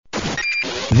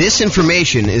This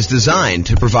information is designed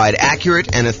to provide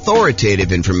accurate and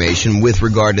authoritative information with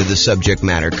regard to the subject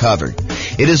matter covered.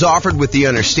 It is offered with the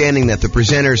understanding that the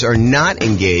presenters are not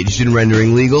engaged in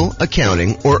rendering legal,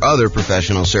 accounting, or other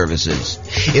professional services.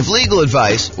 If legal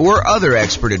advice or other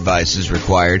expert advice is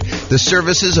required, the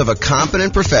services of a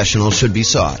competent professional should be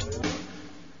sought.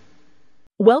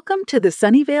 Welcome to the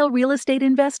Sunnyvale Real Estate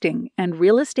Investing and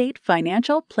Real Estate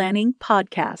Financial Planning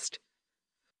Podcast.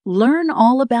 Learn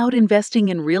all about investing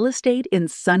in real estate in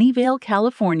Sunnyvale,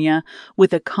 California,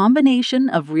 with a combination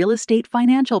of real estate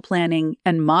financial planning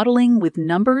and modeling with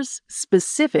numbers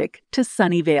specific to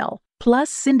Sunnyvale, plus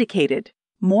syndicated,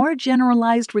 more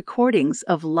generalized recordings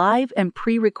of live and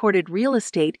pre-recorded real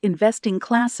estate investing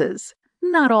classes,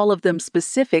 not all of them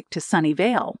specific to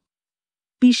Sunnyvale.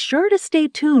 Be sure to stay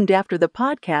tuned after the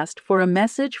podcast for a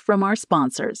message from our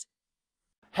sponsors.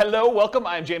 Hello, welcome.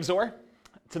 I'm James Orr.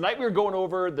 Tonight we're going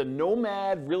over the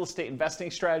Nomad real estate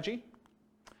investing strategy.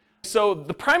 So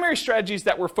the primary strategies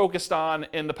that we're focused on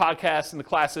in the podcast and the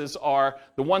classes are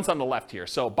the ones on the left here.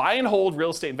 So buy and hold real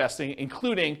estate investing,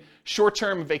 including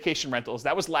short-term vacation rentals.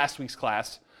 That was last week's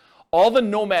class. All the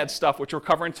Nomad stuff, which we're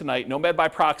covering tonight, Nomad by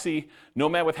proxy,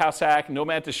 Nomad with house hack,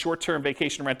 Nomad to short-term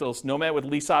vacation rentals, Nomad with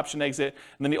lease option exit,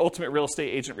 and then the ultimate real estate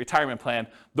agent retirement plan.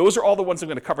 Those are all the ones I'm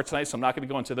going to cover tonight, so I'm not going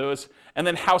to go into those. And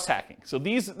then house hacking. So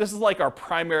this is like our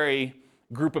primary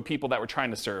group of people that we're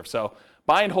trying to serve. So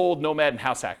buy and hold, Nomad, and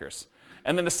house hackers.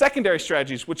 And then the secondary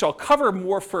strategies, which I'll cover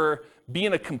more for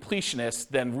being a completionist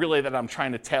than really that I'm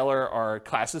trying to tailor our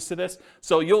classes to this.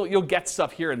 So you'll get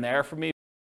stuff here and there from me.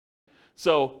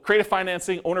 So creative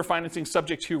financing, owner financing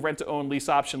subject to rent to own, lease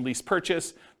option, lease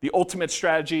purchase, the ultimate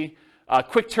strategy,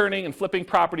 quick turning and flipping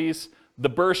properties, the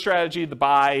BRRRR strategy, the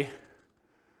buy,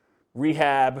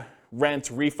 rehab, rent,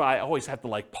 refi. I always have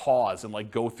to pause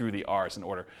and go through the R's in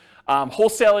order.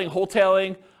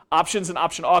 Wholetailing, options and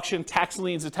option auction, tax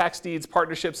liens and tax deeds,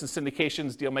 partnerships and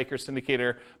syndications, deal maker,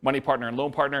 syndicator, money partner, and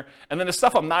loan partner. And then the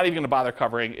stuff I'm not even going to bother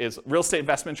covering is real estate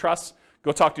investment trusts.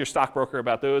 Go talk to your stockbroker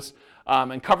about those.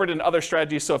 And covered in other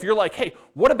strategies. So if you're like, hey,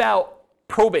 what about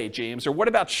probate, James? Or what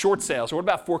about short sales? Or what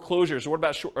about foreclosures? Or what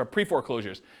about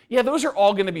pre-foreclosures? Yeah, those are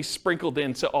all going to be sprinkled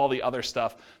into all the other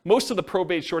stuff. Most of the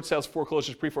probate, short sales,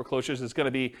 foreclosures, pre-foreclosures is going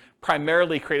to be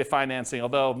primarily creative financing,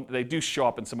 although they do show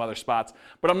up in some other spots.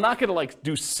 But I'm not going to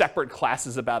do separate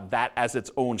classes about that as its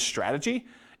own strategy.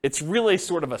 It's really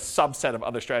sort of a subset of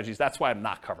other strategies. That's why I'm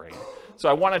not covering it. So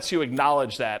I wanted to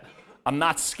acknowledge that I'm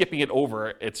not skipping it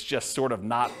over. It's just sort of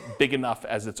not big enough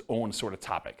as its own sort of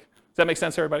topic. Does that make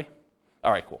sense, everybody?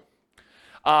 All right, cool.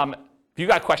 If you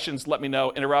got questions, let me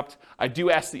know. Interrupt. I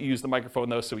do ask that you use the microphone,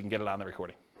 though, so we can get it on the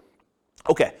recording.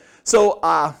 Okay,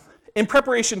 so in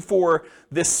preparation for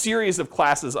this series of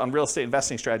classes on real estate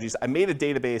investing strategies, I made a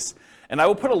database, and I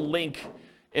will put a link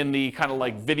in the kind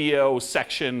of video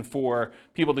section for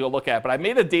people to go look at. But I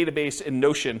made a database in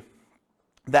Notion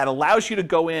that allows you to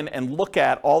go in and look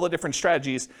at all the different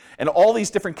strategies and all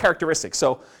these different characteristics.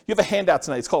 So you have a handout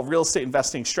tonight. It's called Real Estate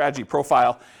Investing Strategy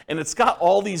Profile, and it's got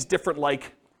all these different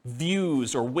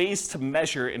views or ways to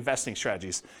measure investing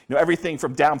strategies. Everything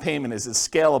from down payment is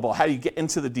scalable, how you get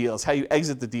into the deals, how you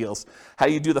exit the deals, how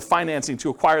you do the financing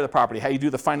to acquire the property, how you do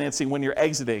the financing when you're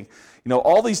exiting.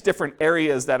 All these different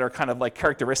areas that are kind of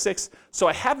characteristics. So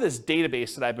I have this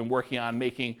database that I've been working on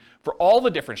making for all the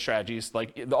different strategies,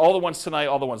 all the ones tonight,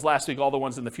 all the ones last week, all the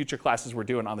ones in the future classes we're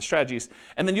doing on the strategies.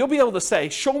 And then you'll be able to say,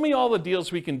 show me all the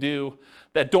deals we can do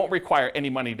that don't require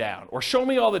any money down, or show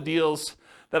me all the deals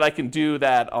that I can do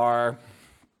that are,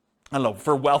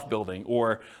 for wealth building,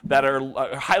 or that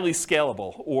are highly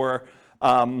scalable, or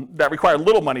that require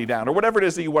little money down, or whatever it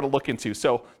is that you want to look into.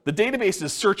 So the database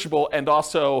is searchable and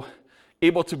also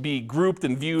able to be grouped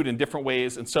and viewed in different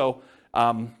ways. And so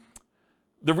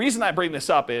the reason I bring this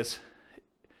up is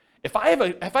if I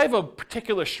have a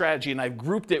particular strategy and I've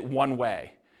grouped it one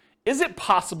way, is it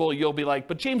possible you'll be like,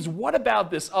 but James, what about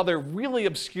this other really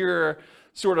obscure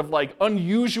sort of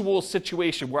unusual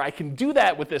situation where I can do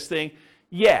that with this thing?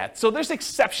 Yeah, so there's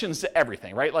exceptions to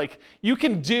everything, right? You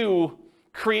can do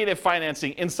creative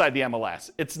financing inside the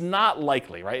MLS. It's not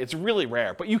likely, right? It's really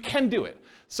rare, but you can do it.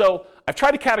 So I've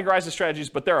tried to categorize the strategies,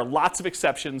 but there are lots of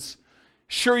exceptions.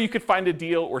 Sure, you could find a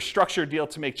deal or structure a deal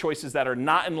to make choices that are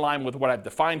not in line with what I've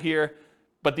defined here.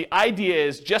 But the idea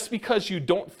is just because you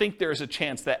don't think there's a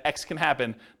chance that X can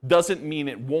happen doesn't mean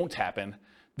it won't happen.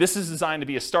 This is designed to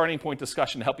be a starting point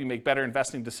discussion to help you make better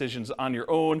investing decisions on your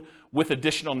own with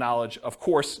additional knowledge. Of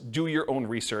course, do your own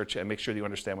research and make sure that you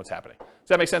understand what's happening. Does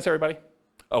that make sense, everybody?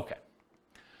 Okay.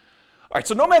 All right,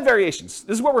 so Nomad variations.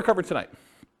 This is what we're covering tonight.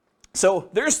 So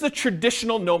there's the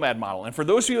traditional Nomad model. And for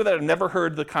those of you that have never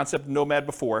heard the concept of Nomad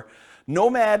before,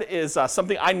 Nomad is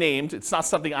something I named. It's not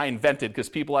something I invented because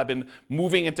people have been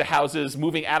moving into houses,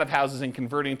 moving out of houses and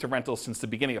converting to rentals since the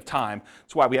beginning of time.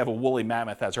 That's why we have a woolly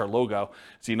mammoth as our logo.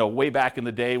 So, way back in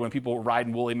the day when people were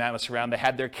riding woolly mammoths around, they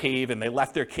had their cave and they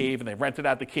left their cave and they rented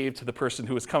out the cave to the person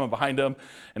who was coming behind them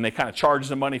and they kind of charged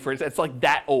them money for it. It's like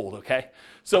that old, okay?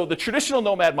 So the traditional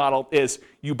Nomad model is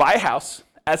you buy a house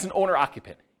as an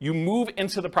owner-occupant. You move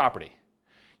into the property.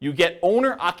 You get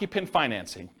owner-occupant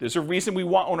financing. There's a reason we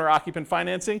want owner-occupant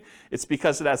financing. It's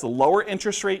because it has a lower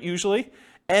interest rate usually,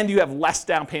 and you have less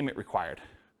down payment required.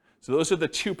 So those are the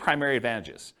two primary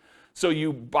advantages. So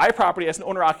you buy a property as an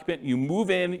owner-occupant, you move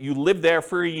in, you live there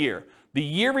for a year. The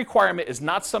year requirement is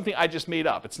not something I just made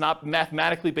up. It's not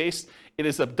mathematically based. It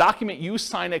is a document you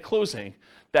sign at closing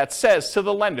that says to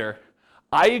the lender,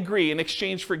 I agree in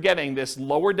exchange for getting this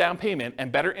lower down payment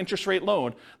and better interest rate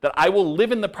loan that I will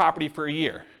live in the property for a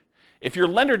year. If your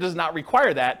lender does not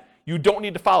require that, you don't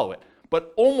need to follow it.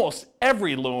 But almost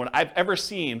every loan I've ever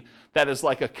seen that is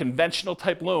like a conventional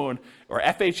type loan or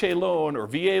FHA loan or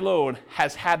VA loan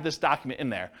has had this document in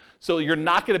there. So you're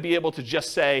not going to be able to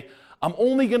just say, I'm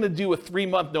only going to do a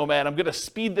 3-month Nomad. I'm going to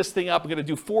speed this thing up. I'm going to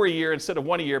do 4 a year instead of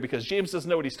 1 a year because James doesn't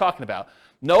know what he's talking about.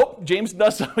 Nope, James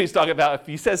does know what he's talking about. If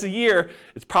he says a year,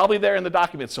 it's probably there in the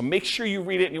document. So make sure you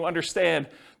read it and you understand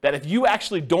that if you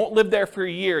actually don't live there for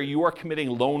a year, you are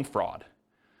committing loan fraud.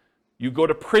 You go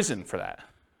to prison for that,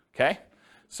 okay?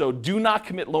 So do not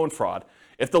commit loan fraud.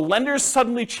 If the lenders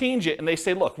suddenly change it and they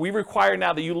say, look, we require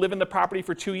now that you live in the property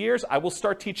for 2 years, I will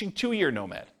start teaching 2-year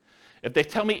Nomad. If they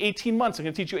tell me 18 months, I'm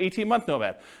going to teach you 18-month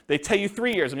Nomad. They tell you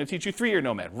 3 years, I'm going to teach you 3-year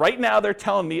Nomad. Right now, they're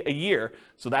telling me a year,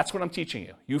 so that's what I'm teaching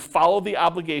you. You follow the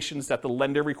obligations that the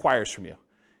lender requires from you.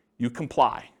 You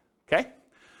comply, okay?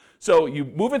 So you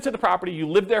move into the property, you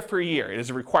live there for a year. It is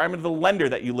a requirement of the lender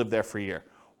that you live there for a year.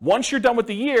 Once you're done with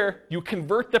the year, you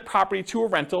convert the property to a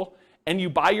rental, and you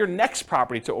buy your next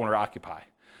property to owner-occupy.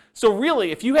 So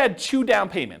really, if you had 2 down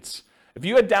payments, if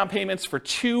you had down payments for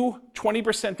 2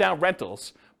 20% down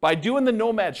rentals, by doing the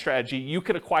Nomad strategy, you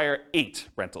could acquire 8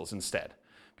 rentals instead.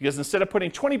 Because instead of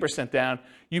putting 20% down,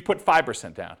 you put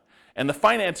 5% down. And the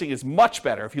financing is much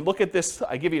better. If you look at this,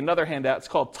 I give you another handout. It's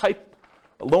called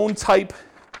loan type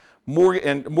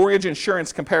mortgage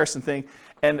insurance comparison thing.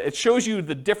 And it shows you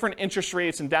the different interest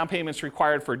rates and down payments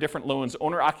required for different loans,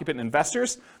 owner-occupant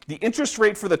investors. The interest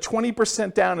rate for the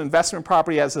 20% down investment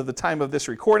property as of the time of this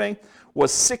recording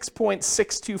was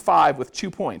 6.625 with 2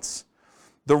 points.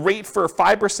 The rate for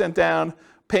 5% down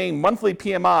paying monthly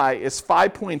PMI is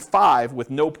 5.5 with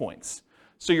no points.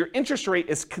 So your interest rate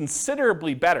is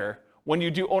considerably better when you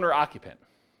do owner-occupant,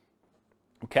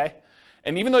 okay?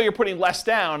 And even though you're putting less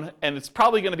down, and it's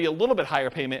probably going to be a little bit higher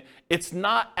payment, it's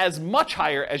not as much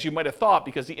higher as you might have thought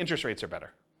because the interest rates are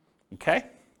better, okay?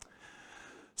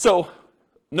 So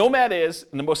Nomad is,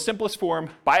 in the most simplest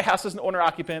form, buy a house as an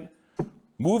owner-occupant,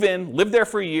 move in, live there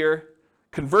for a year,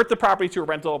 convert the property to a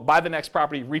rental, buy the next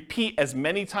property, repeat as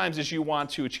many times as you want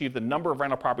to achieve the number of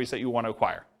rental properties that you want to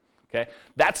acquire. Okay?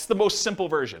 That's the most simple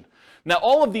version. Now,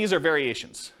 all of these are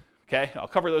variations. Okay? I'll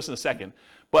cover those in a second.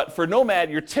 But for Nomad,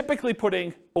 you're typically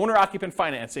putting owner-occupant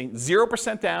financing,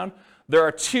 0% down. There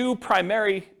are 2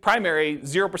 primary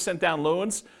 0% down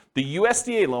loans. The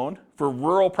USDA loan for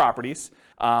rural properties.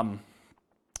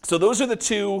 So those are the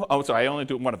 2, oh, sorry, I only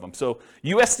do one of them. So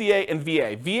USDA and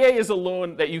VA. VA is a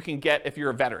loan that you can get if you're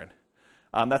a veteran.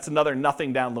 That's another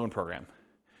nothing down loan program.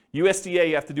 USDA,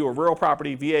 you have to do a rural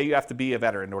property. VA, you have to be a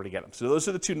veteran in order to get them. So those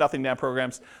are the 2 nothing down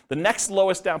programs. The next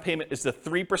lowest down payment is the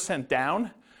 3%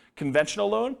 down conventional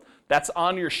loan. That's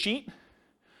on your sheet.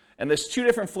 And there's 2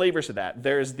 different flavors of that.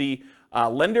 There's the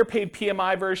lender paid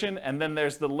PMI version, and then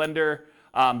there's the lender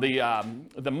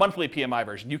the monthly PMI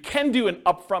version. You can do an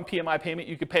upfront PMI payment.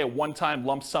 You could pay a one-time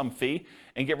lump sum fee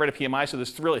and get rid of PMI. So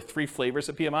there's really 3 flavors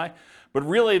of PMI. But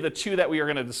really the 2 that we are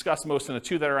going to discuss most and the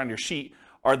 2 that are on your sheet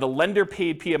are the lender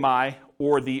paid PMI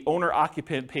or the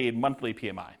owner-occupant paid monthly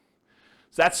PMI.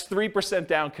 So that's 3%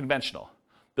 down conventional.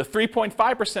 The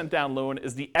 3.5% down loan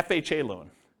is the FHA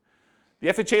loan. The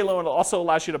FHA loan also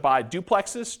allows you to buy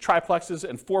duplexes, triplexes,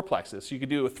 and fourplexes. So you could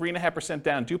do a 3.5%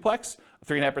 down duplex, a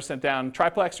 3.5% down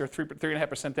triplex, or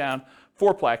 3.5% down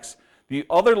fourplex. The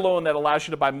other loan that allows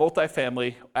you to buy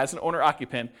multifamily as an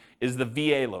owner-occupant is the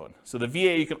VA loan. So the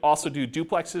VA, you can also do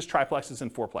duplexes, triplexes,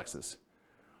 and fourplexes.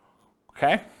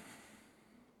 Okay?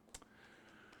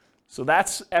 So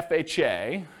that's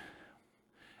FHA.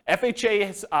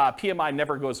 FHA's PMI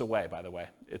never goes away, by the way.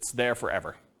 It's there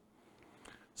forever.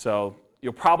 So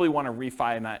you'll probably want to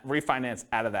refinance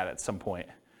out of that at some point.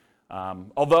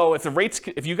 Although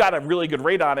if you got a really good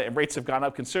rate on it and rates have gone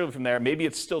up considerably from there, maybe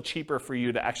it's still cheaper for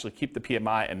you to actually keep the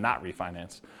PMI and not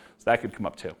refinance. So that could come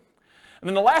up too. And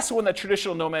then the last one that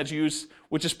traditional nomads use,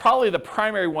 which is probably the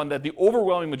primary one that the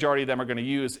overwhelming majority of them are going to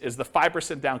use, is the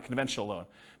 5% down conventional loan.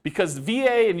 Because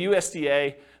VA and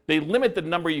USDA, they limit the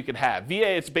number you can have.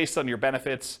 VA, it's based on your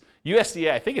benefits.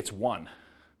 USDA, I think it's 1.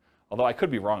 Although I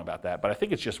could be wrong about that, but I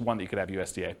think it's just 1 that you could have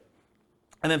USDA.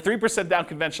 And then 3% down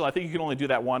conventional, I think you can only do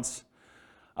that once.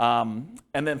 And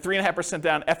then 3.5%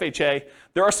 down FHA.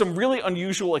 There are some really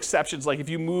unusual exceptions, like if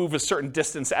you move a certain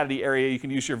distance out of the area, you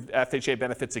can use your FHA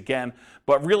benefits again.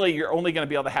 But really, you're only going to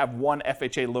be able to have 1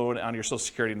 FHA loan on your Social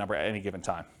Security number at any given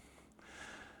time.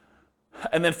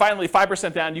 And then finally,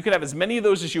 5% down, you can have as many of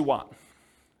those as you want,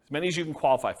 as many as you can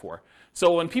qualify for.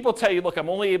 So when people tell you, look, I'm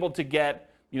only able to get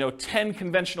 10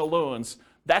 conventional loans,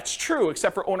 that's true,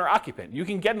 except for owner-occupant. You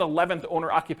can get an 11th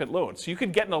owner-occupant loan. So you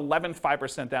could get an 11th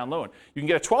 5% down loan. You can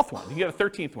get a 12th one. You can get a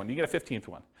 13th one. You can get a 15th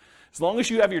one. As long as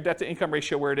you have your debt-to-income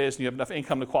ratio where it is and you have enough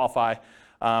income to qualify,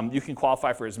 you can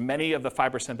qualify for as many of the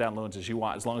 5% down loans as you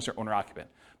want, as long as they're owner-occupant.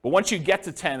 But once you get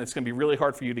to 10, it's going to be really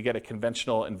hard for you to get a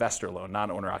conventional investor loan,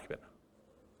 non-owner-occupant.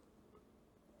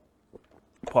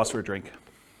 Pause for a drink.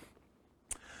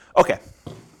 Okay.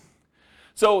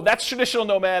 So that's traditional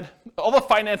nomad. All the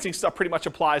financing stuff pretty much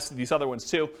applies to these other ones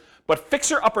too. But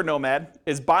fixer-upper nomad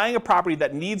is buying a property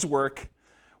that needs work,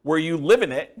 where you live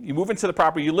in it, you move into the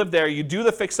property, you live there, you do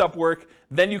the fix-up work,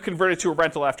 then you convert it to a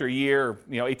rental after a year,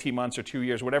 18 months or 2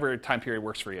 years, whatever time period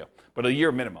works for you, but a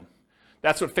year minimum.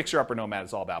 That's what fixer-upper nomad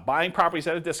is all about. Buying properties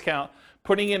at a discount,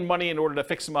 putting in money in order to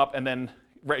fix them up, and then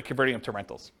converting them to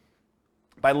rentals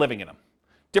by living in them.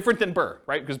 Different than BRRRR,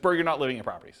 right? Because BRRRR, you're not living in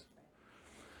properties.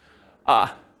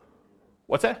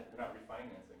 What's that? You're not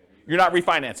refinancing it. You're not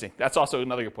refinancing. That's also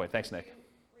another good point. Thanks, Nick.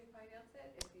 Refinance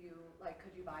it if you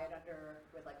could you buy it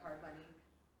with hard money,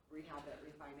 rehab it,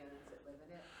 refinance it, live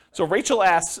in it? So Rachel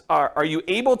asks, are you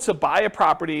able to buy a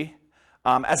property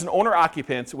as an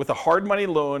owner-occupant with a hard money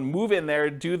loan, move in there,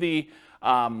 do the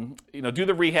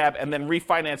rehab, and then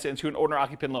refinance it into an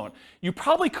owner-occupant loan? You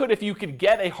probably could if you could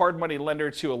get a hard money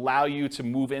lender to allow you to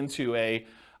move into a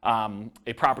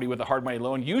property with a hard money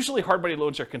loan. Usually hard money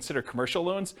loans are considered commercial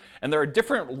loans, and there are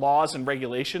different laws and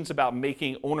regulations about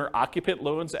making owner-occupant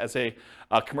loans as a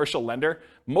commercial lender.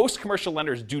 Most commercial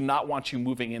lenders do not want you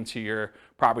moving into your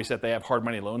properties that they have hard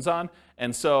money loans on,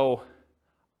 and so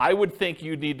I would think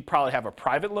you need to probably have a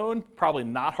private loan, probably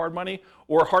not hard money,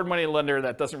 or a hard money lender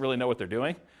that doesn't really know what they're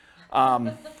doing,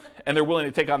 and they're willing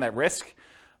to take on that risk.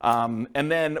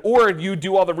 Or you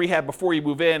do all the rehab before you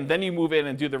move in, then you move in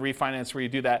and do the refinance where you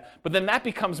do that. But then that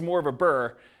becomes more of a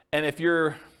BRRRR. And if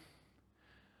you're,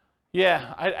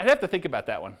 I'd have to think about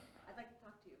that one. I'd like to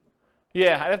talk to you.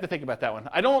 Yeah, I'd have to think about that one.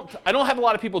 I don't have a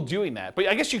lot of people doing that, but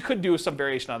I guess you could do some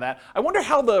variation on that. I wonder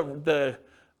how the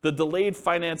delayed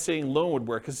financing loan would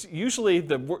work, because usually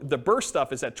the BRRRR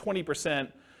stuff is at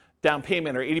 20% down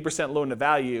payment or 80% loan to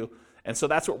value. And so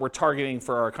that's what we're targeting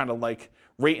for our kind of like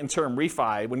rate and term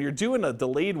refi. When you're doing a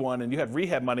delayed one and you have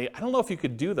rehab money, I don't know if you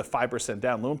could do the 5%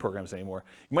 down loan programs anymore.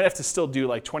 You might have to still do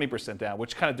like 20% down,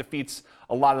 which kind of defeats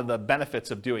a lot of the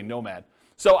benefits of doing Nomad.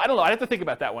 So I don't know, I'd have to think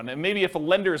about that one. And maybe if a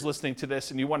lender is listening to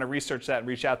this and you want to research that and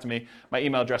reach out to me, my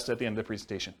email address is at the end of the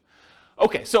presentation.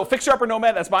 Okay, so fixer-upper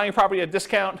Nomad, that's buying a property at a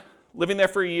discount, living there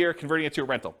for a year, converting it to a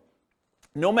rental.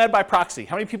 Nomad by proxy.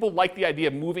 How many people like the idea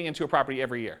of moving into a property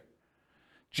every year?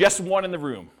 Just one in the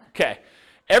room. Okay.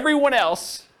 Everyone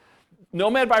else,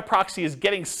 Nomad by proxy is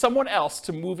getting someone else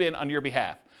to move in on your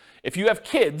behalf. If you have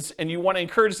kids and you want to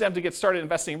encourage them to get started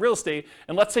investing in real estate,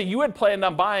 and let's say you had planned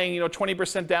on buying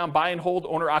 20% down, buy and hold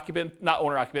owner-occupant,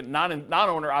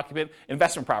 non-owner-occupant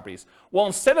investment properties. Well,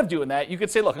 instead of doing that, you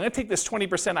could say, look, I'm going to take this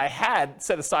 20% I had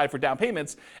set aside for down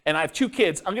payments, and I have 2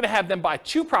 kids. I'm going to have them buy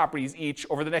 2 properties each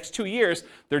over the next 2 years.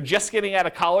 They're just getting out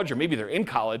of college, or maybe they're in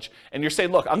college, and you're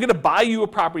saying, look, I'm going to buy you a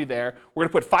property there. We're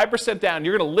going to put 5% down.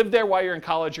 You're going to live there while you're in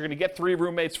college. You're going to get 3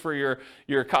 roommates for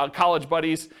your college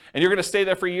buddies, and you're going to stay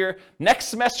there for a year. Next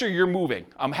semester, you're moving.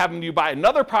 I'm having you buy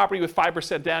another property with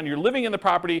 5% down. You're living in the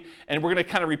property, and we're going to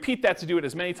kind of repeat that to do it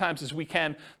as many times as we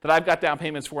can that I've got down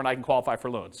payments for and I can qualify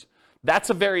for loans. That's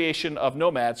a variation of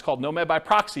Nomad. It's called Nomad by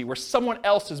proxy, where someone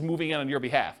else is moving in on your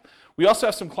behalf. We also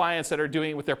have some clients that are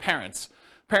doing it with their parents.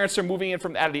 Parents are moving in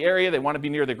from out of the area. They want to be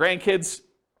near their grandkids.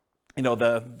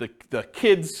 The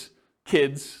kids,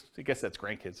 I guess that's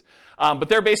grandkids. But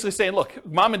they're basically saying, look,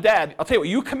 mom and dad, I'll tell you what,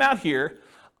 you come out here.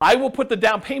 I will put the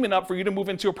down payment up for you to move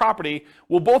into a property.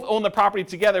 We'll both own the property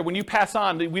together. When you pass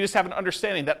on, we just have an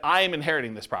understanding that I am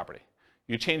inheriting this property.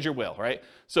 You change your will, right?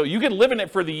 So you can live in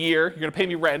it for the year. You're going to pay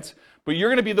me rent, but you're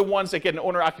going to be the ones that get an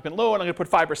owner-occupant loan. I'm going to put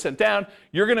 5% down.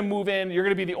 You're going to move in. You're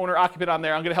going to be the owner-occupant on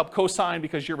there. I'm going to help co-sign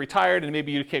because you're retired and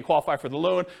maybe you can't qualify for the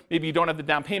loan. Maybe you don't have the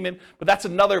down payment, but that's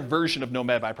another version of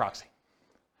Nomad by proxy.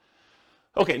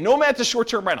 Okay, Nomad's a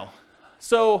short-term rental.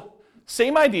 So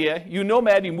same idea. You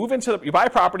Nomad, you move into, you buy a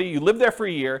property, you live there for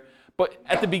a year. But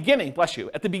at the beginning, bless you,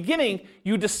 at the beginning,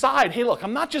 you decide, hey, look,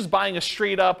 I'm not just buying a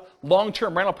straight up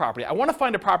long-term rental property. I want to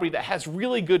find a property that has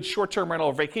really good short-term rental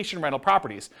or vacation rental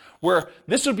properties where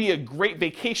this would be a great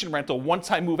vacation rental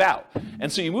once I move out.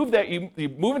 And so you move there, you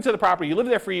move into the property, you live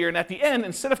there for a year, and at the end,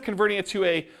 instead of converting it to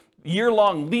a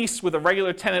year-long lease with a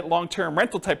regular tenant long-term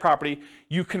rental type property,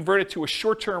 you convert it to a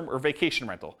short-term or vacation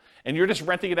rental. And you're just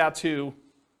renting it out to,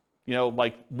 you know,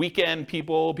 like weekend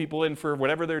people in for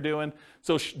whatever they're doing.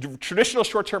 So traditional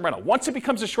short-term rental. Once it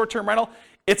becomes a short-term rental,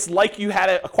 it's like you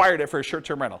had acquired it for a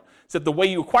short-term rental. Except the way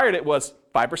you acquired it was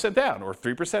 5% down, or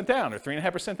 3% down, or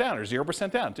 3.5% down, or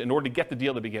 0% down in order to get the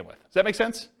deal to begin with. Does that make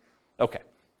sense? Okay.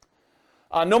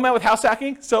 Nomad with house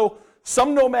hacking. So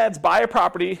some nomads buy a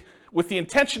property with the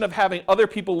intention of having other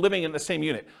people living in the same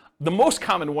unit. The most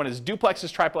common one is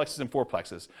duplexes, triplexes, and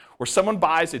fourplexes, where someone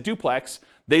buys a duplex,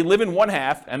 they live in one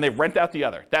half, and they rent out the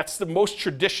other. That's the most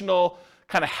traditional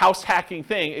kind of house hacking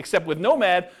thing, except with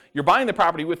Nomad, you're buying the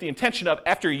property with the intention of,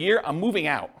 after a year, I'm moving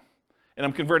out, and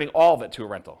I'm converting all of it to a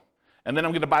rental. And then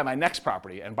I'm going to buy my next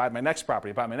property, and buy my next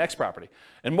property, buy my next property.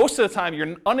 And most of the time,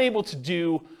 you're unable to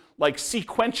do like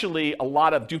sequentially a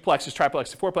lot of duplexes,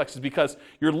 triplexes, fourplexes because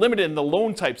you're limited in the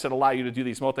loan types that allow you to do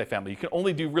these multifamily. You can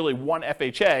only do really one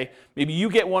FHA. Maybe you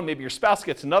get one, maybe your spouse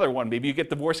gets another one. Maybe you get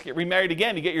divorced, get remarried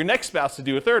again, you get your next spouse to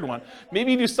do a third one.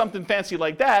 Maybe you do something fancy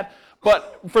like that,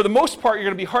 but for the most part, you're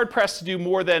going to be hard-pressed to do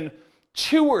more than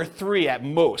 2 or 3 at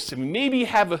most. I mean, maybe you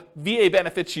have a VA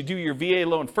benefits, you do your VA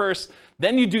loan first,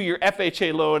 then you do your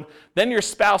FHA loan, then your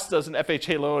spouse does an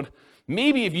FHA loan.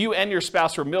 Maybe if you and your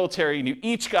spouse were military and you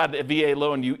each got a VA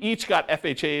loan, you each got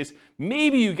FHAs,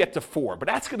 maybe you get to 4, but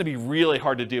that's going to be really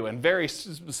hard to do and very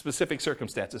specific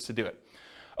circumstances to do it.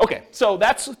 Okay, so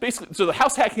that's basically, so the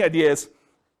house hacking idea is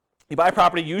you buy a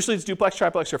property, usually it's duplex,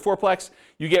 triplex, or fourplex,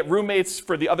 you get roommates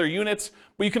for the other units,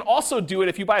 but you can also do it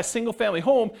if you buy a single family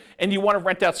home and you want to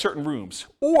rent out certain rooms.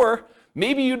 Or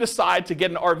maybe you decide to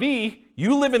get an RV,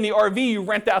 you live in the RV, you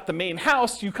rent out the main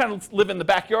house, you kind of live in the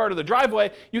backyard or the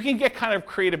driveway, you can get kind of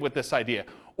creative with this idea.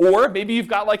 Or maybe you've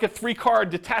got like a 3-car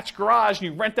detached garage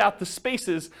and you rent out the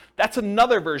spaces. That's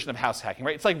another version of house hacking,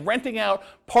 right? It's like renting out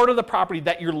part of the property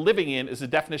that you're living in is the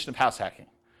definition of house hacking.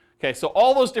 Okay, so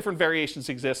all those different variations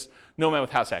exist, Nomad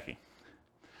with house hacking.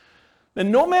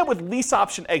 Then Nomad with lease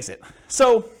option exit.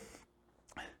 So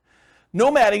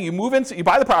nomading, you move in, you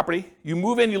buy the property, you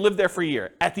move in, you live there for a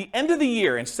year. At the end of the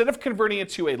year, instead of converting it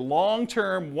to a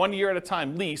long-term, 1 year at a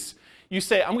time lease, you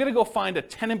say, I'm going to go find a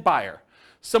tenant buyer,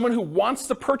 someone who wants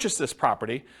to purchase this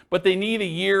property, but they need a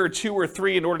year or 2 or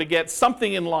 3 in order to get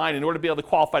something in line in order to be able to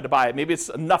qualify to buy it. Maybe it's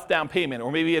enough down payment,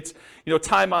 or maybe it's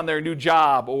time on their new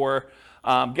job, or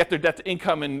get their debt to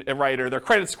income right, or their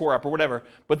credit score up, or whatever.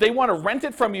 But they want to rent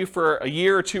it from you for a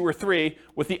year or 2 or 3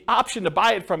 with the option to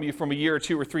buy it from you from a year or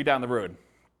 2 or 3 down the road.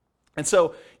 And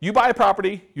so you buy a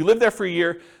property, you live there for a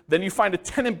year, then you find a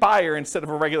tenant buyer instead of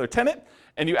a regular tenant,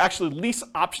 and you actually lease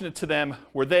option it to them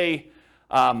where they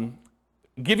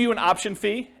give you an option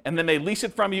fee, and then they lease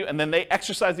it from you, and then they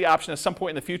exercise the option at some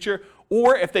point in the future.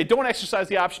 Or if they don't exercise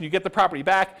the option, you get the property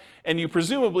back, and you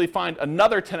presumably find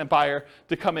another tenant buyer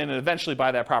to come in and eventually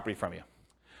buy that property from you.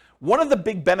 One of the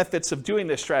big benefits of doing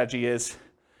this strategy is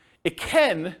it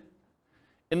can,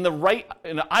 in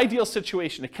an ideal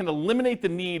situation, it can eliminate the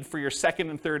need for your second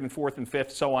and third and fourth and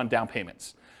fifth, so on, down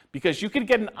payments. Because you can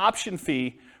get an option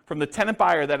fee from the tenant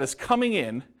buyer that is coming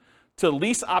in to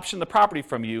lease option the property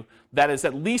from you that is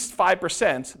at least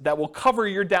 5% that will cover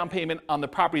your down payment on the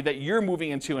property that you're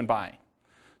moving into and buying.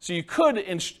 So you could,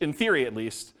 in theory at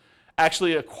least,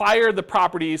 actually acquire the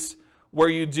properties where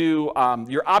you do,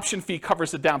 your option fee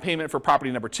covers the down payment for property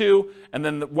number 2, and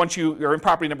then once you're in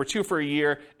property number 2 for a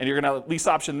year and you're going to lease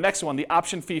option the next one, the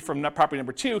option fee from property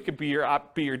number 2 could be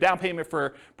your down payment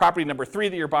for property number 3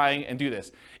 that you're buying, and do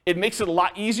this. It makes it a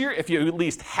lot easier if you at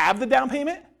least have the down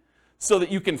payment so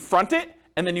that you can front it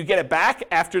and then you get it back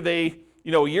after a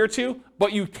year or 2,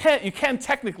 but you can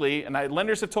technically, and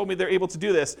lenders have told me they're able to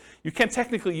do this, you can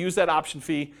technically use that option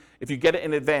fee if you get it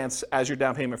in advance as your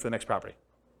down payment for the next property.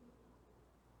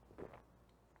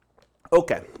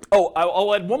 Okay. Oh,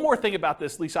 I'll add one more thing about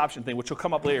this lease option thing, which will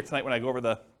come up later tonight when I go over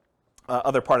the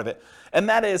other part of it. And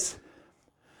that is,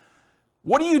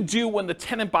 What do you do when the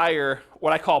tenant buyer,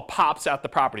 what I call, pops out the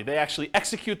property? They actually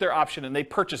execute their option and they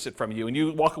purchase it from you, and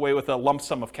you walk away with a lump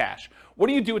sum of cash. What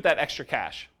do you do with that extra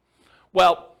cash?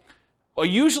 Well, I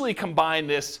usually combine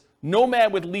this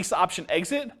Nomad with lease option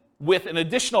exit with an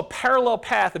additional parallel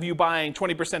path of you buying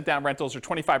 20% down rentals or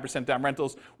 25% down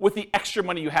rentals with the extra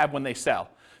money you have when they sell.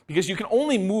 Because you can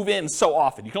only move in so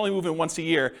often. You can only move in once a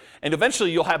year, and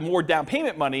eventually you'll have more down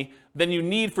payment money than you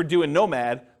need for doing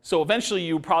Nomad. So eventually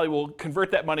you probably will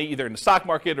convert that money either in the stock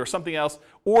market or something else,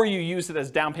 or you use it as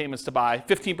down payments to buy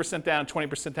 15% down,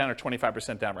 20% down, or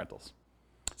 25% down rentals.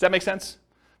 Does that make sense?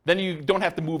 Then you don't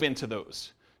have to move into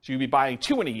those. So you'd be buying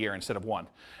 2 in a year instead of 1.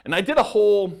 And I did a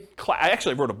whole class, I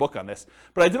actually wrote a book on this,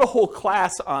 but I did a whole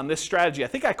class on this strategy. I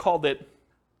think I called it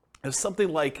as something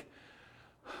like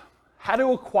how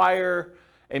to acquire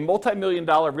a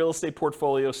multi-million-dollar real estate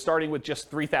portfolio starting with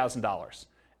just $3,000.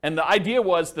 And the idea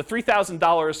was the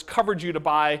 $3,000 covered you to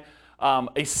buy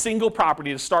a single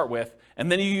property to start with,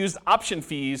 and then you used option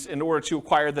fees in order to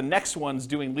acquire the next ones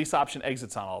doing lease option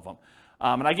exits on all of them.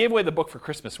 And I gave away the book for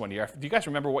Christmas one year. Do you guys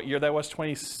remember what year that was?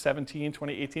 2017,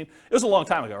 2018? It was a long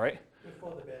time ago, right?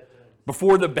 Before the bad times.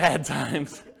 Before the bad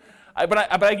times.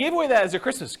 But I gave away that as a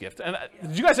Christmas gift. And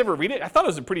did you guys ever read it? I thought it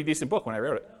was a pretty decent book when I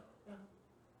wrote it.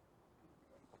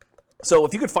 So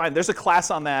if you could find, there's a class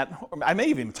on that. I may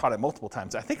have even taught it multiple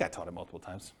times. I think I taught it multiple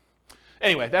times.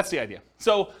 Anyway, that's the idea.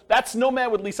 So that's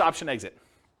Nomad with lease option exit.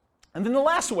 And then the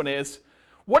last one is,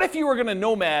 what if you were going to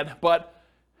Nomad, but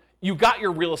you got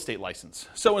your real estate license?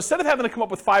 So instead of having to come up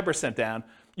with 5% down,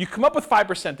 you come up with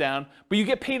 5% down, but you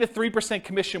get paid a 3%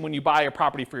 commission when you buy a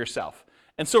property for yourself.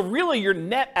 And so really you're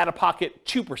net out of pocket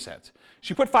 2%. So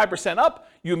you put 5% up,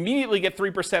 you immediately get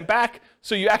 3% back,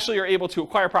 so you actually are able to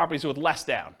acquire properties with less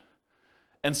down.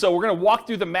 And so we're going to walk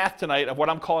through the math tonight of what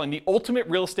I'm calling the ultimate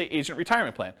real estate agent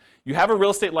retirement plan. You have a real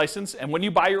estate license, and when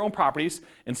you buy your own properties,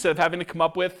 instead of having to come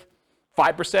up with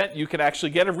 5%, you can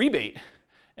actually get a rebate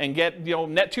and get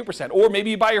net 2%. Or maybe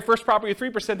you buy your first property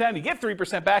with 3% down, you get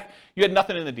 3% back, you had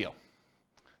nothing in the deal.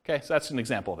 Okay, so that's an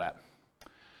example of that.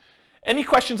 Any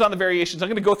questions on the variations? I'm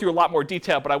going to go through a lot more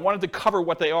detail, but I wanted to cover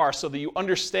what they are so that you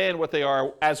understand what they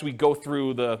are as we go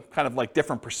through the kind of like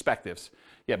different perspectives.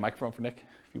 Yeah, microphone for Nick,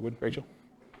 if you would, Rachel.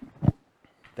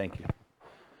 Thank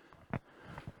you.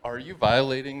 Are you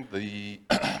violating the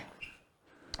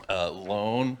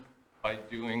loan by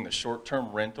doing the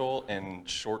short-term rental and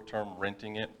short-term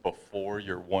renting it before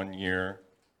your 1 year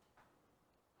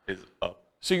is up?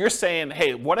 So you're saying,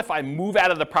 hey, what if I move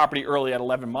out of the property early at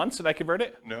 11 months and I convert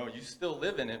it? No, you still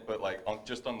live in it, but like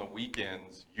just on the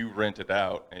weekends, you rent it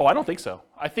out. Oh, I don't think so.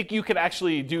 I think you could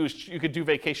actually do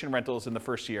vacation rentals in the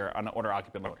first year on an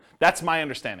owner-occupant loan. That's my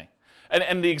understanding.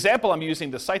 And the example I'm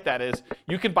using to cite that is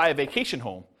you can buy a vacation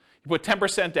home. You put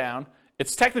 10% down.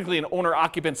 It's technically an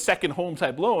owner-occupant second home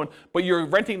type loan, but you're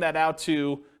renting that out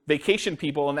to vacation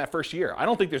people in that first year. I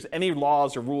don't think there's any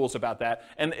laws or rules about that.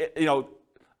 And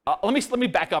let me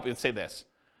back up and say this.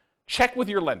 Check with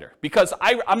your lender, because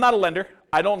I'm not a lender.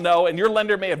 I don't know, and your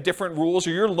lender may have different rules, or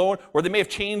your loan, or they may have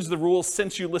changed the rules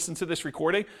since you listened to this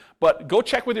recording. But go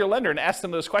check with your lender and ask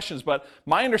them those questions. But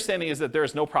my understanding is that there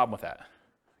is no problem with that.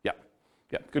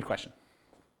 Yeah, good question.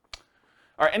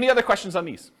 All right, any other questions on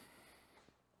these?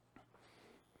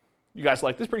 You guys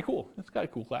like this? Pretty cool. It's got a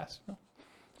cool class.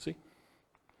 See?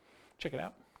 Check it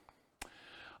out.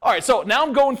 All right, so now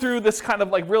I'm going through this kind of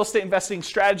like real estate investing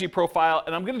strategy profile,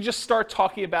 and I'm going to just start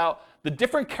talking about the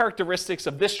different characteristics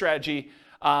of this strategy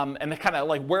and the kind of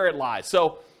like where it lies.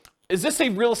 So is this a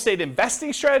real estate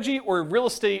investing strategy or a real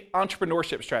estate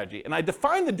entrepreneurship strategy? And I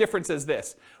define the difference as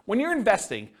this. When you're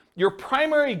investing, your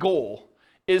primary goal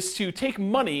is to take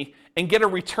money and get a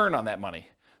return on that money.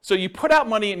 So you put out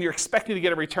money and you're expecting to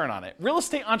get a return on it. Real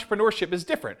estate entrepreneurship is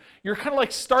different. You're kind of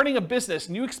like starting a business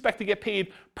and you expect to get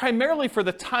paid primarily for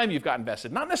the time you've got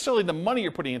invested. Not necessarily the money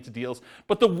you're putting into deals,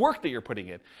 but the work that you're putting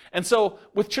in. And so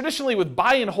traditionally with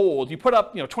buy and hold, you put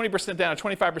up 20% down,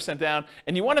 25% down,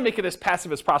 and you want to make it as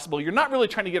passive as possible. You're not really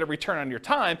trying to get a return on your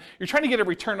time. You're trying to get a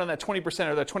return on that 20%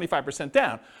 or that 25%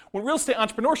 down. When real estate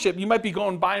entrepreneurship, you might be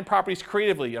going buying properties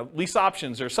creatively, lease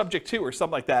options or subject to or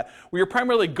something like that, where you're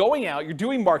primarily going out, you're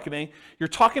doing marketing, you're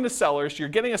talking to sellers, you're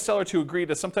getting a seller to agree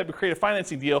to some type of creative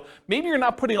financing deal. Maybe you're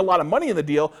not putting a lot of money in the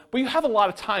deal, but you have a lot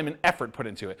of time and effort put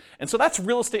into it. And so that's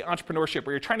real estate entrepreneurship,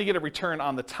 where you're trying to get a return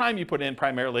on the time you put in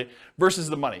primarily versus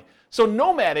the money. So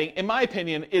nomading, in my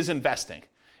opinion, is investing.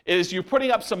 Is you're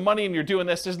putting up some money and you're doing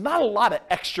this. There's not a lot of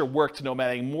extra work to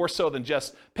nomading, more so than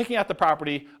just picking out the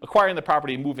property, acquiring the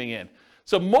property, and moving in.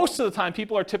 So most of the time,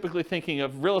 people are typically thinking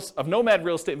of nomad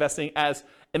real estate investing as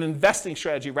an investing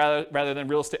strategy rather than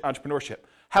real estate entrepreneurship.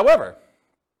 However,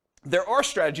 there are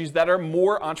strategies that are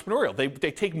more entrepreneurial.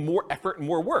 They take more effort and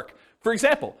more work. For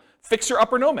example,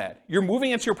 fixer-upper nomad. You're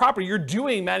moving into your property. You're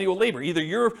doing manual labor. Either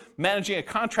you're managing a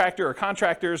contractor or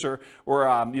contractors or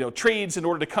trades in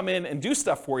order to come in and do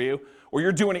stuff for you, or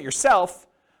you're doing it yourself,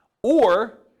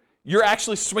 or you're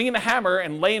actually swinging a hammer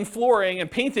and laying flooring and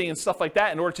painting and stuff like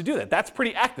that in order to do that. That's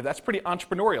pretty active. That's pretty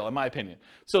entrepreneurial, in my opinion.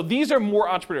 So these are more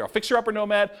entrepreneurial. Fixer-upper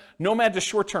nomad, nomad to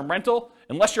short-term rental.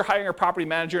 Unless you're hiring a property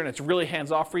manager and it's really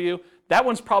hands-off for you, that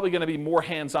one's probably going to be more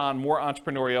hands-on, more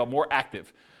entrepreneurial, more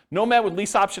active. Nomad with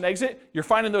lease option exit, you're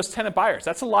finding those tenant buyers.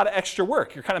 That's a lot of extra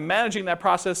work. You're kind of managing that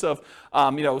process of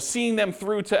seeing them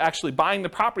through to actually buying the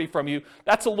property from you.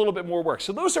 That's a little bit more work.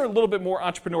 So those are a little bit more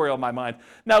entrepreneurial in my mind.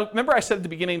 Now, remember I said at the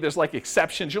beginning there's like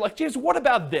exceptions. You're like, James, what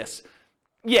about this?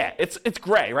 Yeah, it's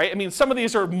gray, right? I mean, some of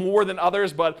these are more than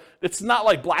others, but it's not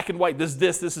like black and white. This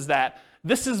is that.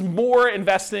 This is more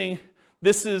investing.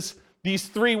 These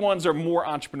three ones are more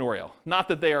entrepreneurial. Not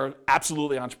that they are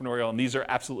absolutely entrepreneurial and these are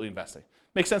absolutely investing.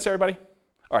 Make sense, everybody?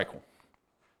 All right, cool.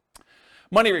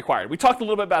 Money required. We talked a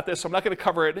little bit about this, so I'm not going to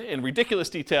cover it in ridiculous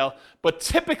detail, but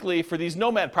typically for these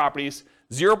nomad properties,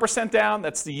 0% down,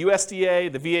 that's the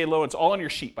USDA, the VA loan, it's all on your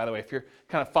sheet, by the way, if you're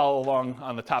kind of follow along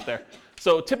on the top there.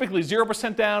 So typically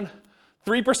 0% down,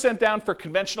 3% down for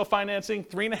conventional financing,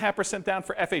 3.5% down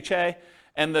for FHA,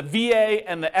 and the VA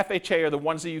and the FHA are the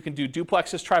ones that you can do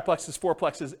duplexes, triplexes,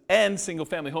 fourplexes, and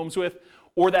single-family homes with,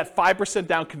 or that 5%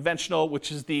 down conventional, which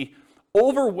is the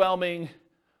overwhelming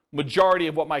majority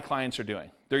of what my clients are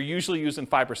doing. They're usually using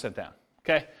 5% down,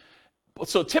 okay?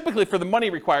 So typically for the money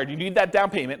required, you need that down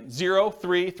payment, 0,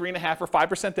 3, 3.5, or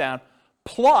 5% down,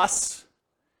 plus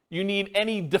you need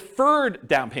any deferred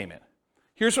down payment.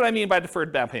 Here's what I mean by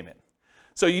deferred down payment.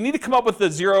 So you need to come up with the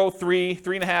 0, 3,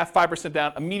 3.5, 5%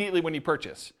 down immediately when you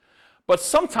purchase. But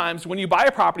sometimes when you buy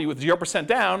a property with 0%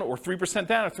 down, or 3%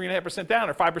 down, or 3.5% down,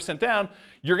 or 5% down,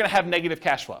 you're gonna have negative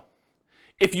cash flow.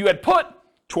 If you had put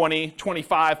 20,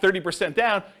 25, 30%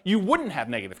 down, you wouldn't have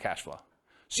negative cash flow.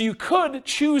 So you could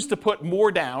choose to put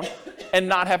more down and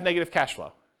not have negative cash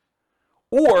flow.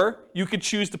 Or you could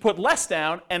choose to put less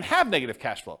down and have negative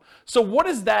cash flow. So what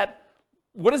is that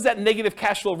negative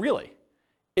cash flow really?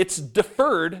 It's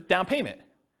deferred down payment.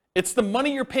 It's the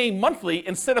money you're paying monthly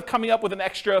instead of coming up with an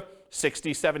extra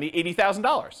 $60,000, $70,000,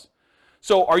 $80,000.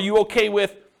 So are you okay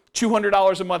with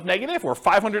 $200 a month negative or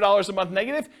 $500 a month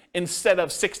negative instead of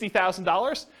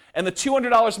 $60,000? And the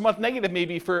 $200 a month negative may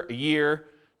be for a year,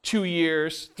 2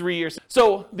 years, 3 years.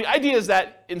 So the idea is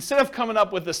that instead of coming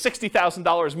up with the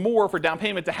 $60,000 more for down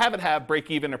payment to have it have break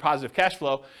even or positive cash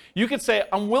flow, you could say,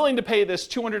 I'm willing to pay this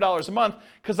 $200 a month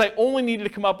because I only needed to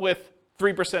come up with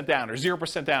 3% down or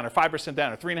 0% down or 5%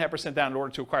 down or 3.5% down in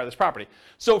order to acquire this property.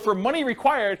 So for money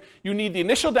required, you need the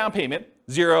initial down payment,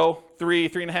 0, 3,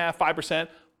 3.5, 5%,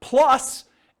 plus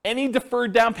any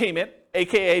deferred down payment,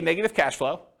 aka negative cash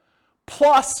flow,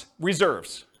 plus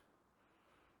reserves.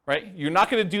 Right? You're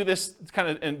not going to do this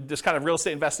kind of real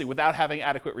estate investing without having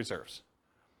adequate reserves.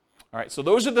 All right, so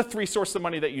those are the three sources of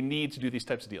money that you need to do these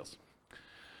types of deals.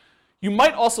 You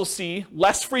might also see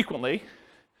less frequently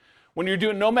when you're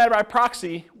doing nomad by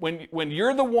proxy, when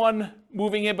you're the one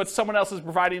moving in but someone else is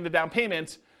providing the down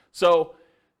payment. So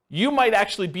you might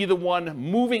actually be the one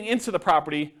moving into the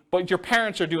property, but your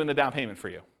parents are doing the down payment for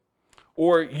you.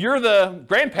 Or you're the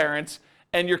grandparents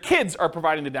and your kids are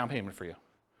providing the down payment for you.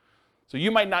 So you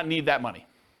might not need that money.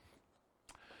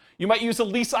 You might use a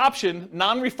lease option,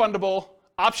 non-refundable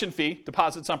option fee,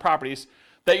 deposits on properties,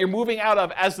 that you're moving out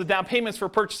of as the down payments for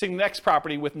purchasing the next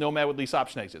property with Nomad with lease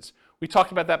option exits. We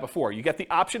talked about that before. You get the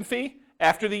option fee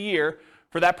after the year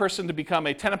for that person to become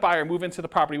a tenant buyer, move into the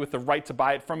property with the right to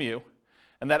buy it from you.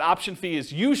 And that option fee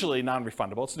is usually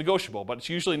non-refundable. It's negotiable, but it's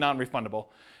usually non-refundable.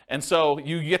 And so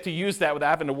you get to use that without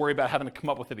having to worry about having to come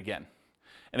up with it again.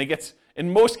 And it gets,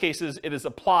 in most cases, it is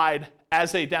applied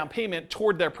as a down payment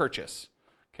toward their purchase.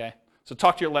 Okay? So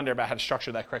talk to your lender about how to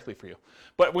structure that correctly for you.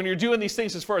 But when you're doing these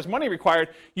things as far as money required,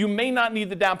 you may not need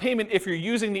the down payment if you're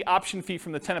using the option fee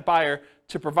from the tenant buyer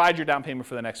to provide your down payment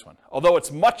for the next one. Although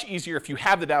it's much easier if you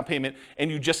have the down payment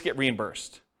and you just get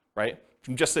reimbursed, right?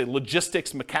 From just a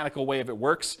logistics, mechanical way of it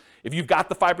works. If you've got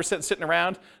the 5% sitting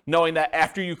around, knowing that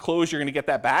after you close, you're going to get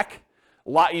that back, a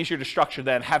lot easier to structure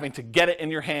than having to get it in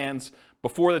your hands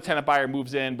before the tenant buyer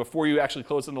moves in, before you actually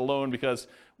close on the loan, because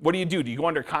what do? Do you go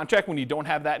under contract when you don't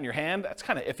have that in your hand? That's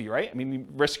kind of iffy, right? I mean, you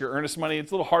risk your earnest money.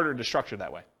 It's a little harder to structure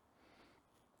that way.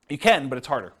 You can, but it's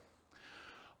harder.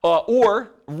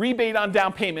 Or rebate on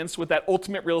down payments with that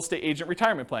ultimate real estate agent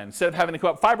retirement plan. Instead of having to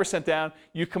come up 5% down,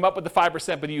 you come up with the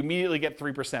 5%, but you immediately get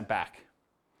 3% back.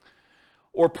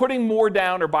 Or putting more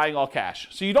down or buying all cash.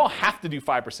 So you don't have to do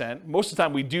 5%. Most of the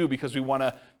time we do because we want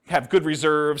to have good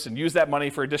reserves and use that money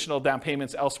for additional down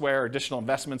payments elsewhere, or additional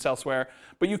investments elsewhere.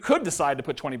 But you could decide to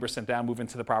put 20% down, move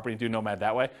into the property, and do Nomad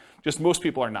that way. Just most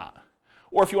people are not.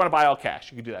 Or if you want to buy all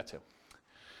cash, you could do that too.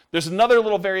 There's another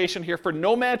little variation here for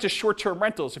Nomad to short-term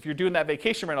rentals. If you're doing that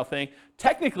vacation rental thing,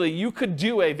 technically you could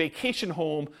do a vacation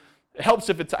home. It helps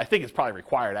if it's, I think it's probably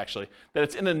required actually, that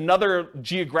it's in another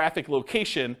geographic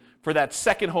location for that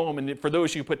second home, and for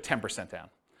those you put 10% down.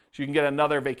 So you can get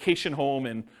another vacation home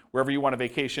and wherever you want to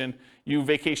vacation, you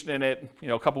vacation in it,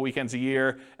 a couple weekends a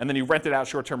year, and then you rent it out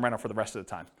short-term rental for the rest of the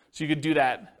time. So you could do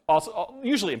that also,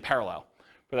 usually in parallel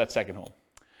for that second home.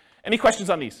 Any questions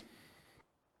on these?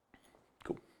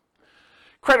 Cool.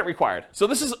 Credit required. So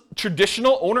this is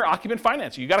traditional owner-occupant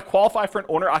financing. You got to qualify for an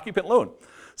owner-occupant loan.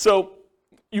 So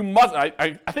you must,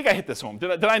 I think I hit this home.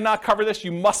 Did I not cover this?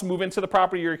 You must move into the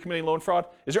property, you're committing loan fraud.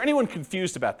 Is there anyone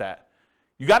confused about that?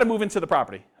 You got to move into the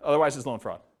property, otherwise it's loan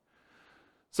fraud.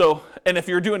 So, and if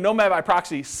you're doing Nomad by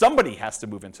proxy, somebody has to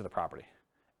move into the property.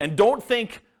 And don't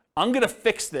think, I'm going to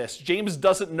fix this. James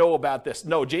doesn't know about this.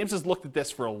 No, James has looked at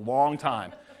this for a long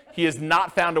time. He has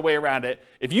not found a way around it.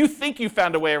 If you think you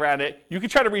found a way around it, you can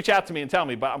try to reach out to me and tell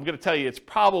me, but I'm going to tell you it's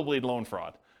probably loan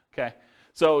fraud. Okay?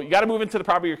 So you got to move into the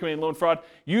property, you're committing loan fraud.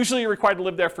 Usually you're required to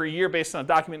live there for a year based on a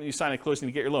document that you sign at closing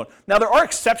to get your loan. Now there are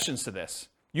exceptions to this.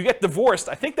 You get divorced,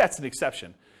 I think that's an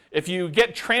exception. If you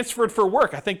get transferred for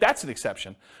work, I think that's an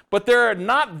exception. But there are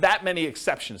not that many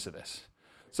exceptions to this.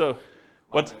 So,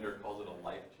 what? My lender calls it a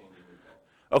life-changing event.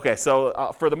 Okay,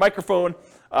 so for the microphone,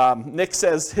 Nick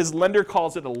says his lender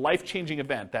calls it a life-changing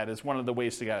event. That is one of the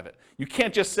ways to get out of it. You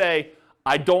can't just say,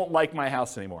 I don't like my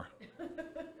house anymore.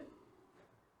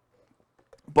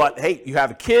 But hey, you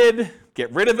have a kid,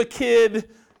 get rid of a kid,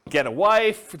 get a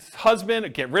wife, husband, or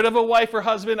get rid of a wife or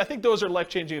husband. I think those are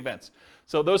life-changing events.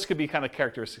 So those could be kind of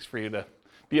characteristics for you to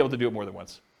be able to do it more than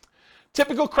once.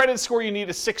 Typical credit score you need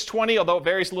is 620, although it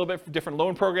varies a little bit for different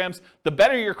loan programs. The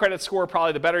better your credit score,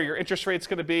 probably the better your interest rate's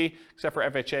going to be, except for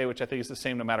FHA, which I think is the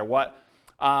same no matter what.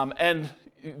 And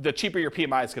the cheaper your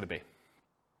PMI is going to be.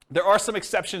 There are some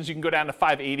exceptions. You can go down to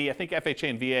 580. I think FHA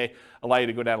and VA allow you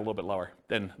to go down a little bit lower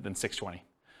than 620.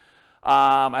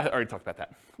 I already talked about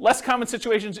that. Less common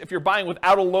situations, if you're buying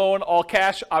without a loan, all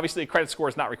cash, obviously a credit score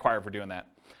is not required for doing that.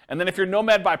 And then if you're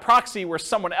Nomad by proxy, where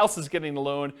someone else is getting the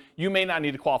loan, you may not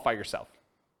need to qualify yourself.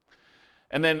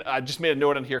 And then I just made a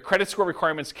note on here, credit score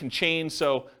requirements can change,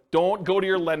 so don't go to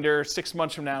your lender 6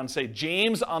 months from now and say,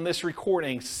 James on this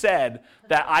recording said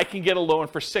that I can get a loan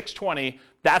for 620,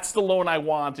 that's the loan I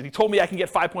want, and he told me I can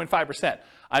get 5.5%.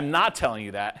 I'm not telling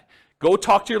you that. Go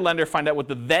talk to your lender, find out what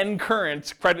the then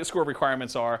current credit score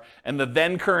requirements are, and the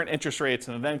then current interest rates,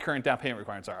 and the then current down payment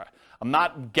requirements are. I'm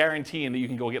not guaranteeing that you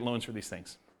can go get loans for these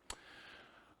things.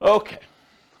 Okay,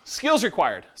 skills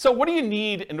required. So what do you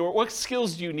need, what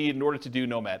skills do you need in order to do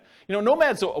Nomad?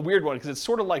 Nomad's a weird one because it's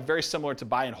sort of like very similar to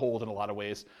buy and hold in a lot of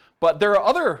ways. But there are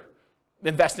other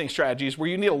investing strategies where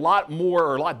you need a lot more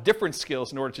or a lot different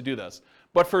skills in order to do this.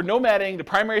 But for nomading, the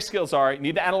primary skills are you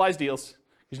need to analyze deals.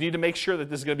 You need to make sure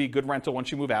that this is going to be a good rental once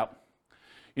you move out.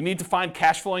 You need to find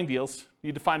cash flowing deals. You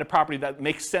need to find a property that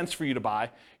makes sense for you to buy.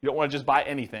 You don't want to just buy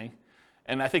anything.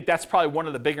 And I think that's probably one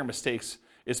of the bigger mistakes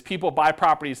is people buy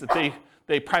properties that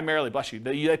they primarily, bless you,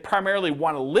 they primarily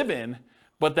want to live in,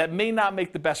 but that may not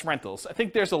make the best rentals. I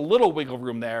think there's a little wiggle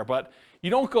room there, but you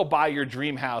don't go buy your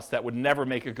dream house that would never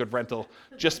make a good rental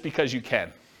just because you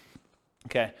can.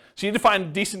 Okay, so you need to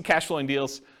find decent cash flowing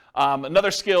deals. Another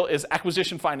skill is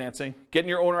acquisition financing, getting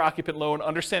your owner-occupant loan,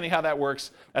 understanding how that works.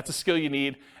 That's a skill you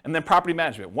need. And then property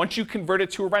management. Once you convert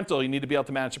it to a rental, you need to be able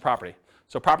to manage the property.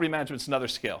 So property management is another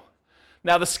skill.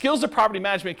 Now, the skills of property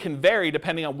management can vary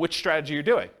depending on which strategy you're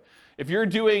doing. If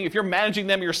you're managing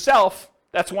them yourself,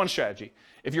 that's one strategy.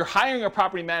 If you're hiring a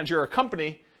property manager or a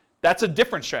company, that's a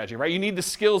different strategy, right? You need the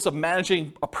skills of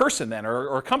managing a person then,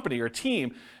 or a company or a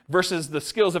team, versus the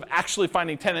skills of actually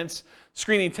finding tenants,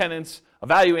 screening tenants,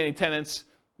 evaluating tenants,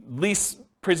 lease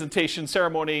presentation,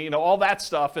 ceremony, all that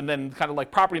stuff, and then kind of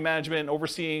like property management,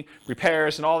 overseeing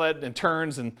repairs and all that, and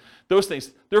turns and those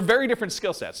things. They're very different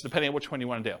skill sets depending on which one you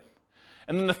want to do.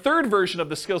 And then the third version of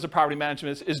the skills of property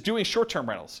management is doing short-term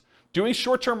rentals. Doing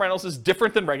short-term rentals is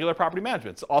different than regular property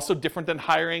management. It's also different than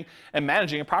hiring and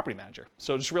managing a property manager.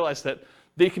 So just realize that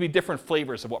they can be different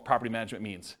flavors of what property management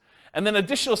means. And then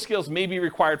additional skills may be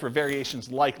required for variations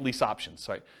like lease options.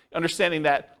 Right? Understanding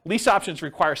that lease options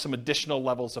require some additional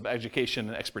levels of education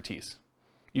and expertise.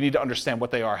 You need to understand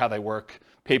what they are, how they work,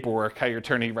 paperwork, how your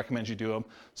attorney recommends you do them,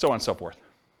 so on and so forth.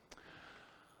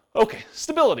 Okay,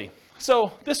 stability.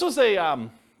 So this was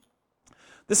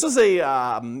This was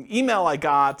a email I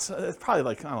got probably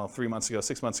like, I don't know, 3 months ago,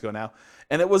 6 months ago now.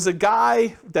 And it was a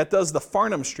guy that does the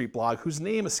Farnham Street blog, whose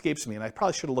name escapes me, and I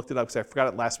probably should have looked it up because I forgot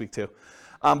it last week too.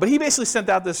 But he basically sent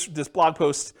out this blog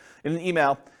post in an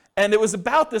email, and it was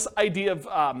about this idea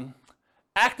of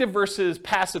active versus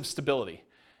passive stability.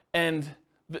 And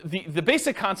the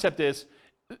basic concept is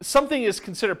something is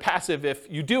considered passive if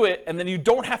you do it, and then you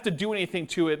don't have to do anything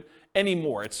to it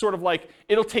anymore. It's sort of like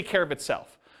it'll take care of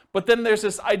itself. But then there's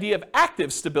this idea of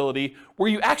active stability where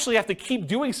you actually have to keep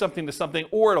doing something to something,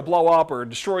 or it'll blow up or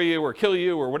destroy you or kill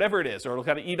you or whatever it is, or it'll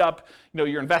kind of eat up,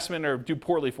 your investment or do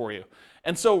poorly for you.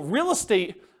 And so real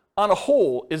estate on a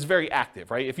whole is very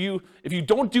active, right? If you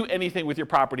don't do anything with your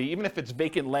property, even if it's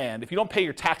vacant land, if you don't pay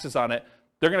your taxes on it,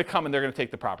 they're going to come and they're going to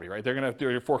take the property, right? They're going to do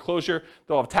your foreclosure,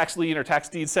 they'll have tax lien or tax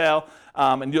deed sale,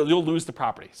 and you'll lose the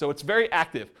property. So it's very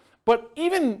active. But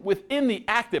even within the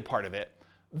active part of it,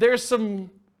 there's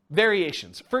some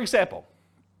variations. For example,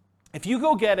 if you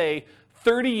go get a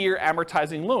 30-year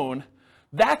amortizing loan,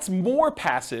 that's more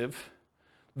passive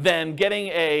than getting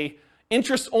a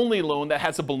interest-only loan that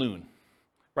has a balloon,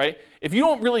 right? If you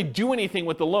don't really do anything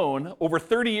with the loan, over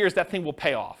 30 years, that thing will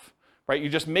pay off, right? You're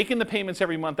just making the payments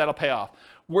every month, that'll pay off.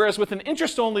 Whereas with an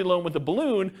interest-only loan with a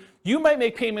balloon, you might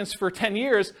make payments for 10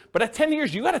 years, but at 10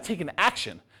 years, you got to take an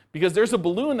action, because there's a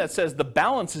balloon that says the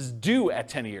balance is due at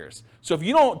 10 years. So if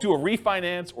you don't do a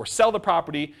refinance or sell the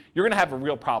property, you're going to have a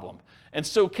real problem. And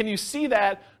so can you see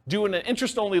that doing an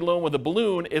interest-only loan with a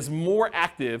balloon is more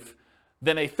active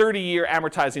than a 30-year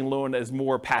amortizing loan that is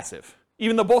more passive?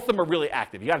 Even though both of them are really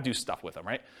active. You got to do stuff with them,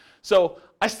 right? So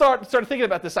I started thinking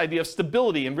about this idea of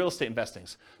stability in real estate investing.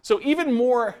 So even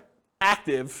more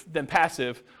active than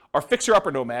passive are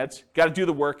fixer-upper nomads. Got to do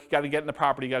the work, got to get in the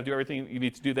property, got to do everything you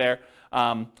need to do there.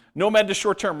 Nomad to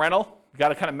short-term rental. You got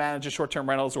to kind of manage the short-term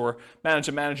rentals or manage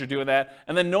a manager doing that.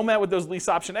 And then nomad with those lease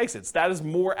option exits. That is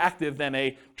more active than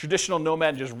a traditional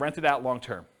nomad just rent it out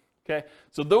long-term. Okay?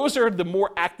 So those are the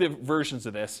more active versions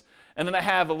of this. And then I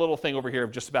have a little thing over here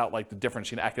of just about like the difference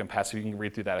between active and passive. You can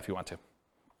read through that if you want to.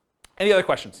 Any other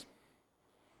questions?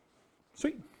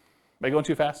 Sweet. Am I going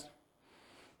too fast?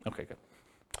 Okay, good.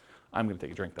 I'm going to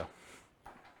take a drink though.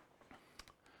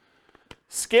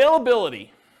 Scalability.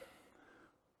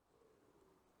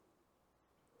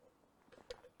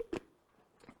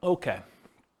 Okay.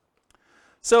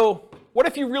 So what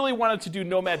if you really wanted to do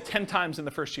Nomad 10 times in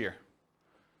the first year?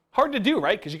 Hard to do,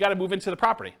 right? Because you got to move into the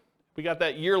property. We got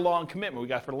that year-long commitment we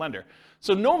got for the lender.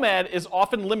 So Nomad is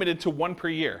often limited to 1 per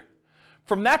year.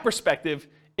 From that perspective,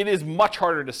 it is much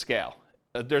harder to scale.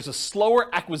 There's a slower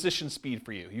acquisition speed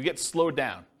for you. You get slowed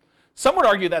down. Some would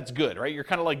argue that's good, right? You're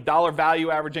kind of like dollar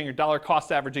value averaging or dollar cost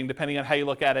averaging, depending on how you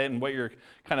look at it and what you're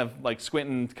kind of like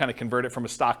squinting to kind of convert it from a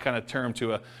stock kind of term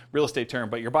to a real estate term.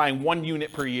 But you're buying 1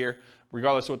 unit per year,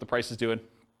 regardless of what the price is doing.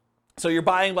 So you're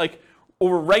buying like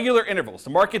over regular intervals. The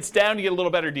market's down, you get a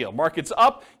little better deal. Market's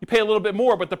up, you pay a little bit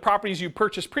more, but the properties you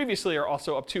purchased previously are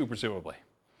also up too, presumably.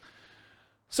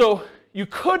 So you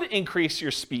could increase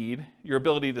your speed, your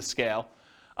ability to scale,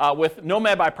 with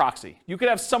Nomad by proxy. You could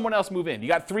have someone else move in. You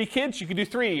got 3 kids, you could do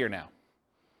 3 a year now,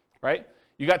 right?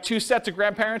 You got 2 sets of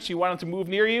grandparents, you want them to move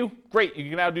near you, great, you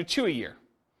can now do 2 a year.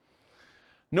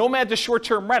 Nomad to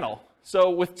short-term rental.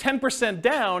 So with 10%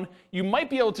 down, you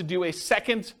might be able to do a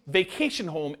second vacation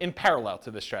home in parallel to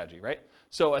this strategy, right?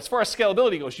 So as far as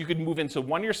scalability goes, you could move into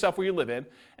one yourself where you live in,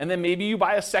 and then maybe you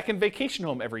buy a second vacation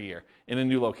home every year in a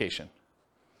new location.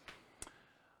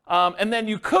 And then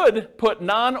you could put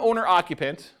non-owner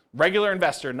occupant, regular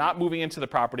investor, not moving into the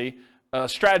property, a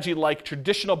strategy like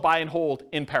traditional buy and hold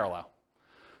in parallel.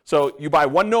 So you buy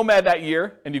 1 Nomad that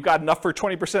year, and you've got enough for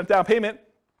 20% down payment.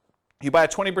 You buy a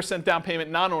 20% down payment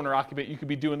non-owner occupant, you could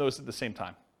be doing those at the same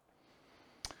time.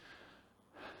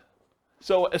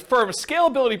 So as from a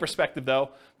scalability perspective, though,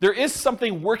 there is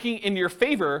something working in your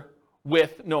favor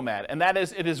with Nomad, and that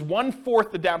is it is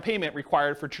 1/4 the down payment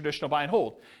required for traditional buy and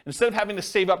hold. Instead of having to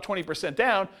save up 20%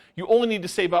 down, you only need to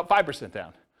save up 5%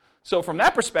 down. So from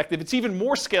that perspective, it's even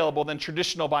more scalable than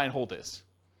traditional buy and hold is.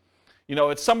 You know,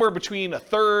 it's somewhere between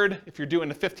 1/3 if you're doing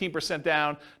the 15%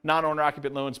 down non-owner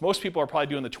occupant loans. Most people are probably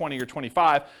doing the 20 or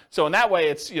 25. So in that way,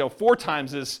 it's 4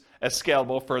 times as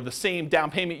scalable. For the same down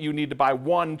payment you need to buy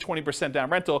 1 20% down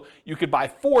rental, you could buy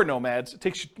 4 Nomads. It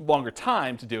takes you longer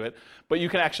time to do it, but you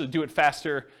can actually do it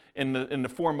faster in the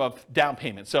form of down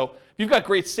payment. So if you've got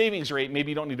great savings rate,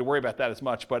 maybe you don't need to worry about that as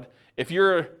much. But if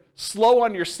you're slow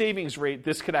on your savings rate,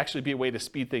 this could actually be a way to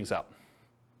speed things up.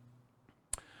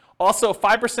 Also,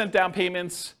 5% down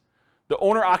payments, the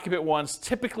owner-occupant ones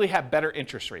typically have better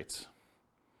interest rates.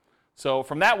 So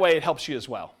from that way, it helps you as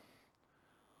well.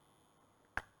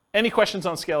 Any questions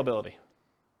on scalability?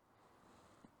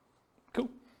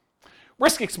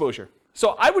 Risk exposure.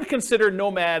 So I would consider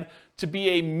Nomad to be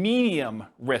a medium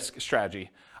risk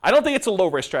strategy. I don't think it's a low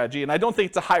risk strategy, and I don't think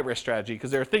it's a high risk strategy,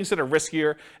 because there are things that are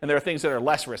riskier and there are things that are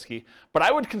less risky. But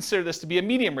I would consider this to be a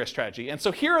medium risk strategy. And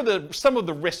so here are some of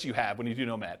the risks you have when you do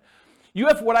Nomad. You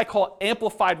have what I call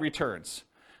amplified returns.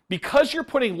 Because you're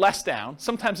putting less down,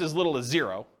 sometimes as little as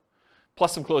 0,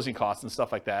 plus some closing costs and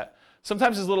stuff like that,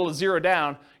 sometimes as little as 0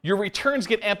 down, your returns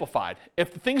get amplified.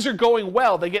 If things are going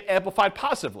well, they get amplified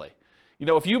positively. You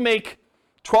know, if you make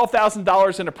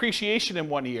 $12,000 in appreciation in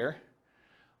 1 year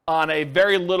on a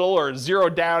very little or 0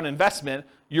 down investment,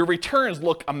 your returns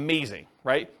look amazing,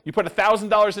 right? You put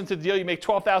 $1,000 into the deal, you make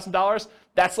 $12,000,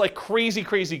 that's like crazy,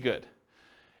 crazy good.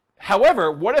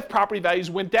 However, what if property values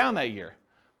went down that year?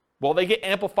 Well, they get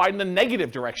amplified in the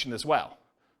negative direction as well.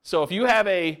 So if you have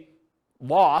a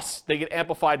loss, they get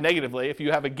amplified negatively. If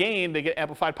you have a gain, they get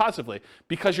amplified positively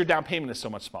because your down payment is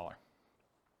so much smaller.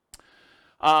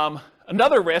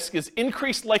 Another risk is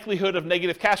increased likelihood of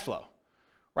negative cash flow,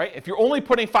 right? If you're only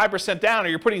putting 5% down or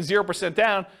you're putting 0%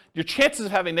 down, your chances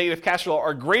of having negative cash flow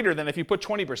are greater than if you put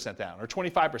 20% down or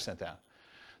 25% down.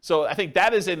 So I think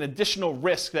that is an additional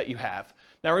risk that you have.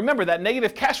 Now remember, that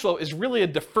negative cash flow is really a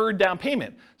deferred down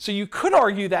payment. So you could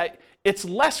argue that it's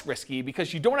less risky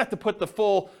because you don't have to put the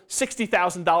full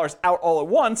 $60,000 out all at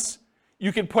once.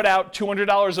 You can put out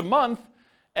 $200 a month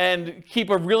and keep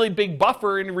a really big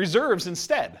buffer in reserves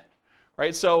instead,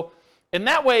 right? So in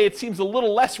that way, it seems a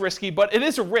little less risky, but it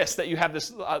is a risk that you have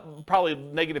this probably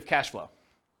negative cash flow.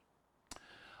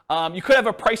 You could have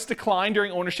a price decline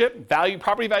during ownership.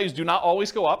 Property values do not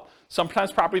always go up.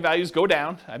 Sometimes property values go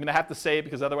down. I mean, I have to say it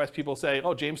because otherwise people say,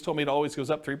 oh, James told me it always goes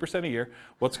up 3% a year.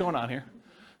 What's going on here?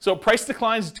 So price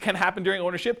declines can happen during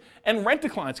ownership, and rent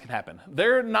declines can happen.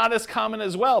 They're not as common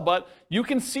as well, but you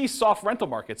can see soft rental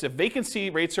markets. If vacancy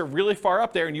rates are really far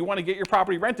up there and you want to get your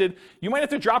property rented, you might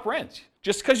have to drop rent.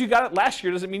 Just because you got it last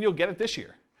year doesn't mean you'll get it this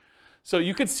year. So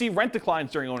you could see rent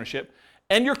declines during ownership,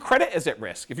 and your credit is at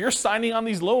risk. If you're signing on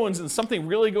these loans and something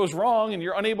really goes wrong and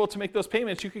you're unable to make those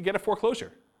payments, you could get a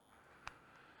foreclosure.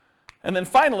 And then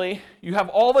finally, you have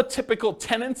all the typical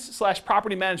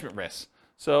tenants/property management risks.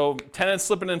 So tenants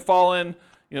slipping and falling,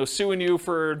 suing you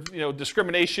for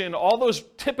discrimination, all those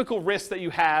typical risks that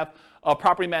you have of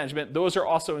property management, those are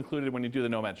also included when you do the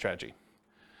Nomad strategy.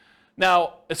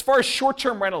 Now, as far as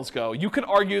short-term rentals go, you could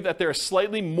argue that there's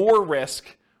slightly more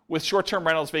risk with short-term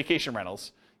rentals, vacation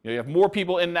rentals. You have more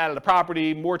people in and out of the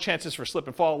property, more chances for slip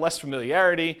and fall, less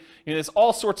familiarity. There's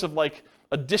all sorts of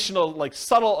additional,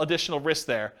 subtle additional risks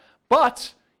there.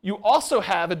 But you also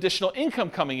have additional income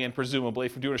coming in, presumably,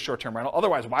 from doing a short-term rental.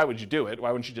 Otherwise, why would you do it?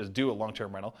 Why wouldn't you just do a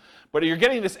long-term rental? But you're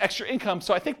getting this extra income,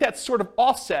 so I think that sort of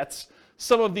offsets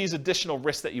some of these additional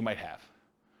risks that you might have.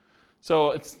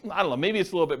 So I don't know, maybe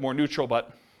it's a little bit more neutral,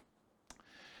 but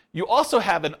you also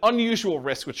have an unusual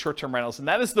risk with short-term rentals, and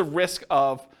that is the risk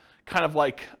of kind of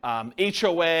like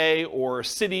HOA or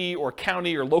city or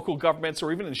county or local governments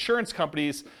or even insurance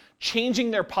companies changing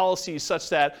their policies such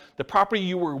that the property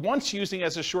you were once using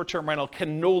as a short-term rental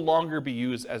can no longer be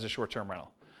used as a short-term rental.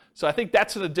 So I think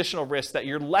that's an additional risk that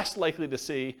you're less likely to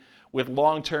see with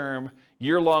long-term,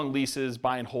 year-long leases,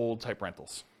 buy and hold type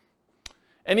rentals.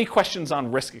 Any questions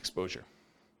on risk exposure?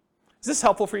 Is this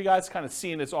helpful for you guys, kind of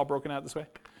seeing it's all broken out this way?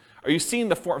 Are you seeing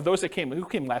the form, those that came, who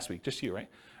came last week? Just you, right?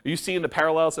 Are you seeing the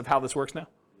parallels of how this works now?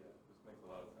 Yeah, this makes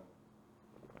a lot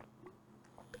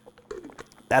of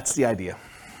sense. That's the idea.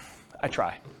 I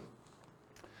try.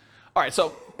 All right, so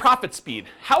profit speed.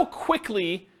 How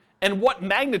quickly and what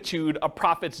magnitude of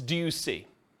profits do you see?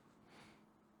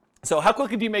 So how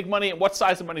quickly do you make money and what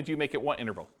size of money do you make at what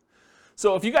interval?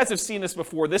 So if you guys have seen this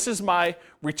before, this is my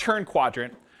return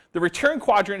quadrant. The return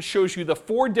quadrant shows you the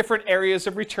 4 different areas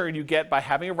of return you get by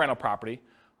having a rental property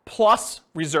plus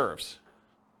reserves.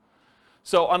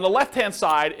 So on the left-hand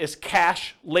side is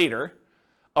cash later,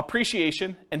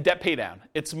 appreciation, and debt paydown.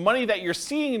 It's money that you're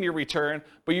seeing in your return,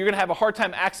 but you're going to have a hard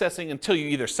time accessing until you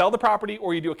either sell the property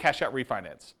or you do a cash-out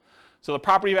refinance. So the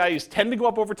property values tend to go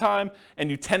up over time,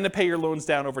 and you tend to pay your loans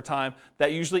down over time.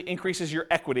 That usually increases your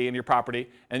equity in your property,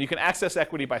 and you can access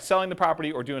equity by selling the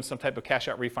property or doing some type of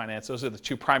cash-out refinance. Those are the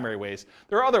 2 primary ways.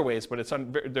 There are other ways, but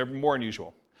they're more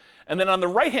unusual. And then on the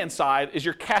right-hand side is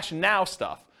your cash now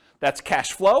stuff. That's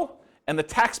cash flow and the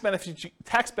tax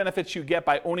benefits you get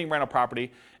by owning rental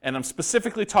property, and I'm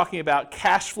specifically talking about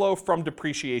cash flow from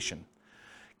depreciation.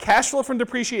 Cash flow from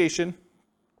depreciation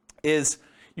is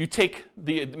you take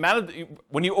the amount of,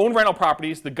 when you own rental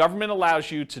properties, the government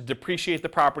allows you to depreciate the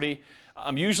property,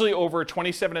 usually over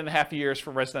 27 and a half years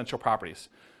for residential properties.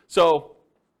 So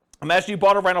imagine you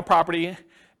bought a rental property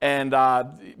And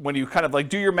when you kind of like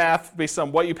do your math based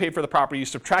on what you paid for the property, you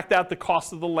subtract out the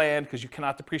cost of the land, because you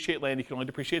cannot depreciate land, you can only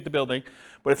depreciate the building.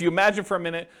 But if you imagine for a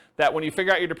minute that when you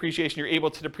figure out your depreciation, you're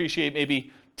able to depreciate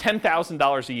maybe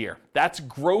 $10,000 a year. That's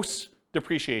gross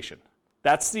depreciation.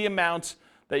 That's the amount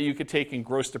that you could take in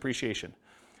gross depreciation.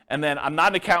 And then I'm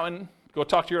not an accountant, go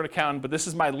talk to your own accountant, but this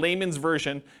is my layman's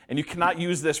version, and you cannot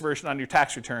use this version on your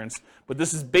tax returns, but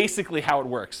this is basically how it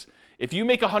works. If you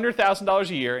make $100,000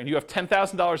 a year and you have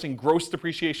 $10,000 in gross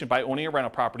depreciation by owning a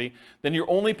rental property, then you're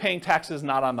only paying taxes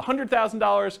not on the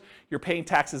 $100,000, you're paying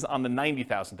taxes on the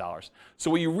 $90,000.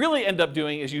 So what you really end up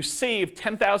doing is you save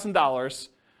 $10,000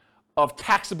 of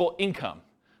taxable income.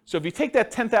 So if you take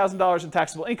that $10,000 in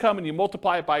taxable income and you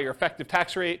multiply it by your effective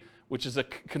tax rate, which is a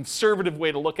conservative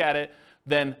way to look at it,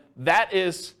 then that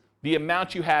is the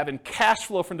amount you have in cash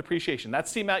flow from depreciation.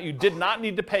 That's the amount you did not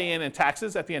need to pay in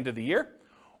taxes at the end of the year,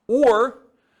 or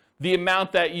the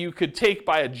amount that you could take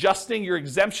by adjusting your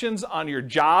exemptions on your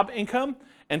job income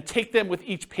and take them with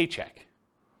each paycheck.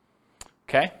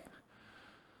 Okay?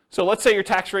 So let's say your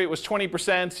tax rate was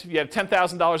 20%, you had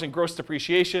 $10,000 in gross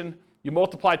depreciation, you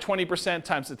multiply 20%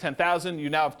 times the $10,000, you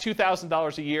now have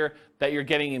 $2,000 a year that you're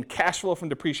getting in cash flow from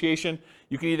depreciation.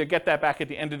 You can either get that back at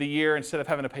the end of the year instead of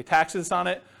having to pay taxes on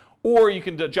it, or you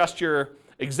can adjust your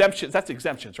exemptions. That's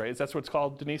exemptions, right? That's what it's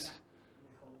called, Denise?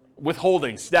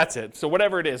 Withholdings, that's it. So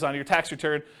whatever it is on your tax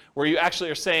return, where you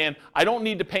actually are saying, I don't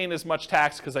need to pay in as much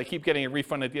tax because I keep getting a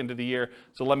refund at the end of the year,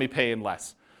 so let me pay in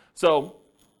less. So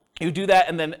you do that,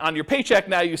 and then on your paycheck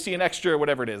now you see an extra,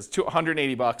 whatever it is,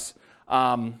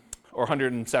 $180 or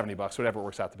 $170, whatever it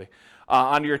works out to be,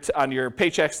 on your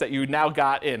paychecks that you now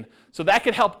got in. So that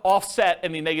could help offset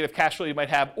any negative cash flow you might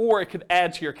have, or it could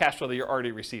add to your cash flow that you're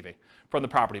already receiving from the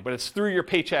property. But it's through your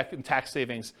paycheck and tax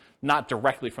savings, not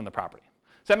directly from the property.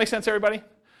 Does that make sense, everybody?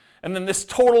 And then this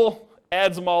total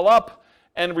adds them all up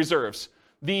and reserves.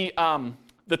 The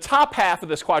top half of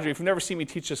this quadrant, if you've never seen me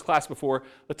teach this class before,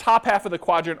 the top half of the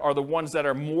quadrant are the ones that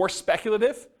are more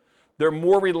speculative. They're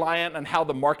more reliant on how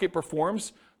the market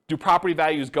performs. Do property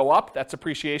values go up? That's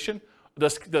appreciation.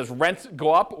 Does rent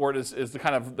go up, or is the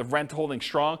kind of the rent holding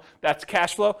strong? That's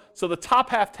cash flow. So the top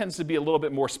half tends to be a little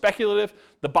bit more speculative.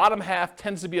 The bottom half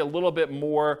tends to be a little bit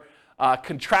more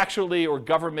contractually or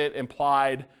government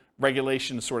implied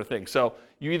regulation sort of thing. So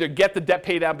you either get the debt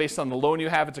pay down based on the loan you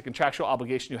have, it's a contractual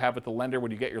obligation you have with the lender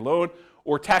when you get your loan,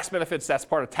 or tax benefits, that's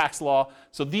part of tax law.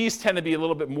 So these tend to be a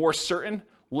little bit more certain,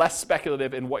 less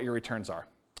speculative in what your returns are.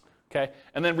 Okay?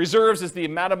 And then reserves is the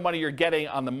amount of money you're getting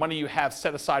on the money you have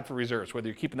set aside for reserves, whether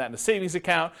you're keeping that in a savings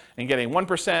account and getting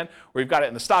 1%, or you've got it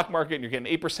in the stock market and you're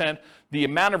getting 8%. The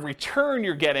amount of return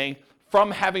you're getting from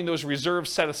having those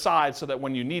reserves set aside so that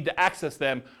when you need to access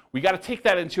them, we got to take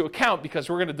that into account, because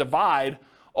we're going to divide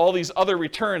all these other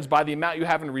returns by the amount you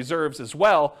have in reserves as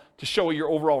well to show what your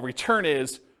overall return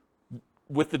is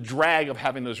with the drag of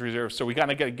having those reserves. So we got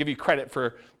to give you credit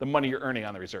for the money you're earning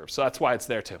on the reserves. So that's why it's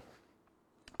there too.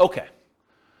 Okay,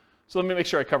 so let me make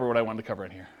sure I cover what I wanted to cover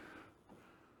in here.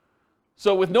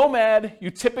 So with Nomad, you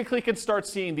typically can start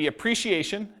seeing the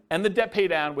appreciation and the debt pay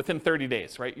down within 30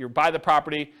 days, right? You buy the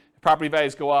property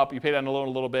values go up, you pay down the loan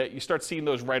a little bit, you start seeing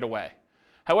those right away.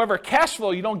 However, cash flow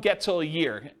you don't get till a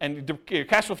year, and your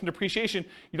cash flow from depreciation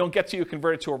you don't get till you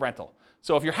convert it to a rental.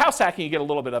 So if you're house hacking, you get a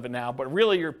little bit of it now, but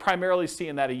really you're primarily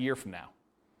seeing that a year from now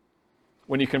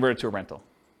when you convert it to a rental.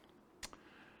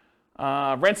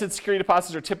 Rents and security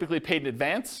deposits are typically paid in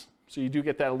advance, so you do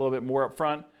get that a little bit more up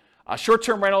front.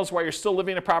 Short-term rentals, while you're still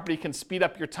living in a property, can speed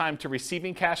up your time to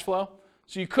receiving cash flow.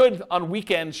 So you could, on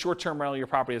weekends, short-term rental your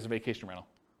property as a vacation rental.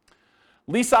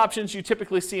 Lease options, you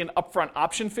typically see an upfront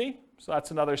option fee. So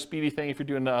that's another speedy thing if you're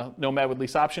doing a Nomad with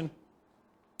lease option.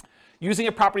 Using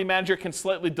a property manager can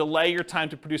slightly delay your time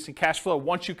to producing cash flow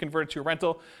once you convert it to a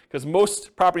rental, because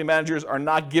most property managers are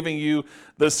not giving you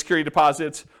the security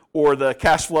deposits or the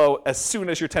cash flow as soon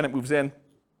as your tenant moves in.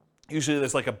 Usually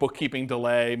there's like a bookkeeping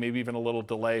delay, maybe even a little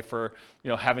delay for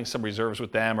having some reserves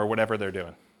with them or whatever they're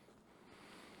doing.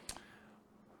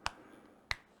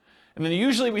 And then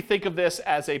usually we think of this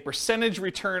as a percentage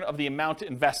return of the amount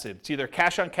invested. It's either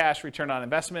cash on cash return on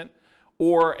investment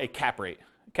or a cap rate.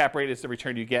 Cap rate is the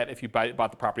return you get if you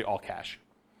bought the property all cash.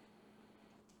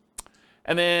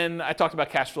 And then I talked about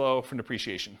cash flow from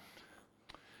depreciation.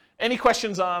 Any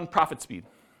questions on profit speed?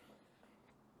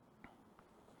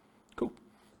 Cool.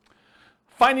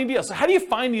 Finding deals. So how do you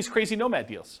find these crazy Nomad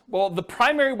deals? Well, the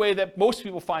primary way that most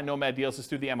people find Nomad deals is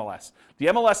through the MLS. The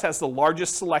MLS has the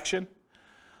largest selection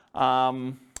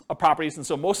of properties, and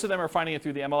so most of them are finding it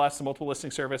through the MLS, the multiple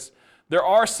listing service. There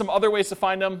are some other ways to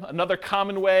find them. Another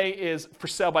common way is for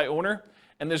sale by owner,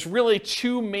 And there's really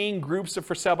two main groups of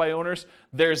for sale by owners.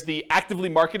 There's the actively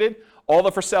marketed, all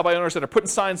the for sale by owners that are putting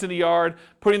signs in the yard,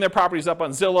 putting their properties up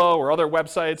on Zillow or other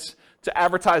websites to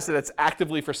advertise that it's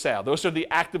actively for sale. Those are the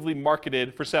actively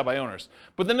marketed for sale by owners.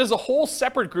 But then there's a whole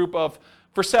separate group of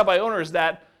for sale by owners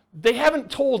that they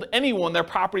haven't told anyone their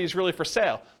property is really for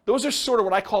sale. Those are sort of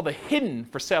what I call the hidden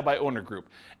for sale by owner group.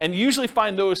 And you usually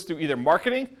find those through either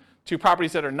marketing to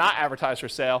properties that are not advertised for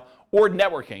sale or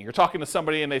networking. You're talking to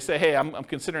somebody and they say, hey, I'm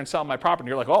considering selling my property.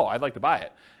 You're like, oh, I'd like to buy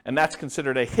it. And that's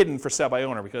considered a hidden for sale by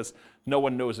owner because no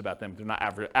one knows about them. They're not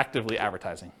actively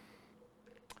advertising.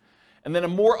 And then a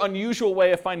more unusual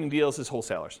way of finding deals is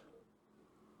wholesalers.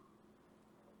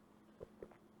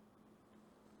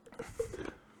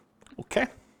 Okay.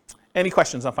 Any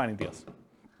questions on finding deals?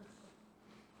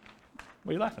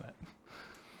 What are you laughing at?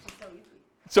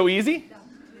 So easy?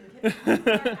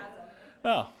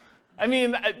 Oh. I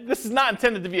mean, this is not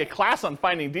intended to be a class on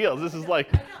finding deals. This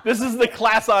is the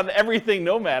class on everything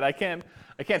Nomad. I can't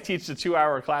teach the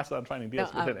 2-hour class on finding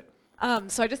deals within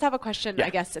it. So I just have a question. Yeah. I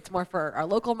guess it's more for our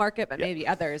local market, but maybe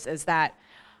others, is that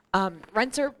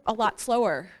rents are a lot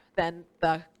slower than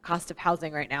the cost of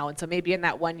housing right now. And so maybe in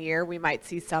that 1 year, we might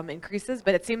see some increases.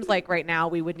 But it seems like right now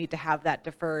we would need to have that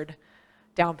deferred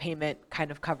down payment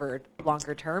kind of covered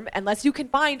longer term, unless you can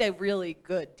find a really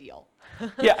good deal.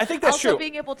 Yeah, I think that's also, true.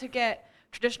 being able to get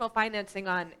traditional financing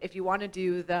on, if you want to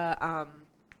do the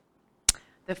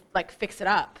like fix it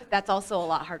up, that's also a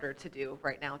lot harder to do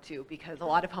right now too, because a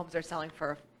lot of homes are selling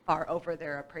for far over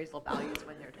their appraisal values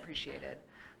when they're depreciated.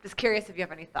 Just curious if you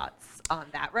have any thoughts on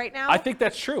that right now. I think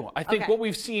that's true. I think what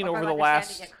we've seen over the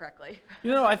last, it correctly.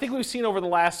 I think we've seen over the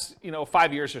last,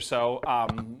 5 years or so,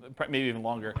 maybe even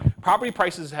longer, property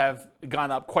prices have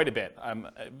gone up quite a bit,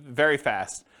 very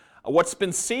fast. What's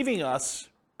been saving us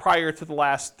prior to the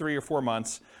last 3 or 4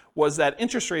 months was that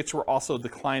interest rates were also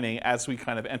declining as we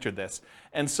kind of entered this.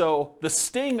 And so the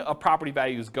sting of property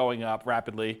values going up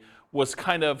rapidly was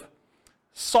kind of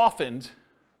softened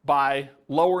by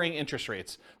lowering interest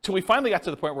rates till we finally got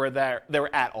to the point where they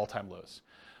were at all-time lows.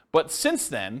 But since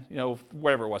then,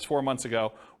 whatever it was, 4 months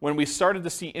ago, when we started to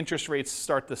see interest rates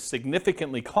start to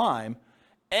significantly climb,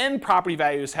 and property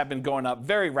values have been going up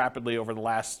very rapidly over the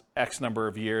last X number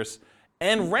of years,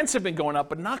 and rents have been going up,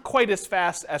 but not quite as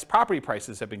fast as property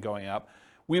prices have been going up,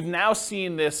 we've now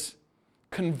seen this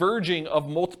converging of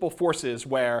multiple forces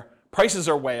where prices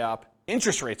are way up,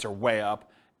 interest rates are way up,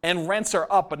 and rents are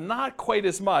up, but not quite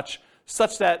as much,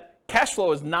 such that cash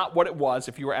flow is not what it was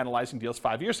if you were analyzing deals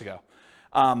 5 years ago.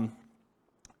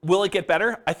 Will it get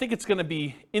better? I think it's going to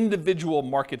be individual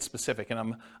market specific,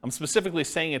 and I'm specifically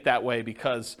saying it that way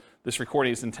because this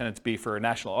recording is intended to be for a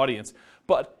national audience.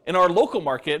 But in our local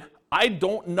market, I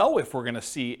don't know if we're going to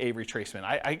see a retracement.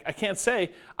 I can't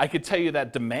say. I could tell you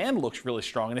that demand looks really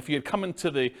strong, and if you had come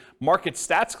into the market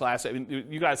stats class, I mean,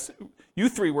 you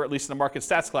three were at least in the market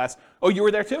stats class. Oh, you were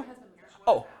there too?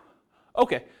 Oh,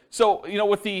 okay. So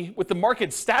with the market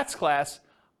stats class,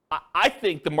 I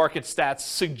think the market stats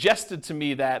suggested to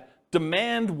me that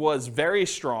demand was very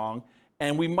strong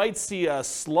and we might see a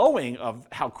slowing of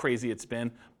how crazy it's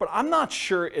been, but I'm not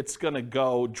sure it's going to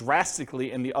go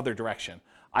drastically in the other direction.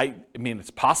 I mean, it's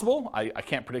possible. I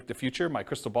can't predict the future. My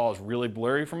crystal ball is really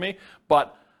blurry for me,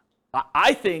 but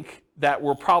I think that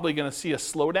we're probably going to see a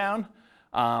slowdown,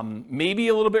 maybe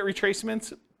a little bit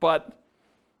retracement, but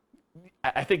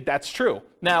I think that's true.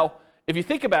 Now, if you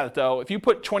think about it, though, if you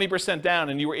put 20% down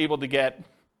and you were able to get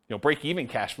break-even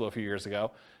cash flow a few years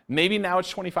ago, maybe now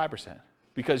it's 25%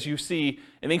 because you see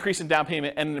an increase in down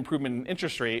payment and an improvement in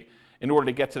interest rate in order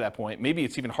to get to that point. Maybe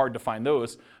it's even hard to find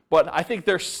those. But I think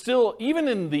there's still, even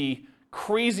in the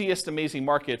craziest, amazing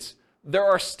markets, there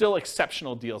are still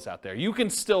exceptional deals out there. You can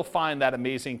still find that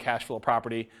amazing cash flow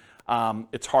property.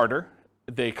 It's harder.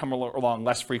 They come along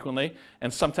less frequently,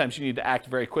 and sometimes you need to act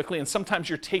very quickly, and sometimes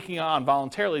you're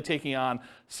voluntarily taking on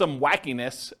some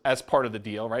wackiness as part of the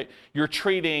deal, right? You're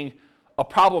trading a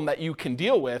problem that you can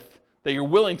deal with, that you're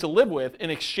willing to live with, in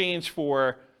exchange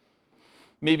for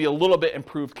maybe a little bit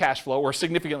improved cash flow or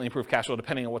significantly improved cash flow,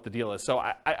 depending on what the deal is. So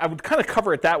I would kind of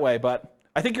cover it that way, but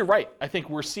I think you're right. I think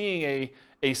we're seeing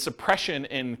a suppression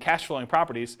in cash flowing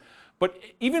properties, but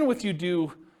even with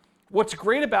what's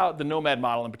great about the Nomad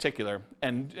model in particular,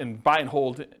 and buy and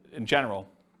hold in general,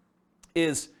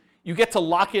 is you get to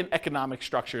lock in economic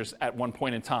structures at one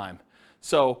point in time.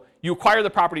 So you acquire the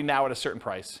property now at a certain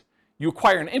price. You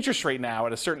acquire an interest rate now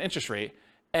at a certain interest rate,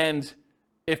 and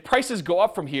if prices go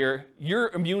up from here, you're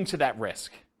immune to that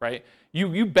risk. right?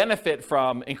 You benefit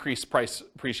from increased price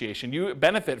appreciation. You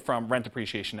benefit from rent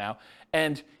appreciation now,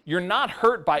 and you're not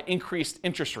hurt by increased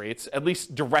interest rates, at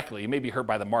least directly. You may be hurt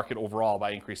by the market overall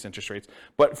by increased interest rates,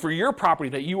 but for your property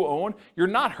that you own, you're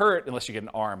not hurt unless you get an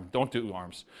ARM. Don't do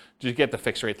ARMs. Just get the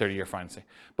fixed rate 30-year financing.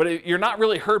 But you're not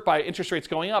really hurt by interest rates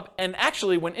going up, and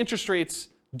actually when interest rates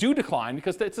do decline,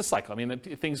 because it's a cycle. I mean,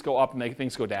 things go up and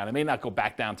things go down. It may not go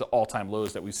back down to all-time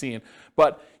lows that we've seen,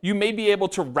 but you may be able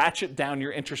to ratchet down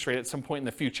your interest rate at some point in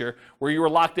the future where you were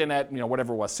locked in at,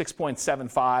 whatever it was,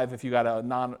 6.75 if you got a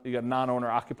non-owner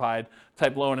occupied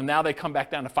type loan, and now they come back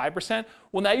down to 5%.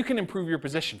 Well, now you can improve your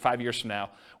position 5 years from now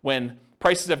when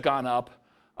prices have gone up,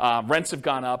 rents have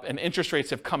gone up, and interest rates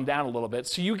have come down a little bit.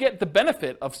 So you get the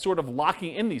benefit of sort of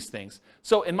locking in these things.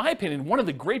 So in my opinion, one of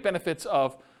the great benefits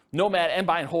of Nomad and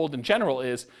buy and hold in general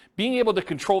is being able to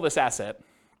control this asset,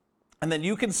 and then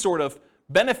you can sort of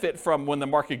benefit from when the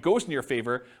market goes in your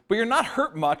favor, but you're not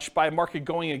hurt much by a market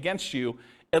going against you,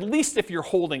 at least if you're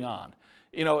holding on.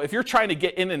 If you're trying to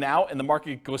get in and out and the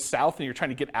market goes south and you're trying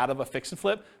to get out of a fix and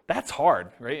flip, that's hard,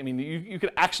 right? I mean, you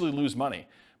could actually lose money.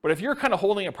 But if you're kind of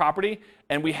holding a property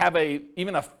and we have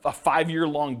even a 5-year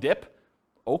long dip,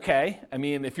 okay. I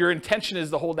mean, if your intention is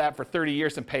to hold that for 30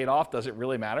 years and pay it off, does it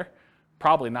really matter?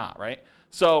 Probably not, right?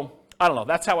 So I don't know.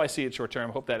 That's how I see it short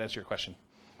term. Hope that answered your question.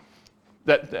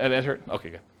 That answered? Okay,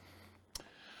 good.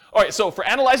 All right, so for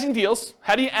analyzing deals,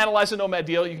 how do you analyze a Nomad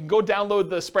deal? You can go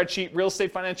download the spreadsheet,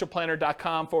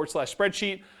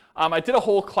 realestatefinancialplanner.com/spreadsheet. I did a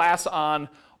whole class on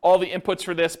all the inputs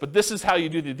for this, but this is how you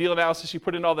do the deal analysis. You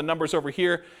put in all the numbers over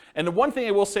here. And the one thing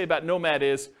I will say about Nomad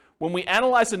is when we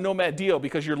analyze a Nomad deal,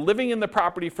 because you're living in the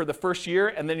property for the first year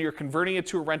and then you're converting it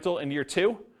to a rental in year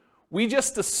 2, we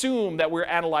just assume that we're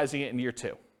analyzing it in year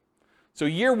 2. So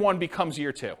year 1 becomes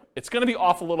year 2. It's going to be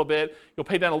off a little bit. You'll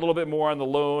pay down a little bit more on the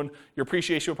loan. Your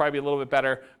appreciation will probably be a little bit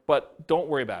better, but don't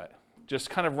worry about it. Just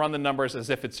kind of run the numbers as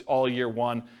if it's all year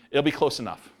 1. It'll be close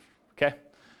enough, okay?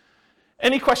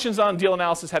 Any questions on deal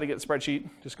analysis, how to get the spreadsheet?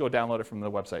 Just go download it from the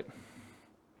website.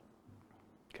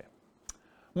 Okay.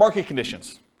 Market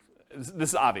conditions. This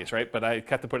is obvious, right? But I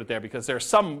have to put it there because there are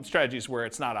some strategies where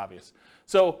it's not obvious.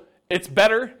 So it's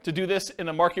better to do this in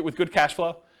a market with good cash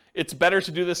flow. It's better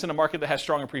to do this in a market that has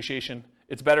strong appreciation.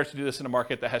 It's better to do this in a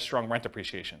market that has strong rent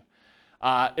appreciation.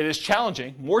 It is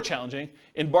challenging, more challenging,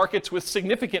 in markets with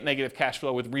significant negative cash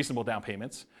flow with reasonable down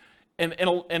payments. And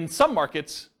in some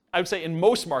markets, I would say in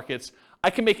most markets, I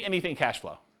can make anything cash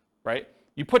flow, right?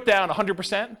 You put down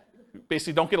 100%,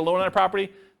 basically don't get a loan on a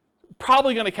property,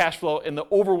 probably going to cash flow in the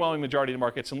overwhelming majority of the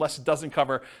markets unless it doesn't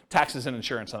cover taxes and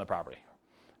insurance on the property.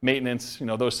 Maintenance,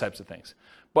 those types of things.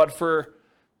 But for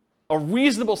a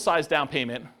reasonable size down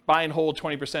payment, buy and hold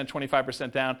 20%,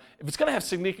 25% down, if it's going to have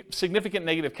significant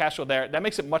negative cash flow there, that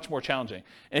makes it much more challenging.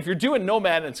 And if you're doing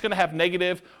Nomad and it's going to have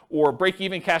negative or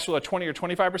break-even cash flow at 20 or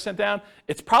 25% down,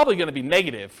 it's probably going to be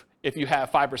negative if you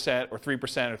have 5% or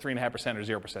 3% or 3.5%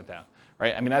 or 0% down,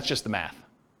 right? I mean, that's just the math.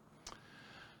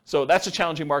 So that's a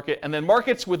challenging market. And then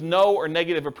markets with no or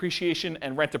negative appreciation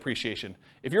and rent appreciation.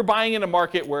 If you're buying in a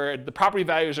market where the property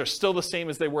values are still the same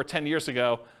as they were 10 years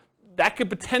ago, that could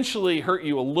potentially hurt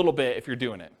you a little bit if you're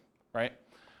doing it, right?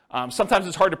 Sometimes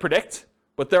it's hard to predict,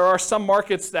 but there are some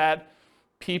markets that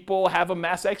people have a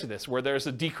mass exodus where there's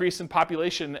a decrease in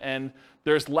population and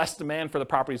there's less demand for the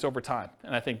properties over time.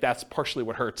 And I think that's partially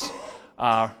what hurts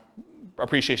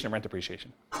appreciation and rent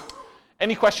appreciation.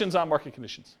 Any questions on market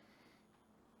conditions?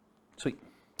 Sweet.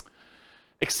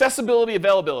 Accessibility,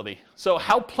 availability. So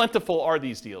how plentiful are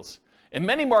these deals? In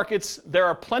many markets, there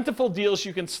are plentiful deals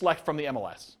you can select from the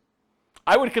MLS.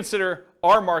 I would consider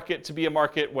our market to be a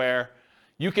market where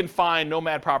you can find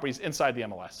Nomad properties inside the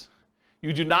MLS.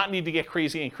 You do not need to get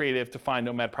crazy and creative to find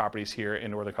Nomad properties here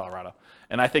in Northern Colorado.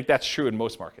 And I think that's true in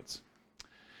most markets.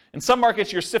 In some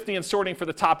markets, you're sifting and sorting for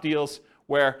the top deals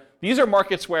where these are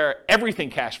markets where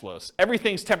everything cash flows.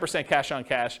 Everything's 10% cash on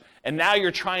cash. And now you're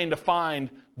trying to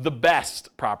find the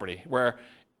best property where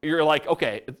you're like,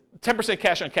 okay, 10%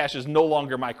 cash on cash is no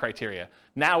longer my criteria.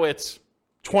 Now it's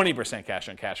 20% cash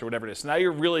on cash or whatever it is. So now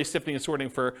you're really sifting and sorting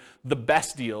for the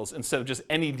best deals instead of just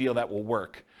any deal that will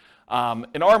work.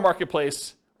 In our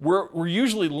marketplace, we're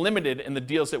usually limited in the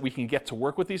deals that we can get to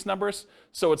work with these numbers.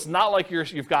 So it's not like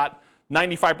you've got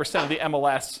 95% of the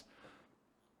MLS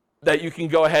that you can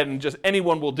go ahead and just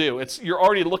anyone will do. You're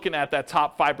already looking at that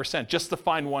top 5% just to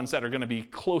find ones that are going to be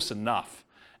close enough.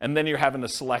 And then you're having to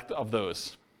select of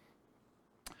those.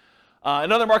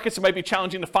 In other markets, it might be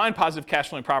challenging to find positive cash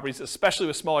flowing properties, especially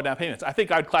with smaller down payments. I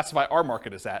think I'd classify our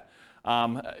market as that.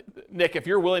 Nick, if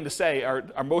you're willing to say,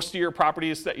 are most of your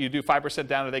properties that you do 5%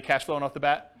 down, are they cash flowing off the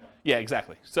bat? Yeah,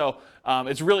 exactly. So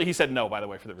it's really, he said no, by the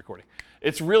way, for the recording.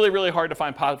 It's really, really hard to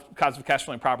find positive cash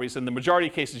flowing properties. In the majority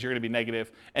of cases, you're going to be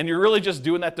negative, and you're really just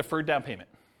doing that deferred down payment.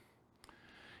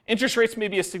 Interest rates may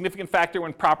be a significant factor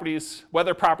when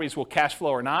whether properties will cash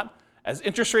flow or not. As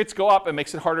interest rates go up, it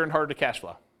makes it harder and harder to cash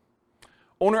flow.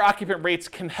 Owner-occupant rates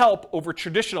can help over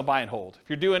traditional buy and hold. If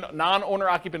you're doing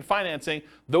non-owner-occupant financing,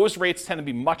 those rates tend to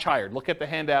be much higher. Look at the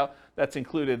handout that's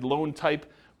included, loan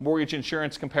type, mortgage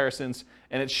insurance comparisons,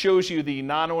 and it shows you the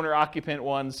non-owner-occupant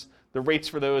ones, the rates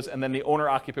for those, and then the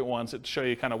owner-occupant ones that show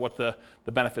you kind of what the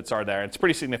benefits are there. It's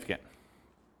pretty significant.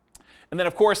 And then,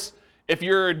 of course, if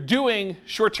you're doing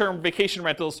short-term vacation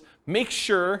rentals, make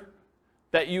sure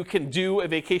that you can do a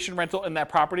vacation rental in that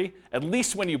property, at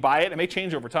least when you buy it. It may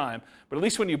change over time, but at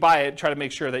least when you buy it, try to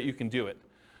make sure that you can do it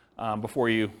before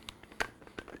you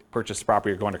purchase the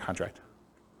property or go under contract.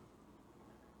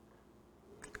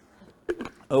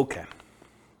 Okay.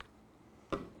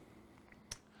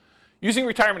 Using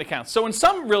retirement accounts. So in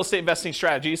some real estate investing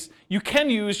strategies, you can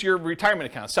use your retirement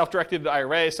account, self-directed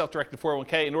IRA, self-directed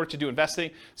 401k in order to do investing.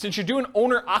 Since you're doing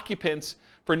owner-occupants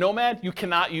for Nomad, you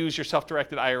cannot use your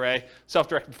self-directed IRA,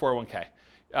 self-directed 401k.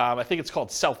 I think it's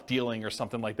called self-dealing or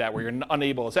something like that, where you're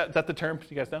unable. Is that the term? Do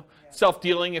you guys know? Yeah.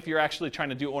 Self-dealing, if you're actually trying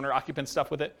to do owner-occupant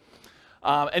stuff with it.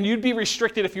 And you'd be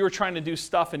restricted if you were trying to do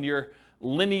stuff in your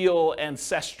lineal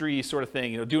ancestry sort of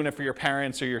thing, doing it for your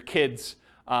parents or your kids.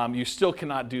 You still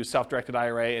cannot do self-directed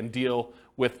IRA and deal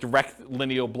with direct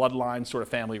lineal bloodline sort of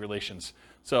family relations.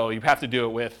 So you have to do it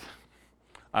with,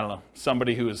 I don't know,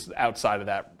 somebody who is outside of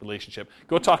that relationship.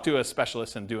 Go talk to a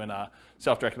specialist in doing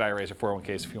self-directed IRAs or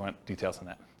 401ks if you want details on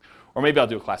that. Or maybe I'll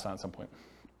do a class on it at some point.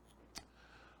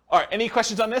 All right, any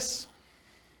questions on this?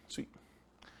 Sweet.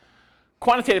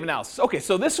 Quantitative analysis. Okay,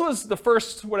 so this was the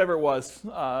first, whatever it was.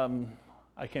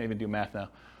 I can't even do math now.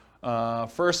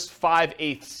 First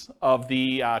 5/8 of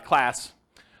the class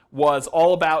was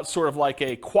all about sort of like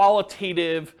a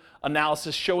qualitative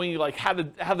analysis showing you like how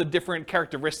the different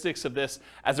characteristics of this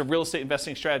as a real estate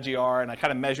investing strategy are, and I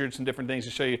kind of measured some different things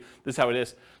to show you this is how it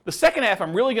is. The second half,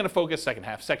 I'm really going to focus, second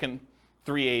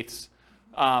 3/8,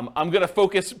 I'm going to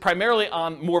focus primarily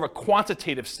on more of a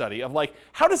quantitative study of like,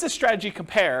 how does this strategy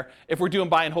compare if we're doing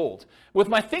buy and hold? With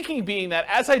my thinking being that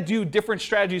as I do different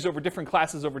strategies over different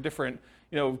classes, over different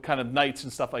kind of nights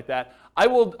and stuff like that, I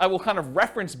will kind of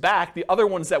reference back the other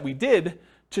ones that we did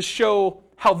to show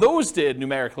how those did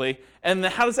numerically, and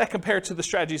then how does that compare to the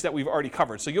strategies that we've already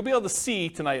covered. So you'll be able to see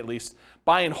tonight at least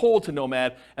buy and hold to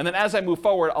Nomad, and then as I move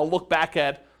forward, I'll look back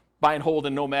at buy and hold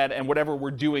and Nomad and whatever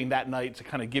we're doing that night to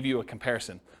kind of give you a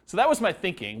comparison. So that was my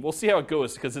thinking. We'll see how it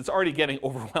goes because it's already getting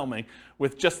overwhelming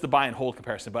with just the buy and hold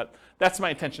comparison, but that's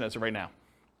my intention as of right now.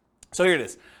 So here it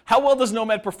is. How well does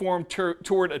Nomad perform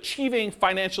toward achieving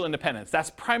financial independence? That's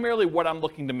primarily what I'm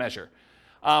looking to measure.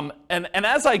 And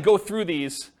as I go through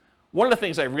these, one of the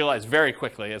things I realized very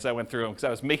quickly as I went through them, because I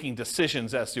was making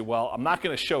decisions as to, well, I'm not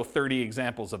going to show 30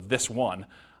 examples of this one.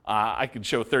 I could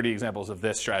show 30 examples of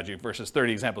this strategy versus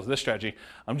 30 examples of this strategy.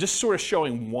 I'm just sort of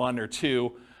showing one or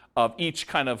two of each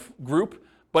kind of group,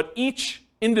 but each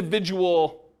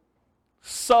individual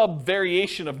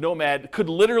sub-variation of Nomad could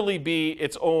literally be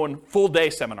its own full-day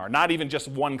seminar, not even just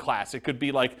one class. It could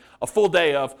be like a full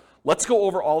day of, let's go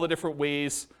over all the different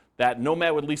ways that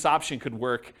Nomad with lease option could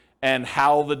work and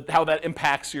how that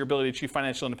impacts your ability to achieve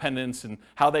financial independence and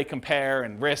how they compare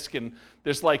and risk. And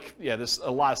there's there's a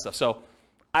lot of stuff. So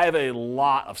I have a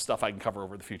lot of stuff I can cover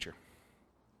over the future.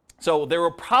 So there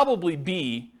will probably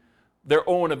be their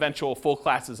own eventual full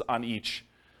classes on each.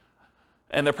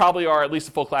 And there probably are at least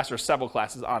a full class or several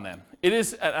classes on them. It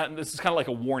is, and this is kind of like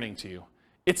a warning to you,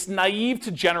 it's naive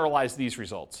to generalize these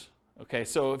results. Okay,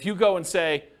 so if you go and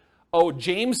say, oh,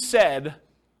 James said,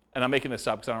 and I'm making this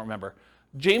up because I don't remember,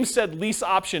 James said lease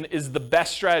option is the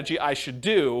best strategy I should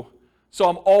do, so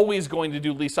I'm always going to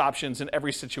do lease options in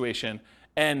every situation.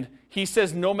 And he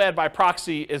says Nomad by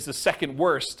proxy is the second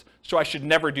worst, so I should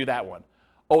never do that one.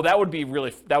 Oh, that would be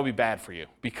bad for you,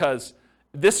 because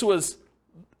this was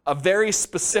a very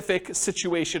specific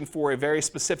situation for a very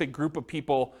specific group of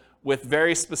people with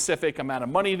very specific amount of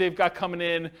money they've got coming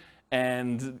in,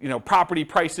 and property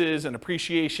prices and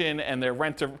appreciation and their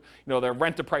rent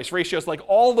to price ratios, like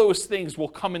all those things will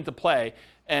come into play.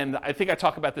 And I think I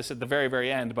talk about this at the very,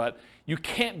 very end, but you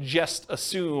can't just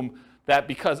assume that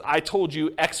because I told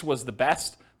you X was the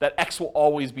best, that X will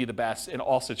always be the best in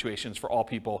all situations for all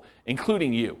people,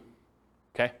 including you.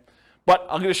 Okay? But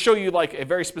I'm going to show you like a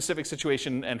very specific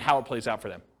situation and how it plays out for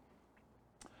them.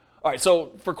 All right,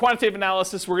 so for quantitative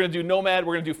analysis, we're going to do Nomad.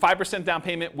 We're going to do 5% down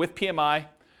payment with PMI.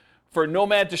 For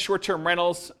Nomad to short-term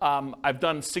rentals, I've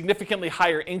done significantly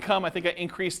higher income. I think I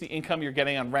increased the income you're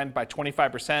getting on rent by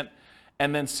 25%,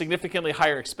 and then significantly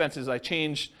higher expenses. I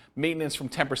changed maintenance from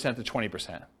 10% to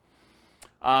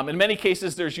 20%. In many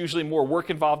cases, there's usually more work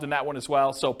involved in that one as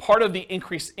well. So part of the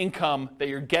increased income that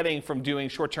you're getting from doing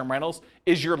short-term rentals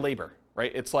is your labor,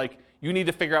 right? It's like you need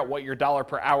to figure out what your dollar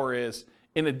per hour is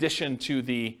in addition to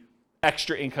the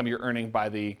extra income you're earning by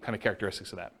the kind of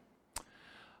characteristics of that.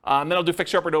 Then I'll do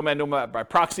fixer upper Nomad, Nomad by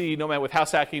proxy, Nomad with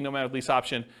house hacking, Nomad with lease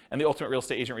option, and the ultimate real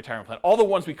estate agent retirement plan. All the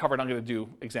ones we covered, I'm going to do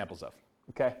examples of.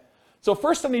 Okay. So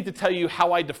first, I need to tell you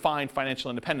how I define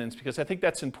financial independence, because I think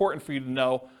that's important for you to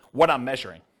know what I'm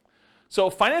measuring.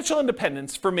 So financial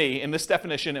independence for me in this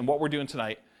definition and what we're doing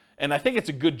tonight, and I think it's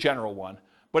a good general one,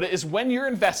 but it is when your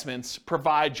investments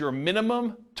provide your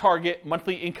minimum target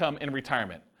monthly income in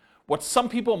retirement. What some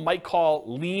people might call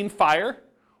lean fire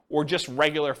or just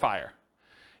regular fire.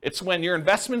 It's when your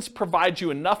investments provide you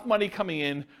enough money coming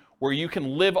in where you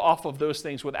can live off of those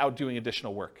things without doing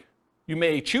additional work. You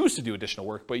may choose to do additional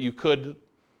work, but you could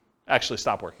actually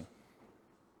stop working.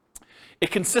 It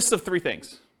consists of three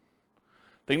things.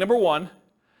 Thing number one,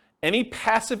 any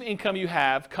passive income you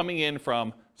have coming in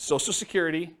from Social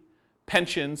Security,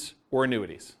 pensions, or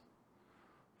annuities.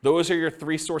 Those are your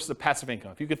three sources of passive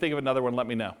income. If you could think of another one, let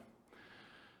me know.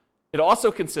 It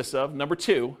also consists of, number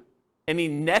two, any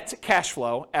net cash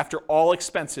flow after all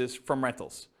expenses from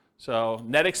rentals. So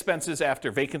net expenses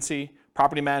after vacancy,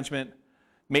 property management,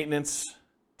 maintenance,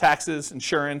 taxes,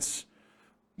 insurance,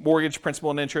 mortgage, principal,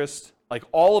 and interest. Like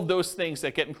all of those things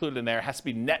that get included in there has to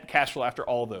be net cash flow after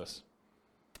all of those.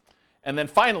 And then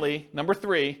finally, number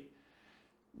three,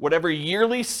 whatever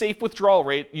yearly safe withdrawal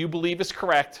rate you believe is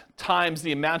correct times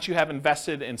the amount you have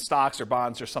invested in stocks or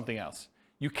bonds or something else.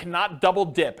 You cannot double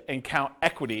dip and count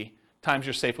equity times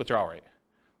your safe withdrawal rate.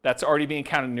 That's already being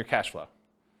counted in your cash flow.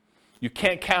 You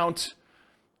can't count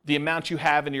the amount you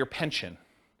have in your pension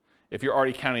if you're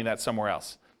already counting that somewhere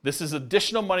else. This is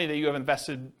additional money that you have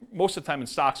invested most of the time in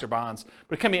stocks or bonds,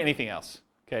 but it can be anything else,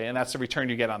 okay? And that's the return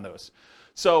you get on those.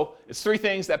 So it's three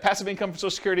things: that passive income from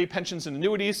Social Security, pensions, and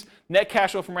annuities, net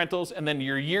cash flow from rentals, and then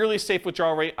your yearly safe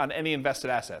withdrawal rate on any invested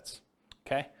assets,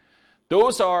 okay?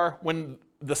 Those are when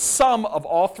the sum of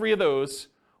all three of those,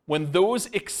 when those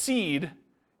exceed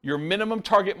your minimum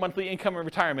target monthly income in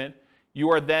retirement, you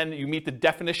meet the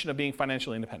definition of being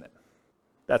financially independent.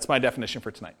 That's my definition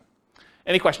for tonight.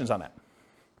 Any questions on that?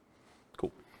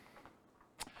 Cool.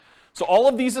 So all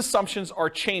of these assumptions are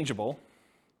changeable.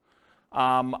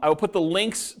 I will put the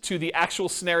links to the actual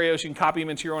scenarios. You can copy them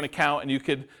into your own account, and you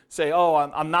could say, oh,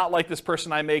 I'm not like this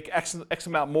person. I make X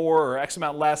amount more or X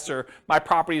amount less, or my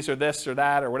properties are this or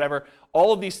that or whatever.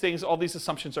 All of these things, all these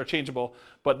assumptions are changeable,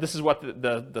 but this is what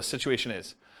the situation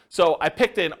is. So I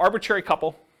picked an arbitrary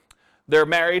couple. They're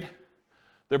married.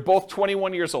 They're both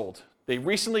 21 years old. They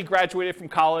recently graduated from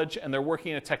college, and they're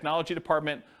working in a technology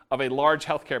department of a large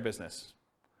healthcare business.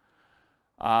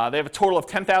 They have a total of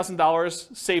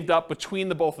 $10,000 saved up between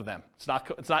the both of them. It's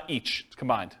not each, it's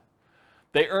combined.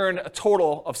 They earn a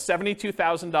total of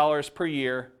 $72,000 per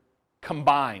year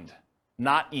combined,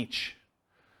 not each.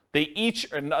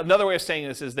 Another way of saying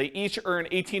this is they each earn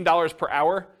 $18 per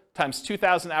hour times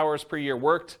 2,000 hours per year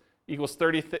worked equals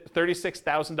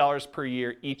 $36,000 per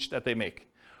year each that they make.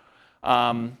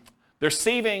 They're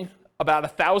saving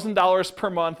about $1,000 per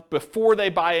month before they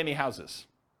buy any houses.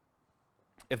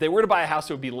 If they were to buy a house,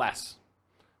 it would be less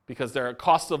because their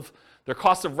cost of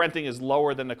renting is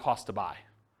lower than the cost to buy.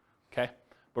 Okay?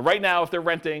 But right now, if they're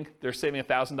renting, they're saving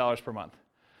 $1,000 per month.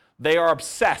 They are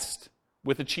obsessed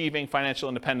with achieving financial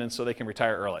independence so they can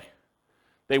retire early.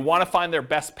 They want to find their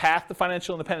best path to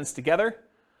financial independence together.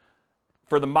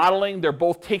 For the modeling, they're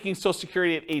both taking Social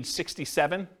Security at age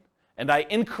 67, and I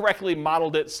incorrectly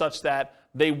modeled it such that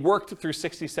they worked through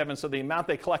 67, so the amount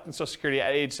they collect in Social Security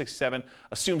at age 67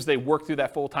 assumes they work through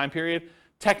that full time period.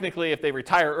 Technically, if they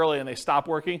retire early and they stop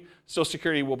working, Social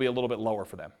Security will be a little bit lower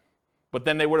for them. But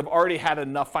then they would have already had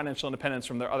enough financial independence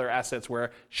from their other assets where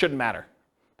it shouldn't matter.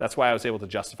 That's why I was able to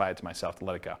justify it to myself to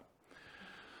let it go.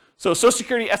 So Social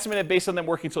Security estimated based on them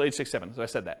working until age 67, so I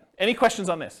said that. Any questions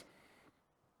on this?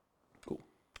 Cool.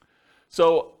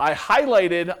 So I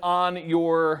highlighted on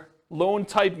your loan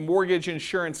type mortgage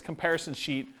insurance comparison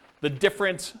sheet the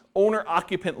different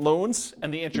owner-occupant loans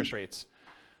and the interest rates.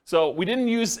 So we didn't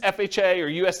use FHA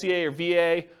or USDA or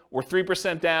VA or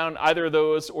 3% down, either of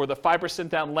those, or the 5%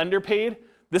 down lender paid.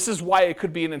 This is why it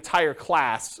could be an entire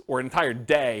class or an entire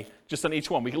day just on each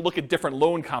one. We could look at different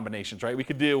loan combinations, right? We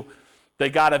could do They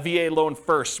got a VA loan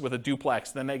first with a duplex,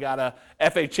 then they got a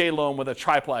FHA loan with a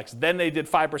triplex, then they did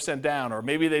 5% down, or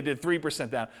maybe they did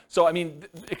 3% down. So, I mean,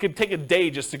 it could take a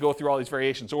day just to go through all these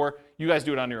variations, or you guys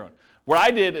do it on your own. What I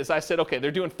did is I said, okay,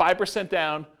 they're doing 5%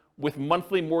 down with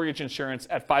monthly mortgage insurance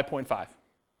at 5.5.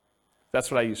 That's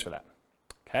what I use for that,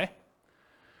 okay?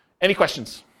 Any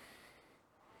questions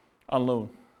on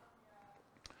loan?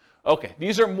 Okay,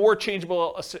 these are more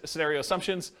changeable scenario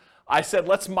assumptions. I said,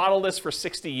 let's model this for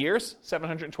 60 years,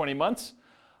 720 months.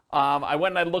 I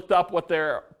went and I looked up what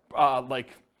their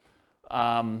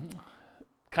kind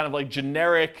of like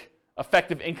generic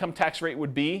effective income tax rate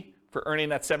would be for earning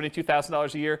that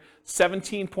 $72,000 a year.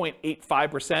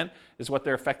 17.85% is what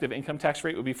their effective income tax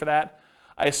rate would be for that.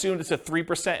 I assumed it's a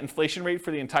 3% inflation rate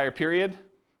for the entire period.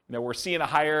 You know, we're seeing a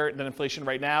higher than inflation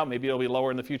right now. Maybe it'll be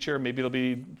lower in the future. Maybe it'll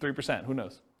be 3%. Who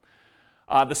knows?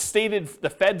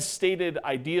 The Fed's stated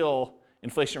ideal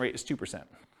inflation rate is 2%,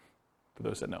 for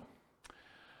those that know.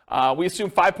 We assume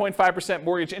 5.5%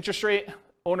 mortgage interest rate,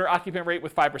 owner-occupant rate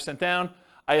with 5% down.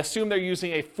 I assume they're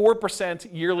using a 4%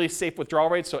 yearly safe withdrawal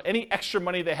rate. So any extra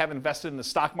money they have invested in the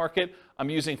stock market, I'm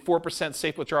using 4%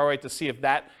 safe withdrawal rate to see if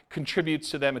that contributes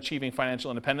to them achieving financial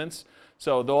independence.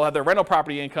 So they'll have their rental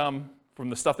property income from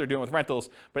the stuff they're doing with rentals,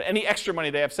 but any extra money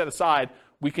they have set aside,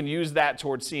 we can use that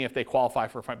towards seeing if they qualify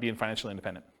for being financially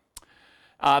independent.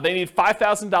 They need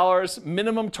 $5,000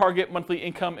 minimum target monthly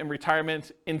income in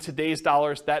retirement in today's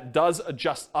dollars. That does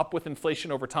adjust up with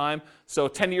inflation over time. So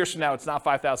 10 years from now, it's not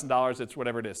 $5,000, it's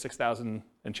whatever it is, $6,000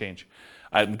 and change.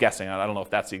 I'm guessing, I don't know if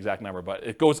that's the exact number, but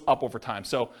it goes up over time.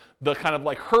 So the kind of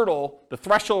like hurdle, the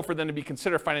threshold for them to be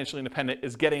considered financially independent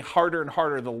is getting harder and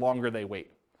harder the longer they wait.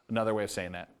 Another way of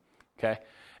saying that, okay?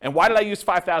 And why did I use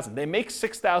 $5,000? They make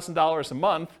 $6,000 a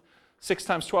month. 6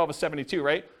 times 12 is 72,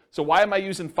 right? So why am I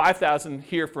using $5,000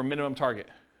 here for minimum target?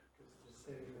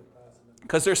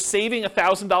 Because they're saving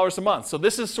 $1,000 a month. So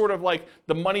this is sort of like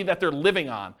the money that they're living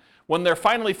on. When they're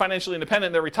finally financially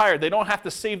independent, they're retired, they don't have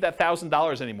to save that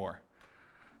 $1,000 anymore.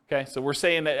 Okay, so we're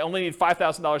saying that they only need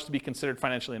 $5,000 to be considered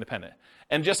financially independent.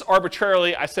 And just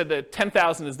arbitrarily, I said that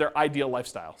 $10,000 is their ideal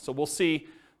lifestyle. So we'll see,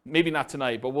 maybe not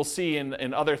tonight, but we'll see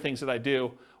in other things that I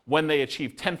do when they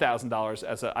achieve $10,000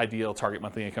 as an ideal target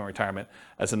monthly income retirement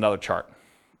as another chart.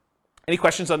 Any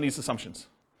questions on these assumptions?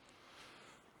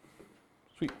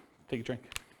 Sweet, take a drink.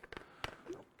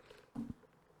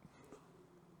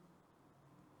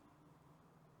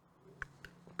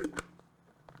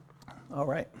 All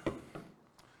right.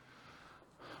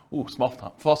 Ooh, small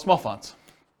fonts.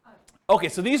 Okay,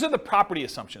 so these are the property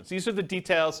assumptions. These are the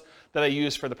details that I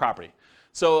use for the property.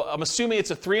 So I'm assuming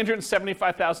it's a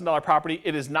 $375,000 property.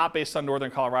 It is not based on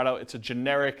Northern Colorado. It's a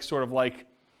generic sort of like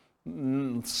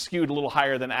skewed a little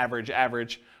higher than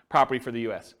average property for the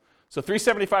US. So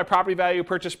 375 property value,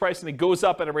 purchase price, and it goes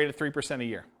up at a rate of 3% a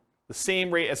year. The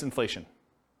same rate as inflation.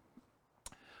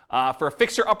 For a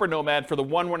fixer-upper Nomad, for the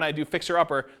one when I do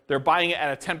fixer-upper, they're buying it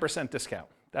at a 10% discount.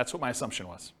 That's what my assumption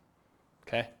was,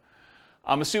 okay?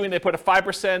 I'm assuming they put a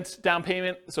 5% down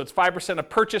payment, so it's 5% of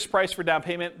purchase price for down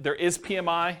payment. There is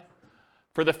PMI.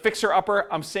 For the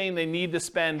fixer-upper, I'm saying they need to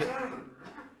spend,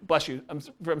 bless you,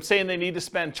 I'm saying they need to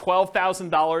spend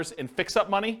 $12,000 in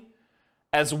fix-up money,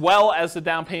 as well as the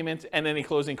down payment and any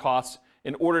closing costs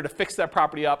in order to fix that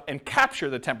property up and capture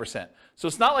the 10%. So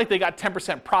it's not like they got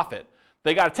 10% profit.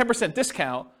 They got a 10%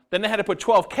 discount, then they had to put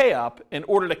 $12K up in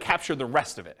order to capture the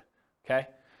rest of it, okay?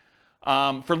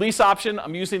 For lease option,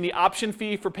 I'm using the option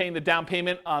fee for paying the down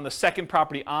payment on the second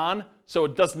property on, so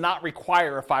it does not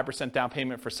require a 5% down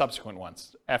payment for subsequent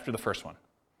ones after the first one.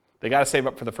 They got to save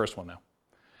up for the first one now.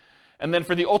 And then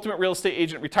for the ultimate real estate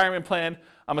agent retirement plan,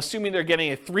 I'm assuming they're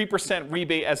getting a 3%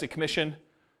 rebate as a commission.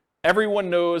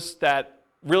 Everyone knows that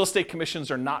real estate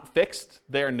commissions are not fixed.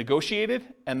 They are negotiated,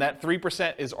 and that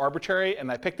 3% is arbitrary,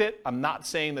 and I picked it. I'm not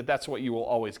saying that that's what you will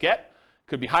always get.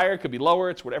 Could be higher, could be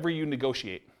lower. It's whatever you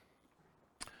negotiate.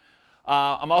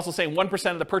 I'm also saying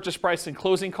 1% of the purchase price and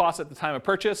closing costs at the time of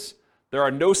purchase. There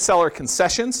are no seller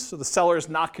concessions, so the seller is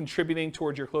not contributing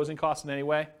towards your closing costs in any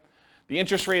way. The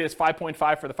interest rate is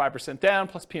 5.5 for the 5% down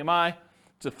plus PMI.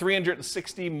 It's a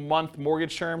 360-month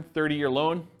mortgage term, 30-year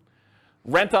loan.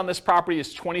 Rent on this property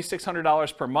is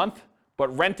 $2,600 per month,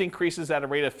 but rent increases at a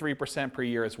rate of 3% per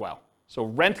year as well. So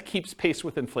rent keeps pace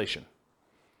with inflation.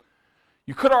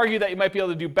 You could argue that you might be able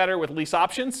to do better with lease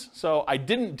options. So I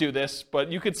didn't do this,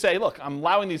 but you could say, look, I'm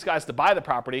allowing these guys to buy the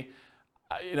property.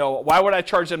 Why would I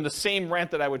charge them the same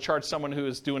rent that I would charge someone who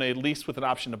is doing a lease with an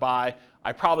option to buy?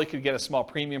 I probably could get a small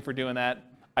premium for doing that.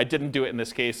 I didn't do it in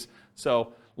this case.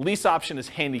 So lease option is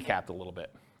handicapped a little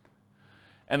bit.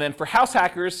 And then for house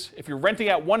hackers, if you're renting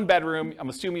out one bedroom, I'm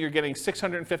assuming you're getting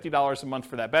 $650 a month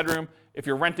for that bedroom, If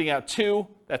you're renting out 2,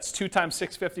 that's 2 times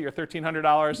 $650 or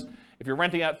 $1,300. If you're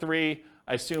renting out 3,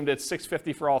 I assumed it's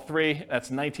 $650 for all 3. That's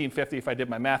 $1,950 if I did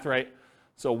my math right.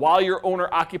 So while you're owner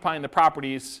occupying the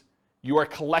properties, you are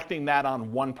collecting that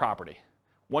on one property.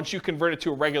 Once you convert it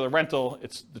to a regular rental,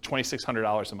 it's the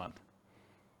 $2,600 a month.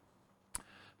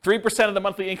 3% of the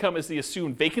monthly income is the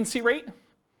assumed vacancy rate.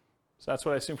 So that's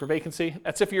what I assume for vacancy.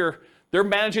 That's if they're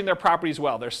managing their properties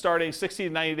well. They're starting 60 to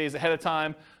 90 days ahead of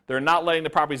time. They're not letting the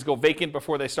properties go vacant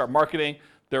before they start marketing.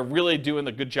 They're really doing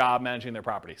a good job managing their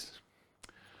properties.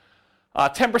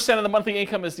 10% of the monthly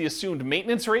income is the assumed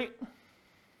maintenance rate.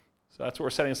 So that's what we're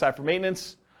setting aside for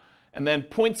maintenance. And then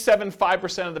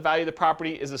 0.75% of the value of the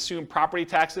property is assumed property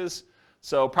taxes.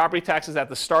 So property taxes at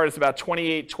the start is about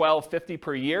 $28,1250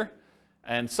 per year.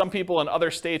 And some people in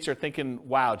other states are thinking,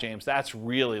 wow, James, that's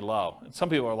really low. And some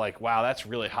people are like, wow, that's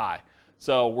really high.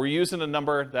 So we're using a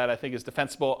number that I think is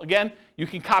defensible. Again, you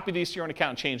can copy these to your own account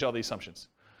and change all the assumptions.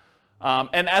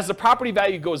 And as the property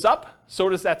value goes up, so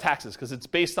does that taxes, because it's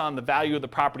based on the value of the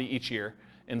property each year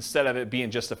instead of it being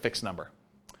just a fixed number.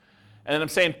 And then I'm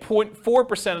saying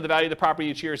 0.4% of the value of the property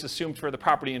each year is assumed for the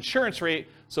property insurance rate.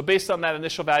 So based on that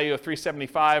initial value of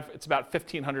 $375, it's about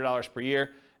 $1,500 per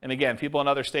year. And again, people in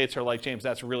other states are like, James,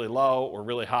 that's really low or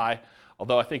really high,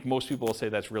 although I think most people will say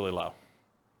that's really low.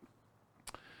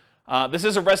 This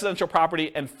is a residential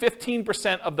property, and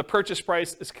 15% of the purchase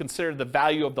price is considered the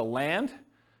value of the land.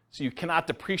 So you cannot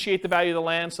depreciate the value of the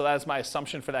land, so that is my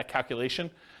assumption for that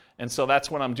calculation. And so that's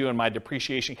when I'm doing my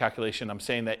depreciation calculation. I'm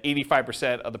saying that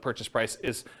 85% of the purchase price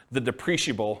is the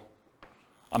depreciable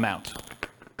amount.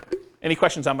 Any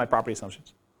questions on my property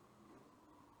assumptions?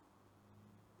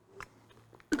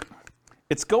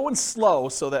 It's going slow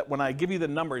so that when I give you the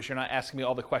numbers, you're not asking me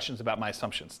all the questions about my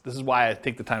assumptions. This is why I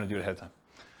take the time to do it ahead of time.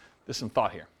 There's some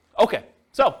thought here. Okay,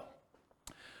 so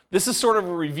this is sort of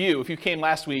a review. If you came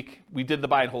last week, we did the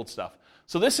buy and hold stuff.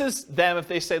 So this is them if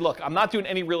they say, look, I'm not doing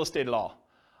any real estate at all.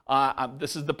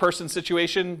 This is the person's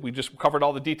situation. We just covered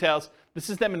all the details. This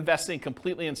is them investing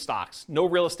completely in stocks. No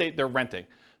real estate, they're renting.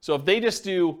 So if they just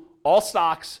do all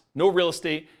stocks, no real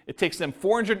estate, it takes them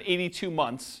 482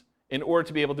 months in order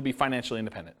to be able to be financially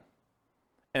independent.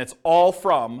 And it's all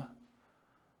from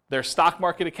their stock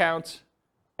market account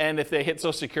and if they hit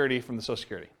Social Security from the Social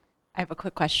Security. I have a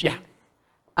quick question.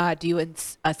 Yeah. Do you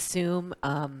assume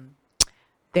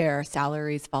their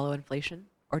salaries follow inflation,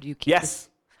 or do you keep Yes.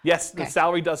 Yes, Okay. the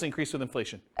salary does increase with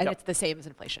inflation. and Yep. it's the same as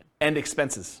inflation? And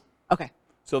expenses. Okay.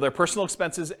 So their personal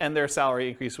expenses and their salary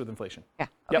increase with inflation. Yeah.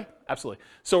 Okay. Yep, absolutely.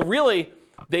 So really,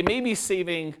 they may be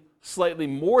saving slightly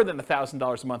more than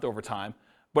 $1,000 a month over time,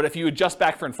 but if you adjust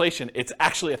back for inflation, it's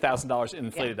actually $1,000 in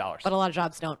inflated dollars. But a lot of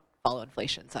jobs don't follow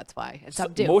inflation, so that's why. And So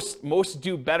some do. most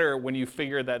do better when you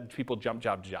figure that people jump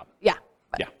job to job. Yeah.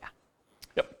 but- Yeah.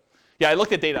 Yep. Yeah, I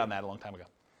looked at data on that a long time ago.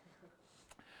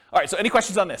 All right, so any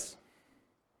questions on this?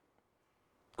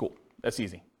 Cool, that's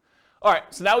easy. All right,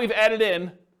 so now we've added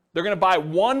in, they're gonna buy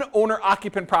one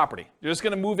owner-occupant property. They're just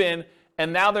gonna move in,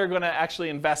 and now they're gonna actually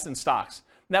invest in stocks.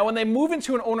 Now, when they move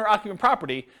into an owner-occupant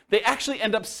property, they actually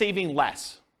end up saving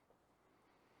less,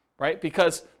 right?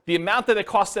 Because the amount that it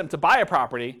costs them to buy a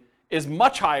property is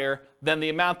much higher than the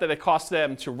amount that it costs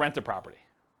them to rent a property.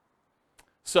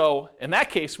 So in that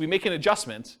case, we make an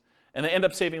adjustment, and they end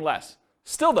up saving less.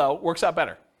 Still, though, works out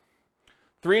better.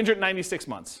 396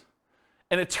 months.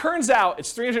 And it turns out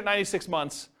it's 396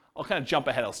 months. I'll kind of jump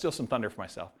ahead. I'll steal some thunder for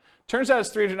myself. Turns out it's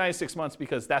 396 months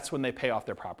because that's when they pay off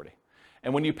their property.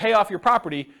 And when you pay off your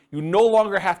property, you no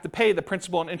longer have to pay the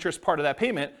principal and interest part of that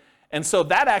payment. And so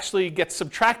that actually gets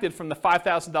subtracted from the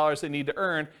 $5,000 they need to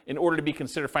earn in order to be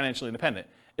considered financially independent.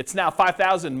 It's now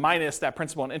 $5,000 minus that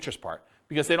principal and interest part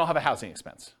because they don't have a housing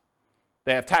expense.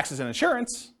 They have taxes and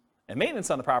insurance and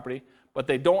maintenance on the property, but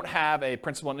they don't have a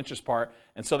principal and interest part.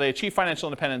 And so they achieve financial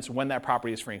independence when that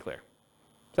property is free and clear.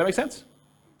 Does that make sense?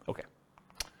 Okay.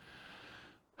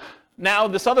 Now,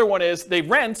 this other one is they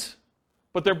rent,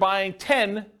 but they're buying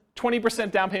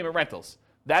 20% down payment rentals.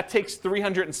 That takes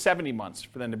 370 months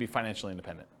for them to be financially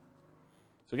independent.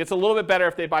 So it gets a little bit better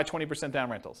if they buy 20% down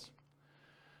rentals.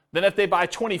 Then if they buy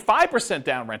 25%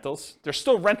 down rentals, they're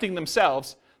still renting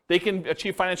themselves, they can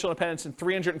achieve financial independence in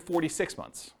 346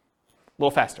 months. A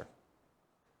little faster.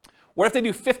 What if they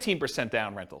do 15%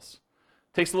 down rentals?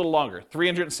 Takes a little longer,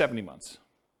 370 months.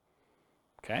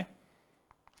 Okay?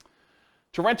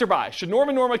 To rent or buy. Should Norm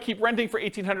and Norma keep renting for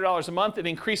 $1,800 a month? It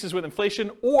increases with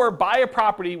inflation. Or buy a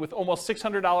property with almost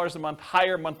 $600 a month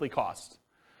higher monthly cost.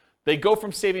 They go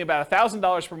from saving about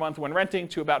 $1,000 per month when renting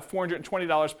to about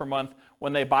 $420 per month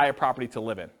when they buy a property to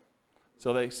live in.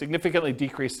 So they significantly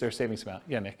decrease their savings amount.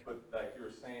 Yeah, Nick? But like you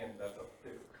were saying, that's a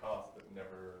fixed cost that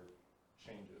never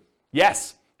changes.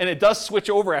 Yes, and it does switch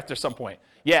over after some point.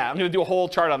 Yeah, I'm going to do a whole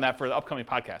chart on that for the upcoming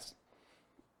podcast.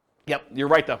 Yep, you're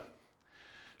right though.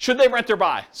 Should they rent or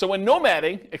buy? So when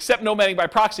nomading, except nomading by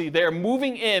proxy, they are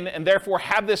moving in and therefore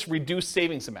have this reduced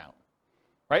savings amount.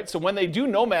 Right? So when they do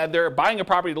nomad, they're buying a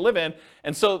property to live in,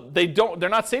 and so they're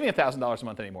not saving $1,000 a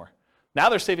month anymore. Now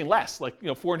they're saving less, like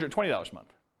 $420 a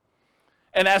month.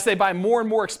 And as they buy more and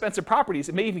more expensive properties,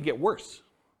 it may even get worse.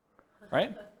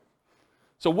 Right?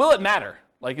 So will it matter?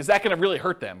 Like, is that going to really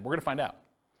hurt them? We're going to find out.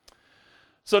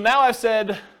 So now I've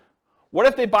said, what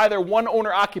if they buy their one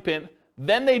owner occupant,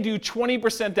 then they do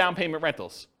 20% down payment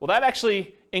rentals? Well, that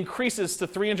actually increases to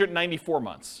 394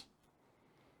 months.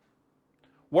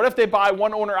 What if they buy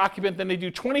one owner occupant, then they do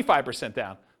 25%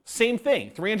 down? Same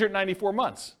thing, 394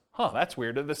 months. Huh, that's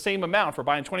weird. They're the same amount for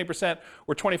buying 20%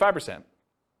 or 25%.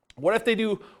 What if they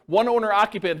do one owner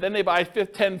occupant, then they buy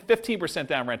 15%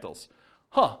 down rentals?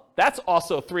 Huh, that's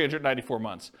also 394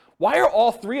 months. Why are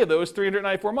all three of those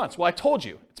 394 months? Well, I told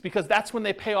you. It's because that's when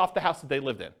they pay off the house that they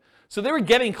lived in. So they were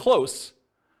getting close,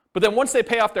 but then once they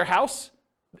pay off their house,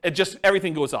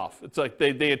 everything goes off. It's like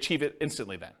they achieve it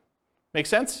instantly then. Make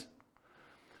sense?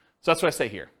 So that's what I say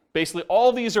here. Basically,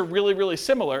 all these are really, really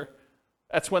similar.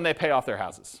 That's when they pay off their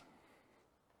houses.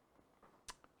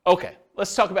 Okay,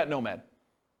 let's talk about Nomad.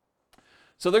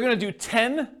 So they're going to do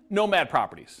 10 Nomad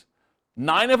properties.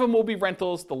 9 of them will be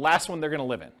rentals. The last one they're going to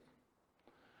live in.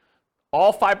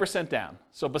 All 5% down.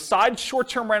 So besides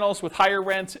short-term rentals with higher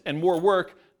rent and more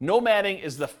work, nomading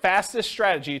is the fastest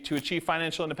strategy to achieve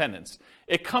financial independence.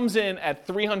 It comes in at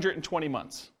 320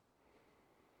 months.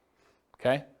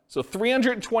 Okay? So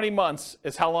 320 months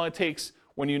is how long it takes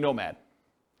when you nomad.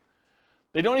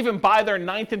 They don't even buy their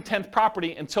 9th and 10th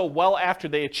property until well after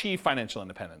they achieve financial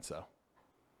independence, though.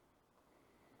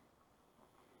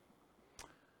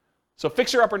 So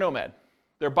fixer-upper nomad.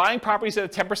 They're buying properties at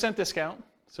a 10% discount.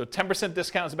 So 10%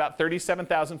 discount is about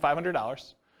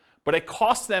 $37,500. But it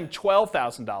costs them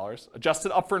 $12,000,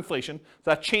 adjusted up for inflation.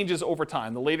 So that changes over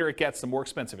time. The later it gets, the more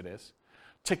expensive it is,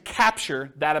 to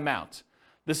capture that amount.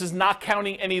 This is not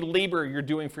counting any labor you're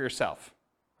doing for yourself.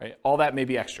 Right? All that may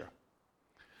be extra.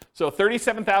 So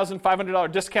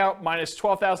 $37,500 discount minus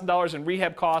 $12,000 in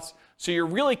rehab costs. So you're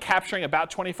really capturing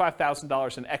about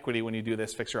 $25,000 in equity when you do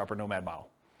this fixer-upper nomad model.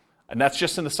 And that's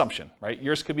just an assumption, right?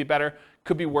 Yours could be better,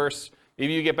 could be worse.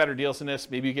 Maybe you get better deals than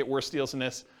this. Maybe you get worse deals than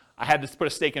this. I had to put a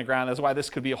stake in the ground. That's why this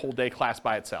could be a whole day class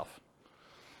by itself.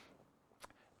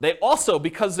 They also,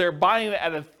 because they're buying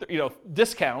at a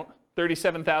discount,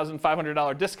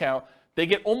 $37,500 discount, they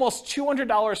get almost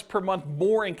 $200 per month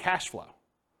more in cash flow.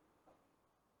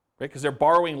 Right? Because they're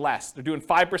borrowing less. They're doing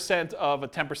 5% of a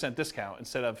 10% discount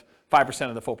instead of 5%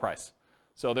 of the full price.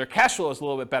 So their cash flow is a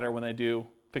little bit better when they do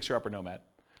fixer-upper nomad.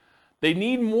 They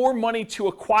need more money to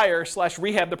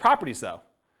acquire/rehab the properties, though,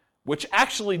 which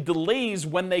actually delays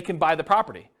when they can buy the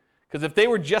property. Because if they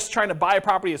were just trying to buy a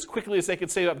property as quickly as they could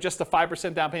save up just a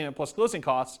 5% down payment plus closing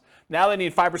costs, now they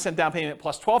need 5% down payment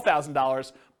plus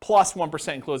 $12,000 plus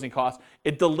 1% in closing costs.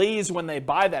 It delays when they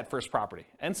buy that first property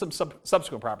and some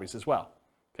subsequent properties as well.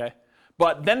 Okay?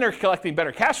 But then they're collecting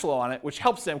better cash flow on it, which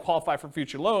helps them qualify for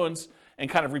future loans and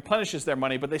kind of replenishes their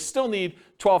money, but they still need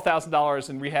 $12,000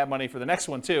 in rehab money for the next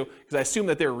one too, because I assume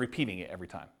that they're repeating it every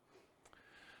time.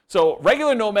 So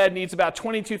regular nomad needs about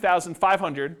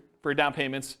 $22,500 for down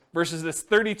payments versus this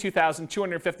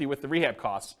 $32,250 with the rehab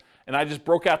costs. And I just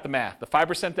broke out the math. The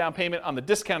 5% down payment on the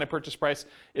discounted purchase price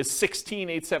is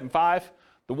 $16,875.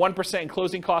 The 1% in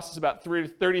closing costs is about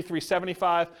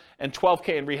 $33,775 and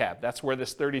 $12K in rehab. That's where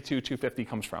this $32,250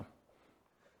 comes from.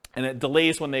 And it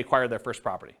delays when they acquire their first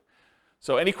property.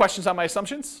 So any questions on my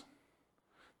assumptions?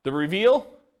 The reveal.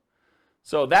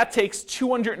 So that takes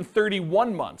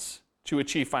 231 months to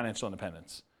achieve financial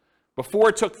independence. Before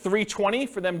it took 320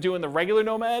 for them doing the regular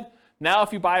nomad. Now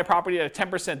if you buy a property at a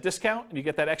 10% discount and you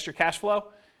get that extra cash flow,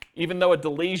 even though it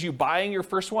delays you buying your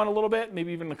first one a little bit,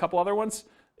 maybe even a couple other ones,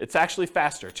 it's actually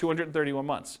faster, 231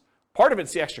 months. Part of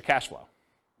it's the extra cash flow.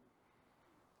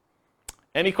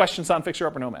 Any questions on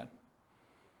fixer-upper nomad?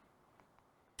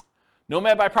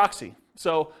 Nomad by proxy.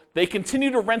 So they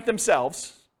continue to rent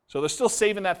themselves, so they're still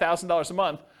saving that $1,000 a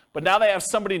month, but now they have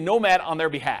somebody nomad on their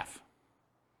behalf.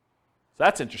 So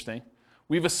that's interesting.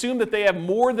 We've assumed that they have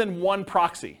more than one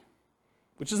proxy,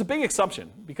 which is a big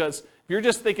assumption, because if you're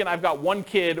just thinking I've got one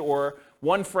kid or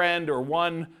one friend or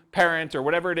one parent or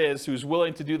whatever it is who's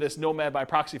willing to do this nomad by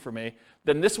proxy for me,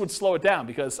 then this would slow it down,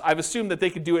 because I've assumed that they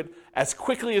could do it as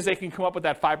quickly as they can come up with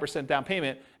that 5% down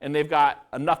payment, and they've got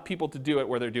enough people to do it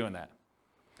where they're doing that.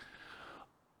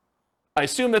 I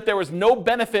assume that there was no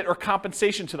benefit or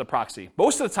compensation to the proxy.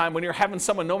 Most of the time when you're having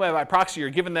someone nomad by proxy, you're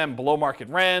giving them below market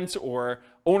rent or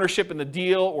ownership in the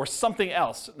deal or something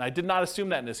else. And I did not assume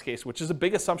that in this case, which is a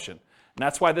big assumption. And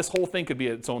that's why this whole thing could be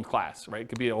its own class, right? It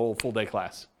could be a whole full day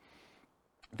class.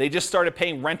 They just started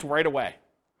paying rent right away.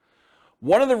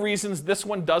 One of the reasons this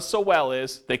one does so well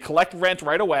is they collect rent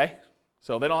right away,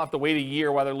 so they don't have to wait a year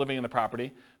while they're living in the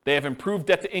property. They have improved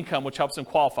debt to income, which helps them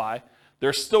qualify.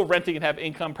 They're still renting and have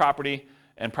income property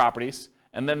and properties,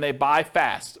 and then they buy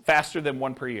faster than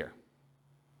one per year,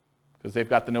 because they've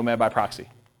got the Nomad by proxy.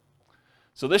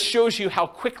 So this shows you how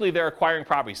quickly they're acquiring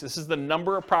properties. This is the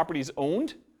number of properties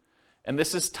owned, and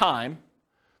this is time.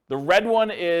 The red one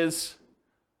is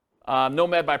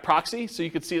Nomad by proxy, so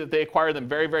you can see that they acquire them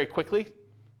very, very quickly.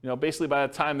 Basically by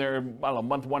the time they're,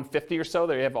 month 150 or so,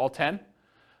 they have all 10.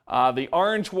 The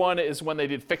orange one is when they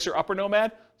did Fixer Upper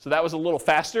Nomad, so that was a little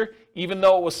faster, even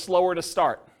though it was slower to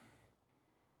start.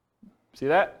 See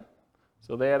that?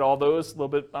 So they had all those, a little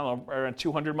bit, around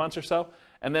 200 months or so.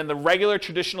 And then the regular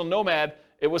traditional Nomad,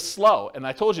 it was slow. And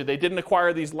I told you, they didn't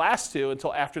acquire these last two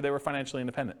until after they were financially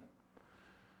independent.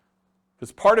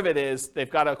 Because part of it is they've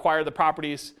got to acquire the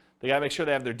properties, they got to make sure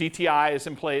they have their DTIs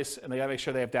in place, and they got to make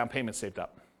sure they have down payments saved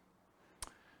up.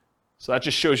 So that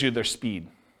just shows you their speed.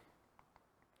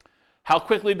 How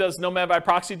quickly does Nomad by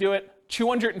proxy do it?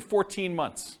 214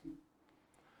 months.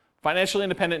 Financially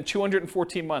independent,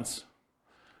 214 months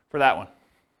for that one.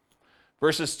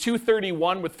 Versus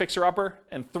 231 with Fixer Upper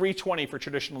and 320 for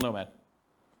traditional Nomad.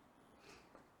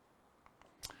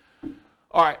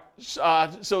 All right,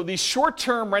 so these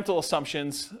short-term rental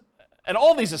assumptions, and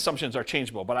all these assumptions are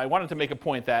changeable, but I wanted to make a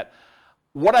point that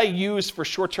what I use for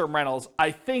short-term rentals,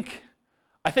 I think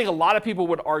a lot of people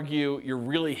would argue you're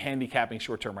really handicapping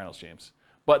short-term rentals, James.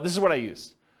 But this is what I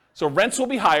use. So rents will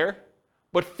be higher,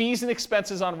 but fees and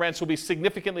expenses on rents will be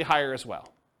significantly higher as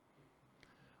well.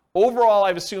 Overall,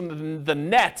 I've assumed the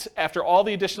net, after all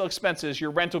the additional expenses,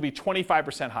 your rent will be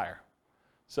 25% higher.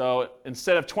 So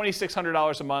instead of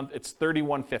 $2,600 a month, it's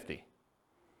 $3,150.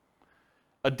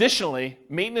 Additionally,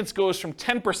 maintenance goes from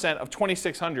 10% of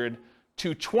 $2,600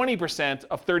 to 20%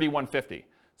 of $3,150.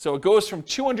 So it goes from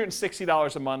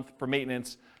 $260 a month for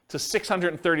maintenance to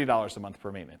 $630 a month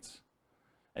for maintenance.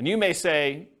 And you may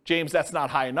say, James, that's not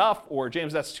high enough, or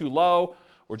James, that's too low,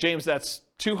 or James, that's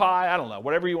too high. I don't know,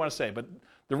 whatever you want to say. But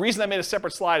the reason I made a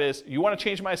separate slide is, you want to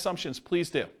change my assumptions, please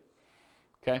do.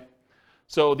 Okay?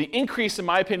 So the increase, in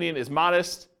my opinion, is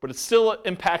modest, but it still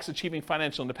impacts achieving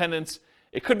financial independence.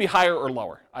 It could be higher or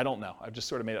lower. I don't know. I've just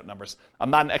sort of made up numbers. I'm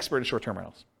not an expert in short-term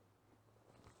rentals.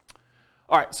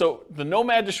 All right, so the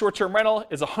Nomad to short-term rental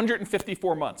is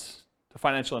 154 months to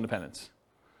financial independence.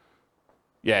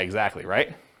 Yeah, exactly,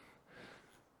 right?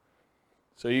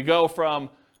 So you go from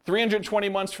 320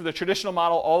 months for the traditional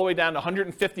model all the way down to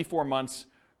 154 months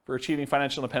for achieving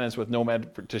financial independence with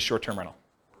Nomad to short-term rental.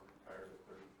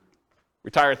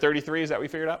 Retire at 33, is that what we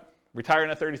figured out? Retiring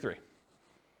at 33.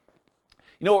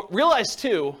 Realize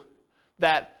too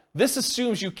that this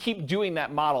assumes you keep doing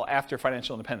that model after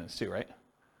financial independence too, right?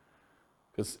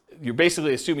 Because you're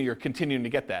basically assuming you're continuing to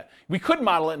get that. We could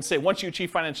model it and say, once you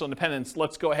achieve financial independence,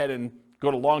 let's go ahead and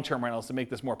go to long-term rentals to make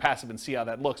this more passive and see how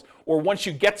that looks. Or once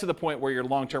you get to the point where your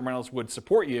long-term rentals would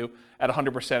support you at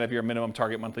 100% of your minimum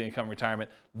target monthly income retirement,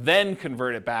 then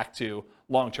convert it back to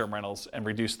long-term rentals and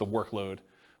reduce the workload.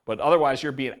 But otherwise,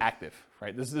 you're being active,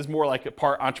 right? This is more like a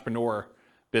part entrepreneur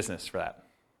business for that.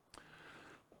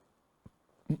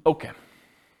 Okay.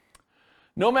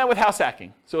 Nomad with house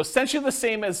hacking. So essentially the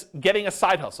same as getting a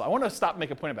side hustle. I want to stop and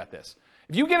make a point about this.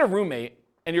 If you get a roommate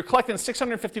and you're collecting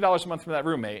 $650 a month from that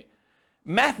roommate,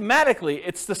 mathematically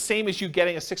it's the same as you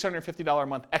getting a $650 a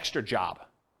month extra job,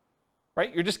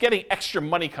 right? You're just getting extra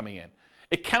money coming in.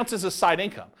 It counts as a side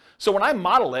income. So when I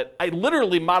model it, I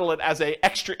literally model it as an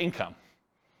extra income.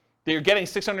 That you're getting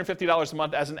 $650 a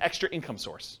month as an extra income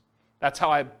source. That's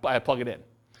how I plug it in.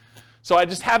 So I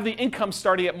just have the income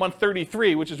starting at month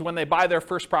 33, which is when they buy their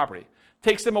first property. It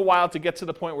takes them a while to get to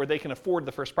the point where they can afford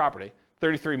the first property,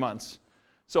 33 months.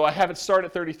 So I have it start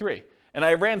at 33. And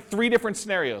I ran 3 different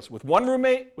scenarios, with 1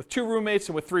 roommate, with 2 roommates,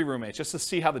 and with 3 roommates, just to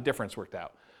see how the difference worked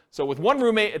out. So with 1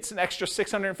 roommate, it's an extra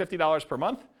 $650 per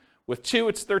month. With 2,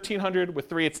 it's $1,300. With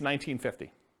 3, it's $1,950.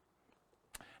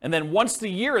 And then once the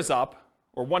year is up,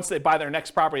 or once they buy their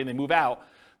next property and they move out,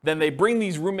 then they bring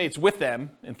these roommates with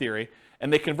them, in theory,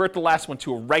 and they convert the last one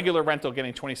to a regular rental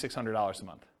getting $2,600 a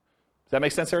month. Does that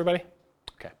make sense, everybody?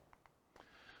 Okay.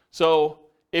 So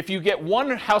if you get 1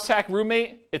 house hack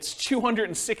roommate, it's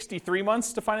 263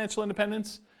 months to financial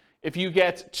independence. If you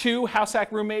get 2 house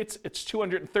hack roommates, it's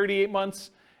 238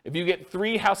 months. If you get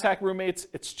 3 house hack roommates,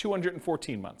 it's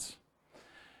 214 months.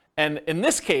 And in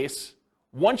this case,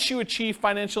 once you achieve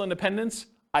financial independence,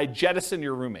 I jettison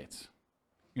your roommates.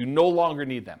 You no longer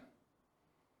need them.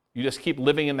 You just keep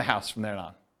living in the house from there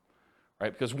on,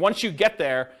 right? Because once you get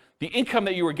there, the income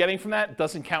that you were getting from that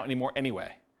doesn't count anymore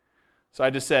anyway. So I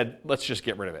just said, let's just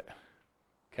get rid of it.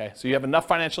 Okay, so you have enough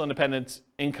financial independence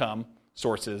income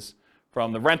sources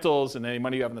from the rentals and any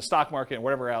money you have in the stock market and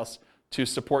whatever else to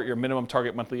support your minimum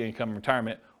target monthly income in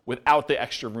retirement without the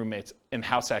extra roommates in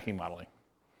house hacking modeling.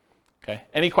 Okay,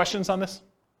 any questions on this?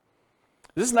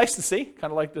 This is nice to see,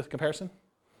 kind of like the comparison.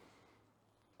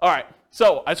 All right,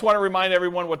 so I just want to remind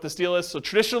everyone what this deal is. So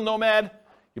traditional Nomad,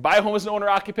 you buy a home as an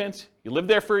owner-occupant, you live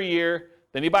there for a year,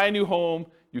 then you buy a new home,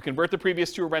 you convert the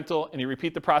previous to a rental, and you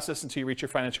repeat the process until you reach your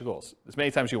financial goals, as many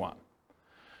times as you want.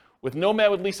 With Nomad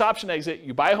with lease option exit,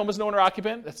 you buy a home as an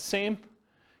owner-occupant, that's the same.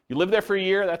 You live there for a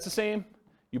year, that's the same.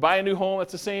 You buy a new home,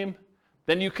 that's the same.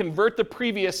 Then you convert the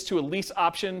previous to a lease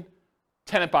option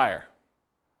tenant buyer.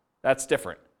 That's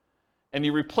different. And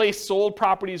you replace sold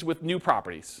properties with new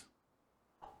properties.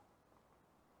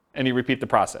 And you repeat the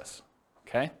process,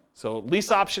 okay? So lease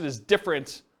option is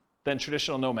different than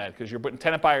traditional Nomad because you're putting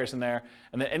tenant buyers in there,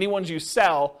 and then any ones you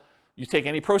sell, you take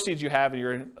any proceeds you have, and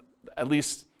you're at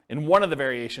least in one of the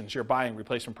variations, you're buying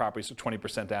replacement properties with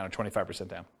 20% down or 25%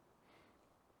 down.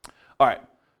 All right,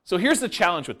 so here's the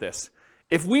challenge with this.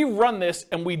 If we run this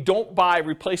and we don't buy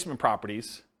replacement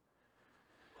properties,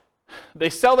 they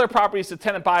sell their properties to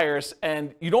tenant buyers,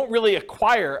 and you don't really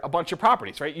acquire a bunch of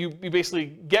properties, right? You basically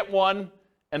get one,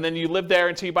 and then you live there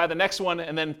until you buy the next one,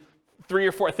 and then 3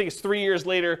 or 4, I think it's 3 years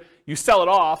later, you sell it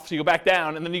off, so you go back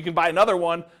down, and then you can buy another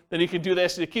one, then you can do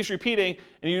this, and it keeps repeating,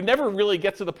 and you never really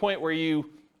get to the point where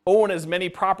you own as many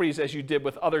properties as you did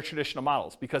with other traditional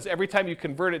models, because every time you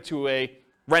convert it to a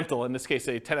rental, in this case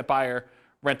a tenant buyer,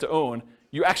 rent to own,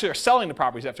 you actually are selling the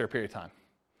properties after a period of time.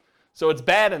 So it's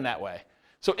bad in that way.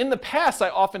 So in the past, I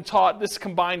often taught this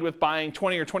combined with buying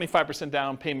 20 or 25%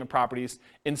 down payment properties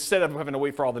instead of having to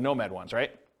wait for all the Nomad ones,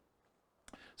 right?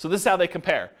 So this is how they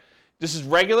compare. This is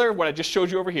regular, what I just showed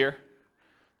you over here.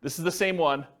 This is the same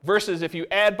one, versus if you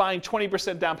add buying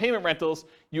 20% down payment rentals,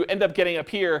 you end up getting up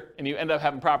here and you end up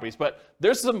having properties. But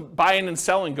there's some buying and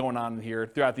selling going on here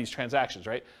throughout these transactions,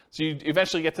 right? So you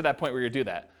eventually get to that point where you do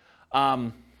that.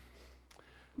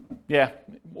 Yeah,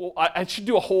 well, I should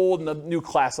do a whole new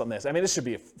class on this. I mean, this should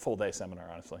be a full day seminar,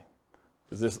 honestly,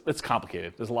 because it's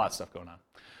complicated. There's a lot of stuff going on.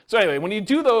 So anyway, when you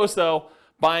do those, though,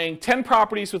 buying 10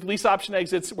 properties with lease option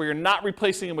exits where you're not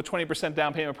replacing them with 20%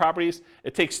 down payment properties,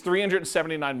 it takes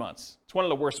 379 months. It's one of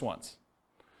the worst ones.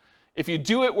 If you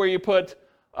do it where you put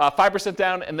 5%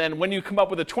 down, and then when you come up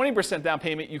with a 20% down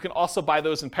payment, you can also buy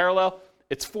those in parallel,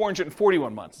 it's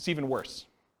 441 months. It's even worse.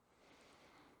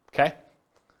 Okay?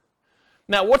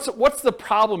 Now, what's the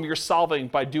problem you're solving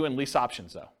by doing lease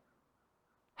options, though?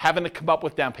 Having to come up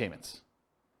with down payments,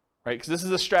 right? Because this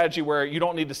is a strategy where you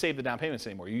don't need to save the down payments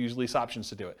anymore. You use lease options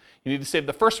to do it. You need to save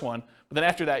the first one, but then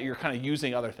after that, you're kind of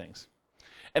using other things.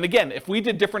 And again, if we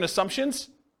did different assumptions,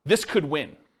 this could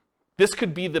win. This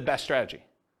could be the best strategy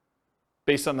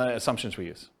based on the assumptions we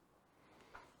use.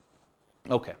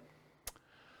 Okay.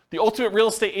 The ultimate real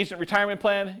estate agent retirement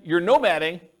plan, you're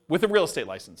nomading with a real estate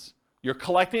license. You're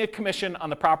collecting a commission on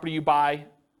the property you buy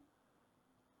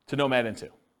to Nomad into.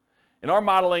 In our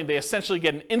modeling, they essentially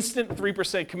get an instant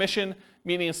 3% commission,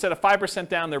 meaning instead of 5%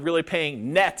 down, they're really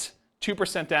paying net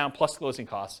 2% down plus closing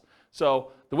costs.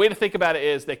 So the way to think about it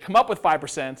is they come up with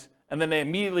 5%, and then they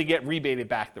immediately get rebated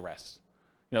back the rest.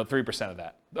 3% of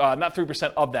that. Not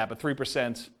 3% of that, but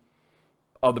 3%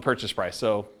 of the purchase price,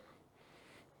 so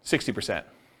 60%.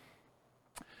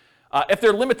 If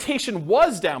their limitation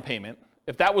was down payment,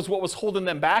 if that was what was holding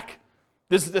them back,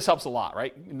 this helps a lot,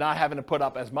 right? Not having to put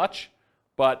up as much,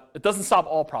 but it doesn't solve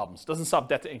all problems. It doesn't solve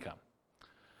debt to income.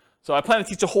 So I plan to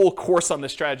teach a whole course on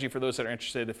this strategy for those that are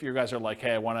interested. If you guys are like,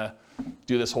 hey, I want to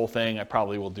do this whole thing, I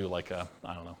probably will do like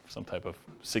some type of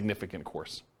significant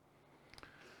course.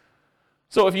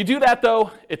 So if you do that,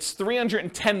 though, it's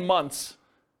 310 months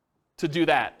to do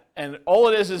that. And all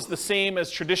it is the same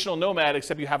as traditional Nomad,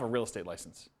 except you have a real estate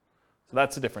license. So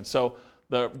that's the difference. So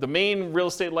the main real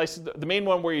estate license, the main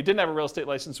one where you didn't have a real estate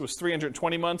license was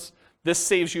 320 months. This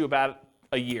saves you about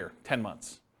a year, 10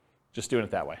 months, just doing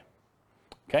it that way.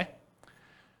 Okay?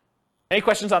 Any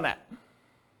questions on that?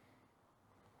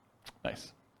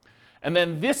 Nice. And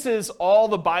then this is all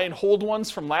the buy and hold ones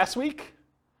from last week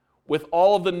with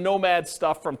all of the Nomad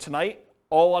stuff from tonight,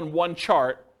 all on one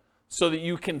chart so that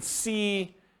you can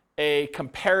see a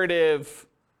comparative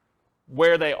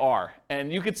where they are.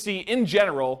 And you could see in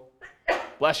general,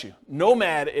 bless you,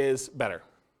 Nomad is better,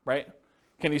 right?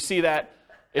 Can you see that?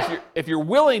 If you're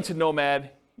willing to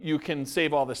Nomad, you can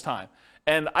save all this time.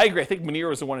 And I agree. I think Munir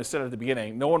was the one who said it at the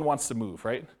beginning, no one wants to move,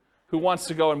 right? Who wants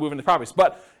to go and move into properties?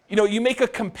 But you make a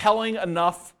compelling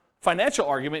enough financial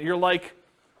argument. You're like,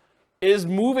 is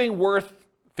moving worth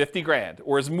 50 grand?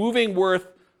 Or is moving worth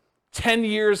 10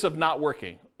 years of not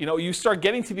working? You start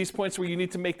getting to these points where you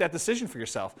need to make that decision for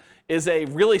yourself. Is a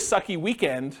really sucky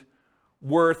weekend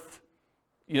worth,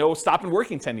 stopping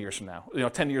working 10 years from now,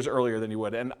 10 years earlier than you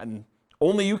would? And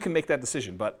only you can make that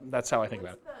decision, but that's how I think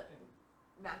about it. What's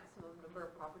the maximum number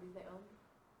of properties they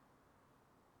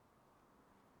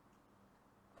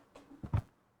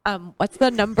own? What's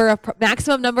the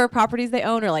maximum number of properties they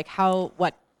own, or like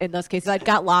what in those cases? I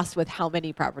got lost with how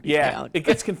many properties they own. It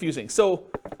gets confusing. So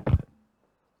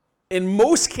in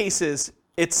most cases,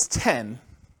 it's 10.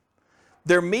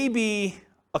 There may be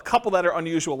a couple that are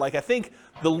unusual. Like I think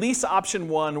the lease option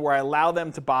one where I allow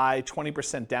them to buy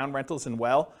 20% down rentals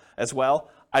as well,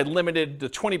 I limited the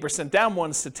 20% down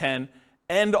ones to 10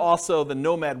 and also the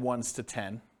Nomad ones to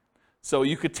 10. So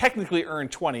you could technically earn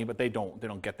 20, but they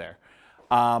don't get there.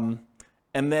 And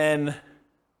then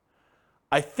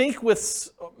I think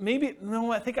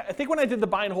I think when I did the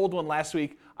buy and hold one last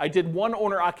week, I did one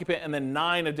owner occupant and then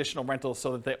 9 additional rentals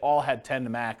so that they all had 10 to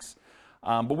max.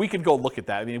 But we could go look at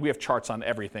that. I mean, we have charts on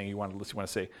everything you want to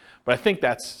see. But I think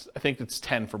it's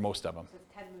 10 for most of them. So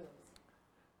it's 10 moves.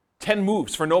 10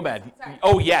 moves for Nomad. Sorry.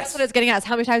 Oh, yes. That's what it's getting at. Is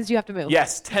how many times do you have to move?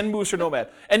 Yes, 10 moves for Nomad.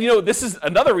 And this is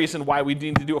another reason why we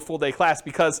need to do a full day class,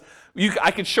 because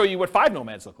I could show you what 5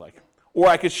 Nomads look like. Or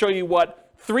I could show you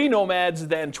what 3 Nomads,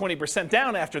 then 20%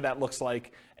 down after that looks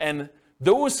like. And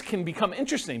those can become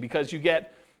interesting because you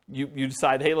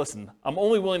decide, hey, listen, I'm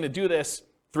only willing to do this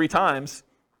 3 times,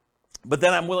 but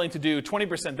then I'm willing to do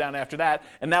 20% down after that.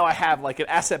 And now I have like an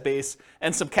asset base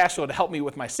and some cash flow to help me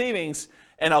with my savings,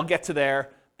 and I'll get to there.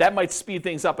 That might speed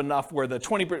things up enough where the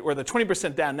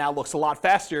 20% down now looks a lot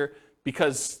faster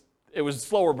because it was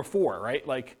slower before, right?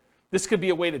 Like this could be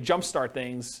a way to jumpstart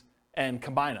things and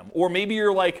combine them. Or maybe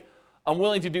you're like, I'm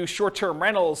willing to do short-term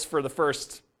rentals for the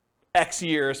first X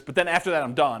years, but then after that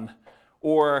I'm done.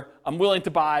 Or I'm willing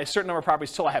to buy a certain number of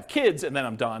properties till I have kids and then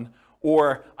I'm done.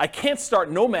 Or I can't start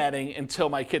nomading until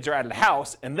my kids are out of the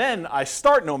house and then I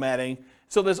start nomading.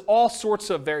 So there's all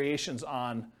sorts of variations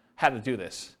on how to do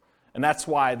this. And that's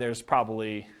why there's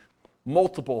probably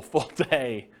multiple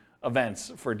full-day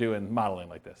events for doing modeling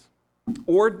like this.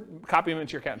 Or copy them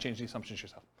into your account and change the assumptions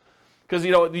yourself. Because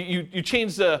you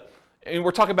change and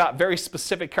we're talking about very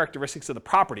specific characteristics of the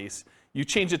properties. You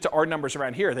change it to our numbers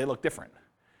around here, they look different.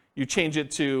 You change it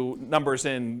to numbers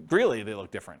in Greeley, they look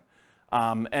different.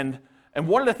 And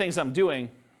one of the things I'm doing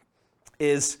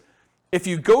is if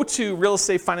you go to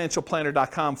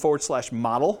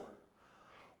realestatefinancialplanner.com/model,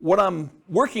 what I'm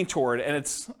working toward, and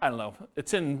it's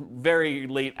in very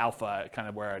late alpha, kind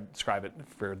of where I describe it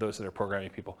for those that are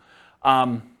programming people.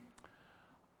 I'm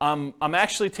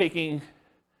actually taking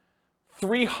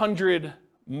 300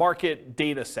 market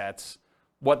data sets,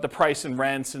 what the price and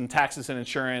rents and taxes and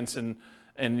insurance and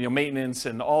maintenance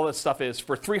and all that stuff is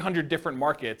for 300 different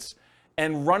markets,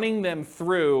 and running them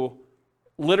through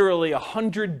literally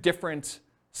 100 different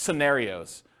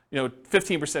scenarios.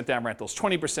 15% down rentals,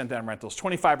 20% down rentals,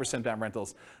 25% down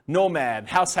rentals, Nomad,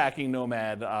 house hacking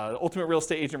Nomad, ultimate real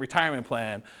estate agent retirement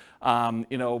plan,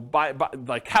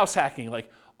 like house hacking, like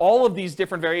all of these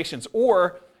different variations.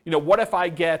 Or, what if I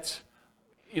get,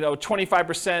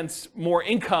 25% more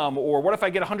income, or what if I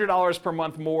get $100 per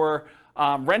month more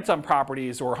rent on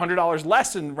properties, or $100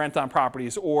 less in rent on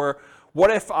properties, or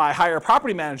what if I hire a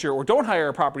property manager or don't hire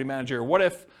a property manager? What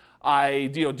if I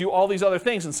do all these other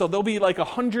things? And so there'll be like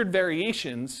 100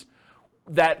 variations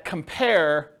that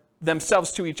compare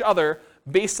themselves to each other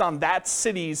based on that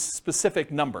city's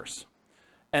specific numbers.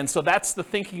 And so that's the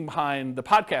thinking behind the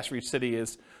podcast for each city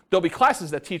is there'll be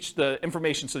classes that teach the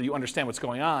information so that you understand what's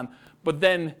going on, but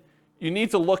then you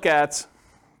need to look at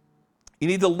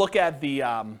the,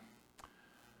 I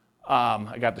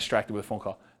got distracted with a phone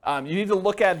call. You need to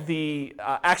look at the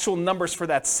actual numbers for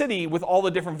that city with all the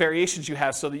different variations you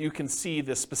have so that you can see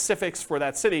the specifics for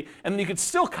that city. And then you could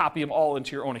still copy them all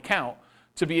into your own account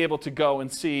to be able to go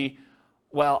and see,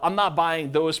 well, I'm not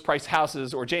buying those price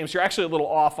houses, or James, you're actually a little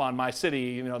off on my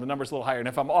city, the number's a little higher. And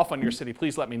if I'm off on your city,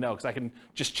 please let me know, because I can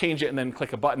just change it and then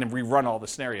click a button and rerun all the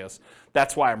scenarios.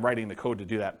 That's why I'm writing the code to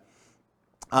do that.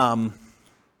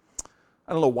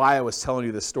 I don't know why I was telling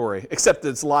you this story, except that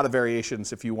it's a lot of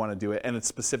variations if you want to do it, and it's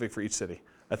specific for each city.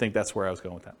 I think that's where I was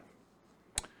going with that.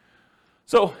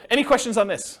 So, any questions on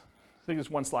this? I think there's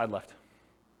one slide left.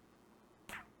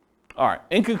 All right,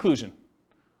 in conclusion,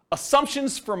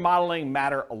 assumptions for modeling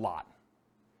matter a lot.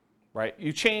 right?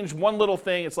 You change one little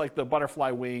thing, it's like the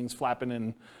butterfly wings flapping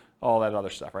and all that other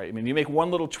stuff, right? I mean, you make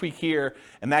one little tweak here,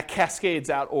 and that cascades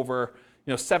out over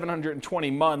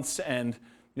 720 months, and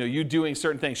you doing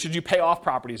certain things. Should you pay off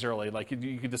properties early? Like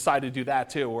you could decide to do that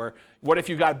too. Or what if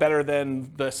you got better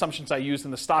than the assumptions I used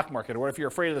in the stock market? Or what if you're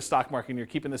afraid of the stock market and you're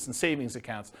keeping this in savings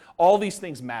accounts? All these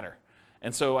things matter.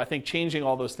 And so I think changing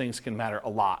all those things can matter a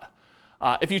lot.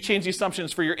 If you change the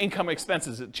assumptions for your income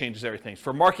expenses, it changes everything.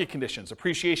 For market conditions,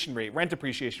 appreciation rate, rent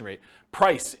appreciation rate,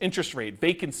 price, interest rate,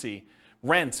 vacancy,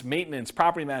 rent, maintenance,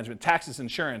 property management, taxes,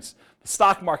 insurance, the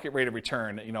stock market rate of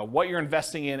return, what you're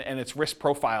investing in and its risk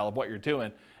profile of what you're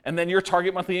doing, and then your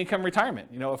target monthly income retirement.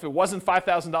 If it wasn't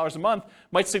 $5,000 a month,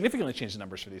 might significantly change the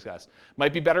numbers for these guys.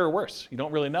 Might be better or worse. You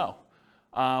don't really know.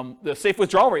 The safe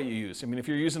withdrawal rate you use. I mean, if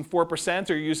you're using 4%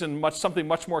 or you're using something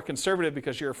much more conservative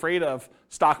because you're afraid of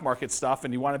stock market stuff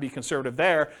and you want to be conservative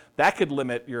there, that could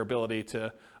limit your ability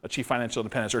to achieve financial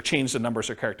independence or change the numbers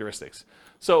or characteristics.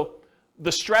 So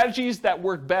the strategies that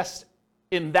work best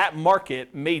in that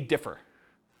market may differ.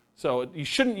 So you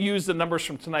shouldn't use the numbers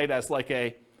from tonight as like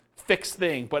a fixed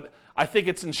thing, but I think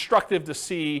it's instructive to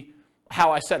see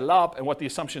how I set it up and what the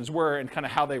assumptions were and kind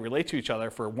of how they relate to each other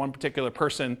for one particular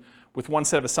person with one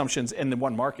set of assumptions in the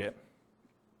one market.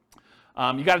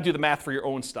 You got to do the math for your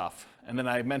own stuff. And then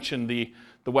I mentioned the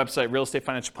website,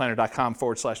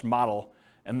 realestatefinancialplanner.com/model,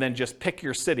 and then just pick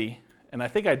your city. And I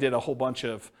think I did a whole bunch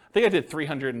of, I think I did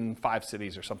 305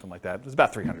 cities or something like that. It was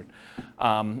about 300.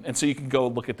 And so you can go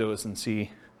look at those and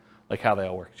see like how they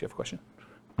all work. Do you have a question?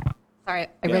 Sorry,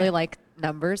 I really like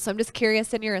numbers. So I'm just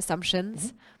curious in your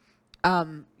assumptions,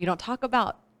 you don't talk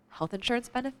about health insurance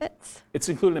benefits? It's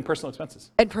included in personal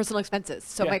expenses. And personal expenses.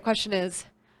 So my question is,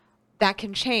 that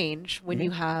can change when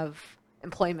you have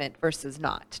employment versus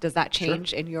not. Does that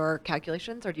change in your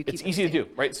calculations, or do you keep it? It's easy to do,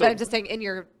 right? So I'm just saying, in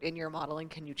your modeling,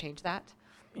 can you change that?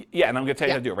 Yeah, and I'm going to tell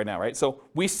you how to do it right now, right? So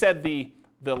we said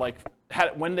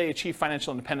when they achieve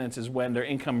financial independence is when their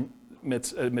income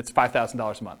emits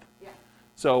 $5,000 a month. Yeah.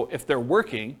 So if they're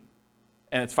working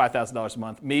and it's $5,000 a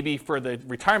month, maybe for the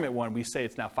retirement one, we say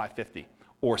it's now $550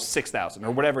 or $6,000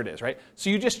 or whatever it is, right?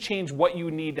 So you just change what you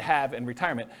need to have in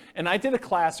retirement. And I did a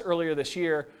class earlier this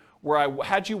year where I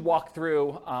had you walk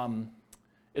through,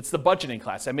 it's the budgeting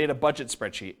class. I made a budget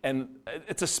spreadsheet. And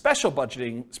it's a special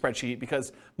budgeting spreadsheet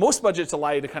because most budgets allow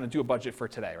you to kind of do a budget for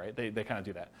today, right? They kind of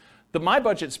do that. My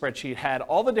budget spreadsheet had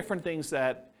all the different things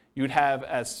that you would have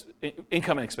as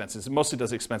income and expenses. It mostly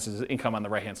does expenses, income on the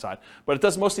right-hand side. But it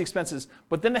does mostly expenses.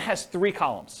 But then it has 3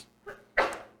 columns.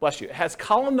 Bless you. It has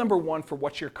column number 1 for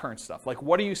what's your current stuff. Like,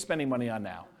 what are you spending money on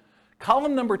now?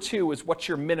 Column number 2 is what's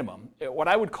your minimum. What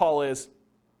I would call is,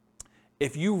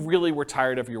 if you really were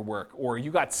tired of your work, or you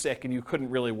got sick and you couldn't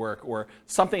really work, or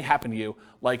something happened to you,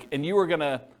 and you were going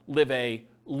to live a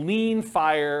lean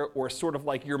fire, or sort of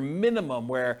like your minimum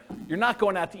where you're not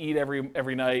going out to eat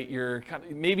every night,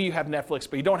 maybe you have Netflix,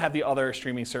 but you don't have the other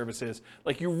streaming services.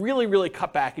 Like, you really, really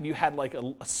cut back and you had like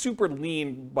a super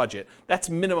lean budget. That's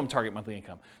minimum target monthly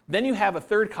income. Then you have a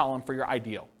third column for your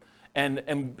ideal.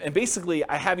 And basically,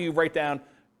 I have you write down,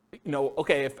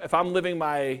 okay, if I'm living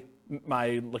my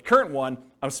current one,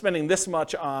 I'm spending this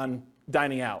much on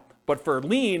dining out. But for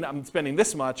lean, I'm spending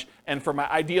this much, and for my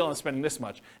ideal, I'm spending this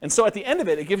much. And so at the end of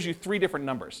it, it gives you 3 different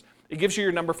numbers. It gives you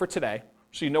your number for today,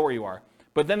 so you know where you are.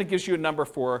 But then it gives you a number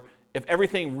for if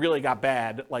everything really got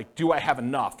bad, like, do I have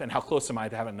enough, and how close am I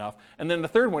to have enough? And then the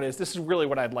third one is, this is really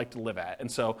what I'd like to live at.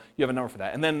 And so you have a number for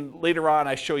that. And then later on,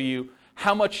 I show you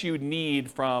how much you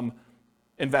need from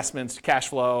investments, cash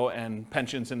flow, and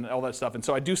pensions, and all that stuff. And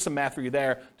so I do some math for you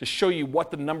there to show you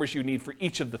what the numbers you need for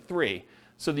each of the 3,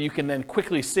 so that you can then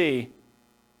quickly see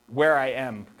where I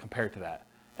am compared to that.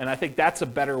 And I think that's a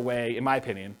better way, in my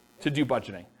opinion, to do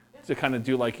budgeting, to kind of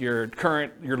do like your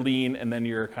current, your lean, and then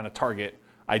your kind of target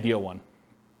ideal one.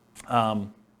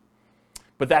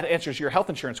 But that answers your health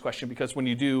insurance question, because when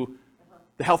you do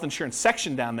the health insurance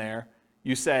section down there,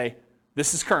 you say,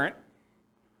 this is current.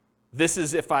 This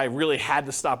is if I really had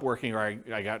to stop working, or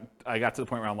I got to the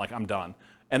point where I'm like, I'm done.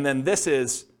 And then this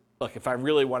is, look, if I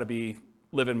really want to be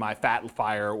living my fat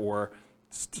fire or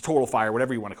total fire,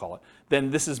 whatever you want to call it,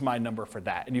 then this is my number for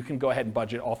that. And you can go ahead and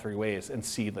budget all 3 ways and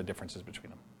see the differences between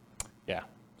them. Yeah.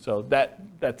 So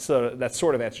that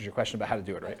sort of answers your question about how to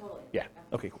do it, right? Totally. Yeah.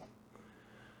 Okay, cool.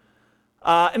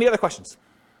 Any other questions?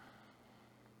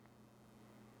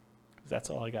 That's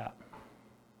all I got.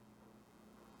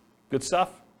 Good stuff?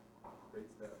 Great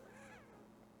stuff.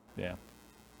 Yeah.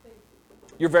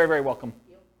 You're very, very welcome.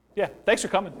 Yeah, thanks for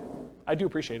coming. I do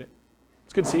appreciate it.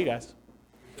 It's good to see you guys.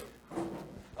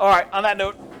 All right, on that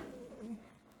note,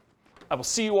 I will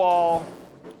see you all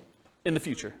in the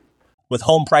future. With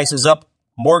home prices up,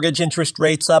 mortgage interest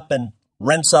rates up, and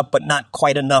rents up but not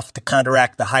quite enough to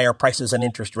counteract the higher prices and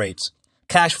interest rates,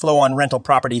 cash flow on rental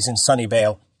properties in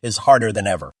Sunnyvale is harder than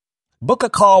ever. Book a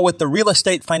call with the Real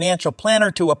Estate Financial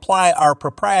Planner to apply our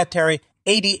proprietary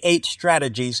 88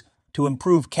 strategies to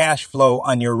improve cash flow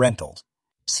on your rentals.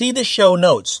 See the show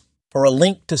notes for a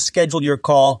link to schedule your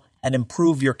call and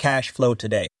improve your cash flow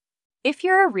today. If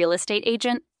you're a real estate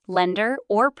agent, lender,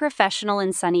 or professional in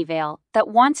Sunnyvale that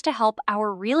wants to help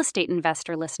our real estate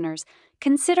investor listeners,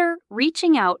 consider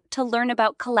reaching out to learn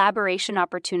about collaboration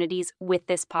opportunities with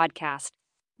this podcast.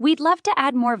 We'd love to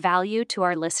add more value to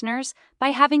our listeners by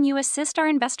having you assist our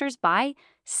investors buy,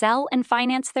 sell, and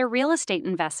finance their real estate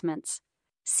investments.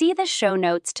 See the show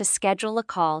notes to schedule a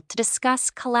call to discuss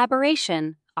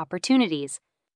collaboration opportunities.